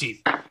with your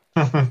teeth.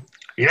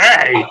 Yay!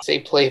 I'd say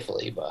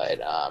playfully,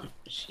 but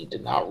she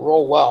did not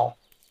roll well.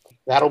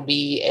 That'll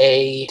be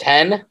a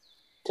 10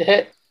 to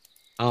hit.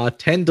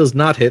 10 does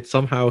not hit.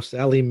 Somehow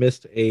Sally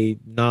missed a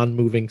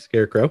non-moving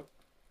scarecrow.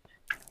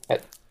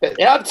 But,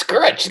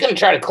 screw it. She's gonna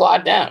try to claw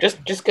it down. Just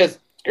because.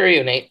 Screw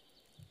you, Nate.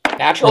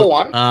 Natural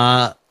one.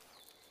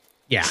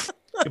 Yeah.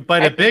 You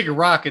bite a big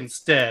rock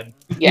instead.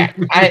 Yeah.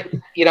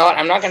 You know what?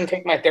 I'm not gonna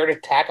take my third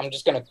attack. I'm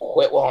just gonna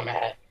quit while I'm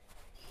at it.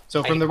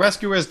 So from the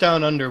rescuers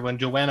down under, when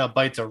Joanna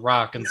bites a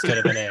rock instead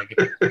of an egg.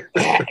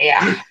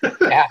 Yeah.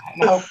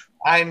 No,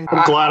 I'm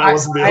glad I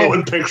wasn't the only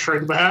one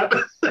picturing that.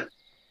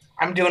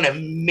 I'm doing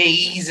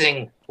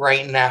amazing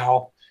right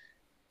now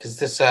because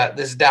this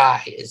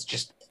die is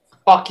just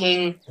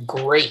fucking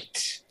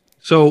great.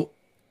 So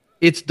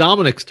it's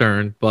Dominic's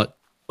turn, but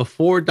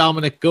before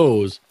Dominic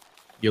goes,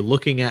 you're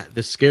looking at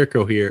this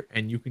scarecrow here,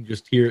 and you can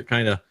just hear it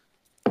kind of.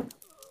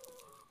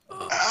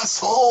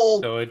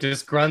 Asshole! So it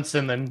just grunts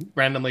and then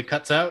randomly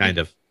cuts out. Kind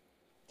of.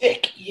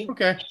 Dick, you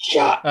Okay.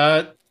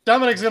 shot.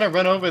 Dominic's gonna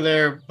run over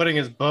there, putting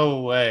his bow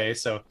away.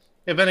 So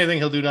if anything,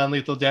 he'll do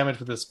non-lethal damage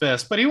with his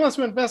fist. But he wants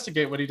to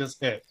investigate what he just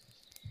hit.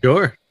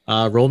 Sure.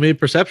 Roll me a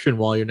perception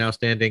while you're now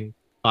standing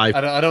 5.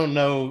 I don't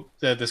know.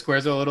 The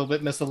squares are a little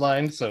bit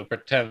misaligned, so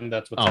pretend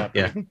that's what's Oh,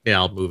 yeah. happening. Yeah,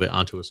 I'll move it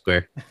onto a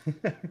square.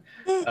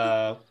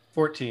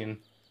 14.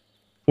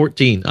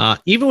 14.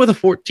 Even with a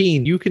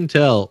 14, you can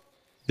tell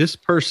this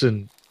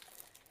person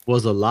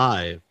was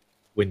alive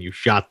when you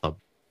shot them.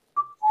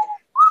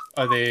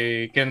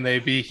 Can they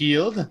be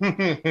healed?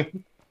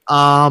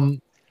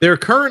 They're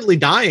currently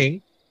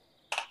dying.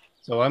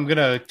 So I'm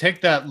gonna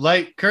take that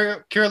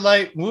cure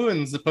light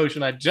wounds, the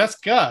potion I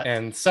just got,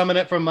 and summon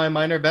it from my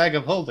minor bag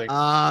of holding.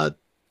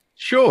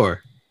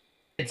 Sure.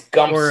 It's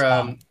gum Or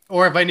stomp.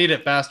 or if I need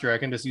it faster, I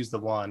can just use the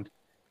wand.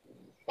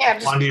 Yeah,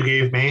 just One you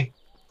gave me.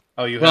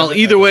 Oh, you. Well, have it?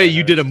 either Okay, way, I you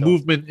have did it a still.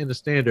 movement in a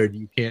standard.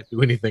 You can't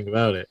do anything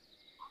about it.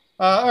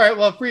 All right.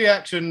 Well, free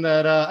action.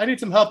 That I need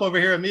some help over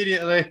here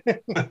immediately.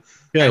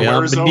 Yeah, And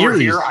where's over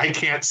here? Maniri's, I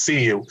can't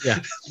see you.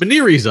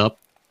 Maniri's up.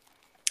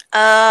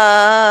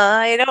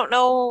 I don't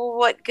know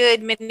what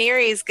good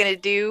Maniri's gonna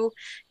do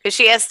because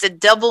she has to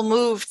double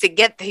move to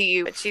get to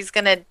you. But she's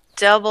gonna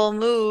double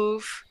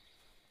move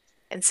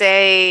and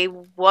say,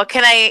 how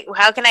can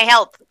I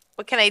help?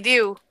 What can I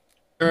do?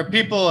 There are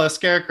people,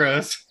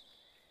 scarecrows.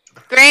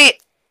 Great.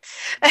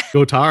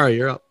 Gotara,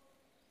 you're up.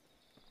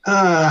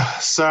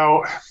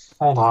 So,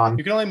 hold on.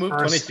 You can only move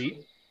 20 First.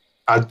 feet.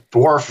 A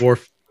dwarf.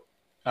 Dwarf.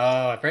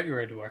 Oh, I forgot you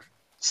were a dwarf.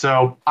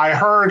 So, I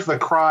heard the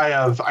cry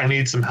of, I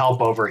need some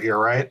help over here,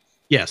 right?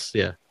 Yes,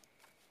 yeah.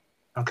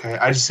 Okay,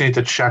 I just need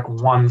to check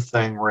one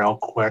thing real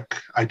quick.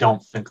 I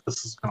don't think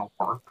this is going to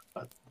work,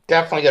 but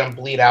definitely gonna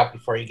bleed out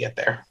before you get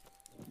there.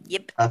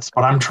 Yep. that's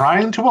what I'm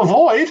trying to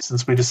avoid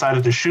since we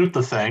decided to shoot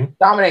the thing.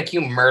 Dominic, you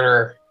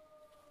murderer.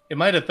 In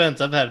my defense,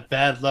 I've had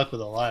bad luck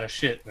with a lot of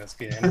shit in this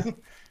game,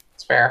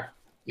 It's fair.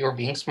 You were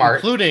being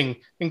smart.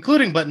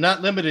 including but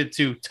not limited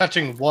to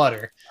touching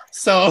water.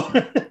 So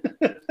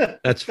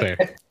That's fair.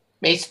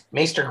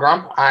 Maester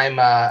Grump,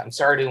 I'm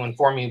sorry to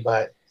inform you,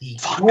 but the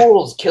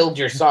ghouls killed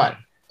your son.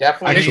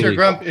 Definitely. Actually- Mr.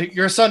 Grump,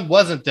 your son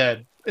wasn't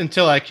dead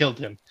until I killed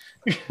him.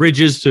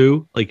 Bridges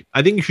too. Like,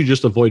 I think you should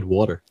just avoid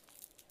water.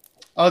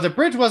 Oh, the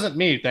bridge wasn't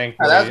me,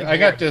 thankfully. Oh, that's I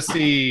got to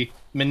see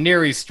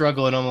Maniri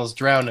struggle and almost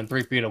drown in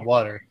 3 feet of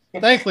water.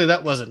 Thankfully,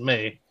 that wasn't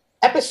me.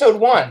 Episode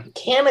 1.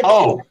 Can a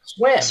Oh, king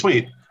swim?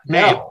 Sweet.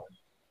 No.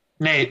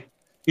 Nate,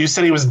 you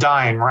said he was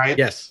dying, right?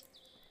 Yes.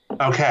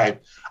 Okay.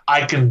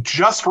 I can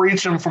just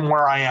reach him from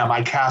where I am.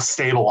 I cast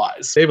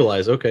Stabilize.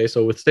 Stabilize. Okay,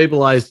 so with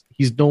Stabilize,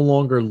 he's no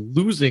longer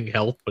losing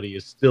health, but he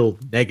is still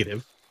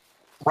negative.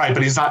 Right,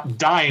 but he's not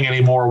dying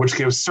anymore, which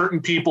gives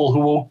certain people who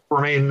will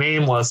remain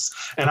nameless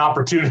an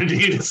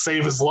opportunity to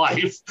save his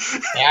life.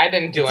 Yeah, I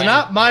didn't do It's anything.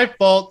 not my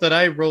fault that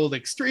I rolled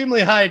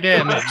extremely high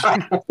damage.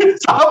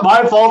 It's not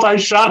my fault I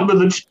shot him in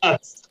the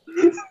chest.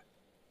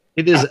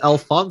 It is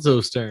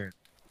Alfonso's turn.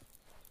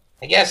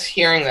 I guess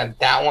hearing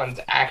that one's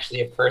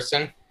actually a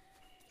person,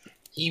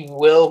 he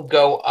will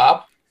go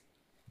up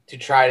to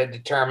try to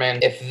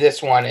determine if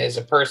this one is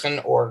a person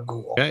or a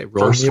ghoul. Okay,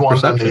 roll First me a one,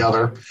 then perception. the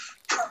other.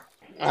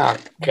 Oh,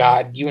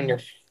 God, you and your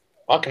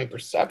fucking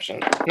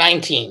perception.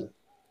 19.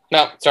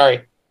 No,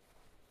 sorry.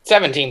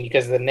 17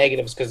 because of the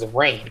negatives because of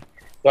rain.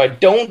 So I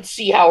don't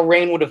see how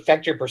rain would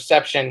affect your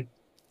perception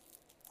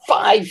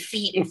 5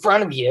 feet in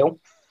front of you.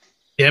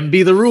 Can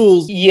be the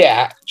rules.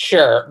 Yeah,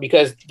 sure,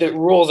 because the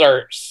rules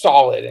are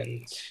solid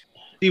and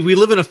See, we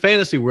live in a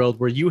fantasy world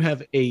where you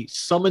have a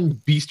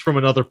summoned beast from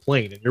another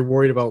plane, and you're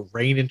worried about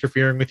rain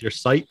interfering with your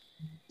sight.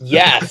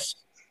 yes.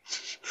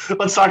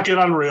 Let's not get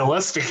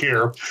unrealistic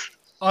here.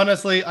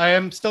 Honestly, I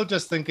am still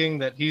just thinking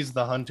that he's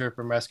the hunter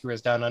from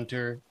Rescuers Down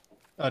Under,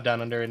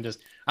 and just,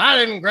 I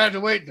didn't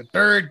graduate the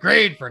 3rd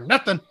grade for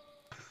nothing.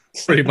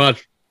 Pretty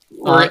much.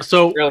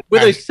 So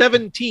with a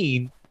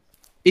 17,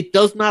 it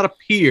does not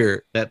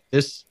appear that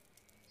this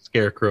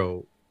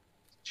scarecrow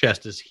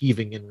chest is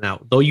heaving in and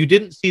out. Though you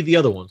didn't see the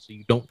other one, so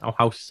you don't know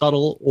how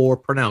subtle or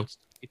pronounced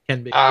it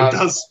can be. It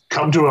does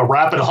come to a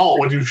rapid halt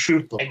when you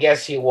shoot them. I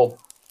guess he will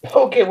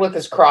poke it with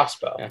his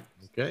crossbow.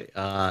 Okay.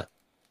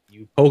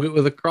 You poke it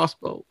with a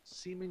crossbow.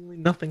 Seemingly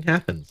nothing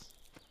happens.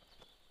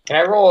 Can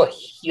I roll a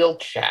heal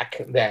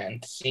check then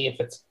to see if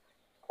it's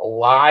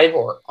alive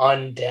or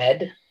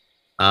undead?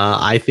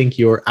 I think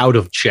you're out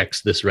of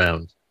checks this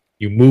round.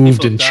 You moved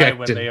People and die checked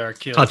when they and are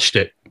killed. touched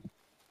it.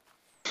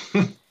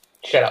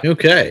 Shut up.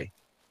 Okay.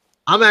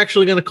 I'm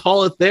actually going to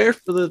call it there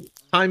for the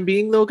time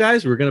being, though,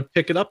 guys. We're going to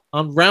pick it up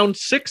on round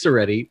 6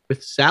 already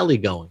with Sally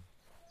going.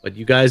 But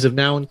you guys have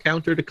now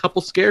encountered a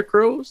couple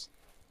scarecrows,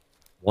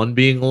 one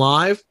being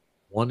alive,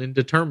 one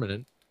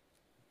indeterminate.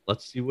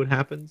 Let's see what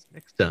happens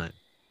next time.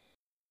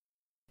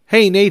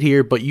 Hey, Nate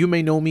here, but you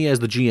may know me as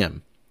the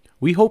GM.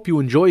 We hope you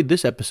enjoyed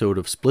this episode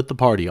of Split the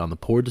Party on the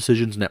Poor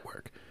Decisions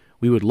Network.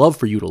 We would love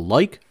for you to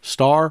like,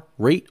 star,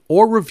 rate,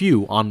 or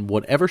review on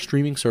whatever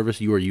streaming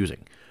service you are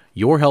using.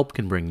 Your help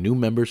can bring new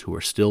members who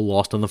are still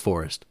lost in the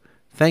forest.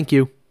 Thank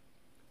you.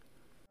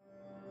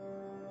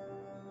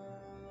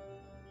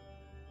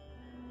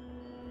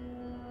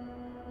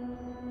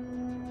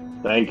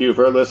 Thank you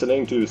for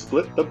listening to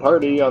Split the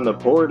Party on the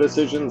Poor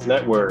Decisions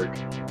Network.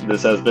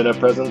 This has been a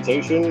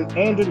presentation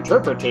and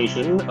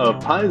interpretation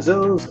of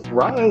Paizo's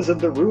Rise of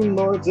the Rune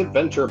Lord's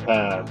Adventure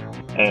Path,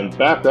 and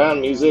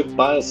background music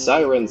by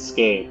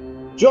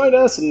Sirenscape. Join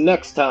us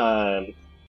next time!